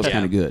 Feels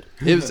kind of good.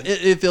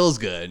 It feels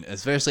good,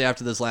 especially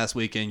after this last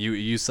weekend.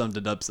 You summed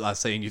it up by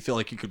saying you feel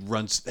like you could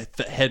run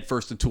head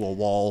first into a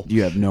wall.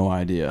 You have no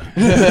idea.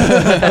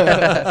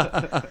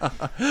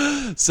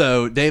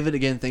 So, David,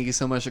 again, thank you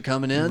so much for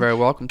coming in. You're very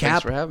welcome. Cap,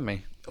 Thanks for having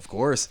me. Of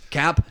course.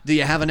 Cap, do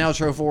you have an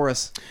outro for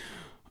us?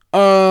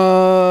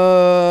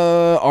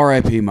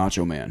 R.I.P.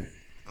 Macho Man.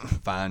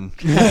 Fine.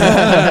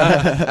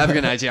 Have a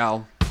good night,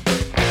 y'all.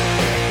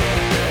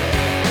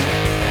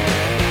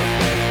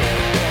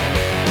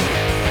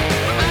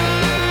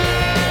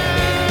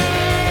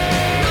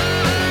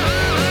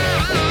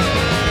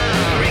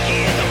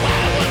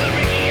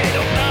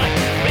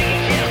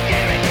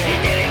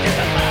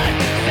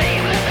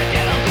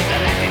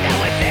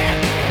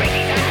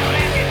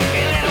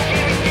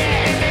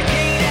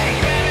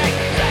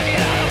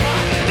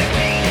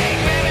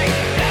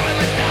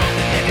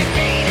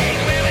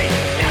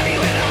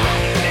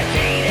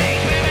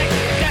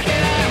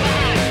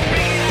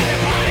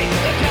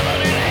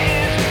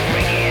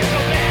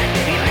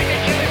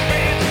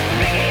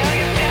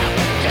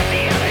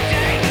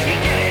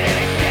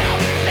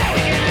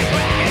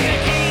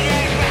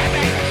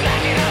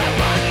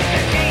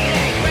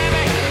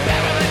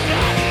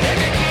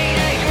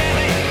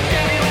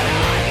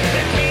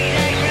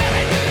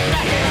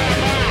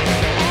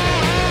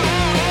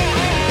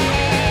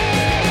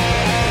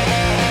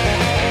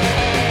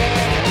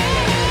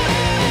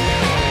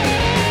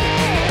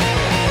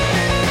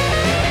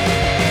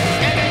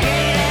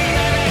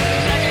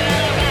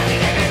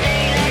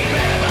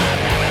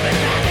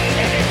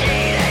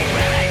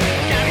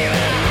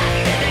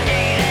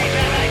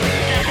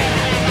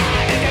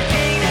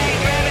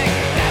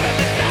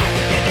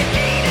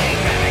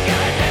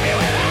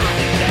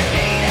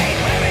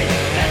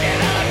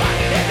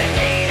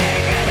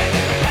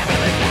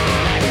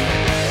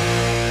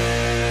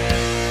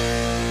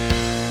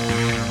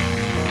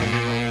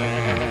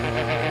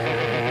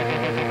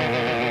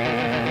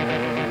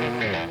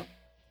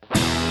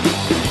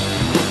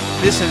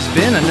 This has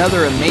been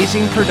another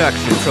amazing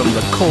production from the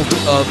Cult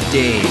of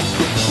Dave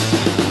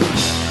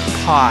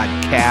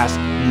Podcast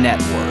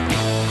Network.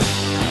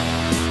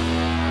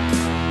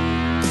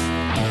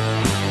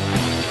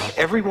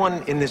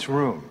 Everyone in this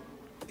room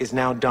is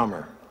now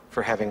dumber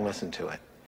for having listened to it.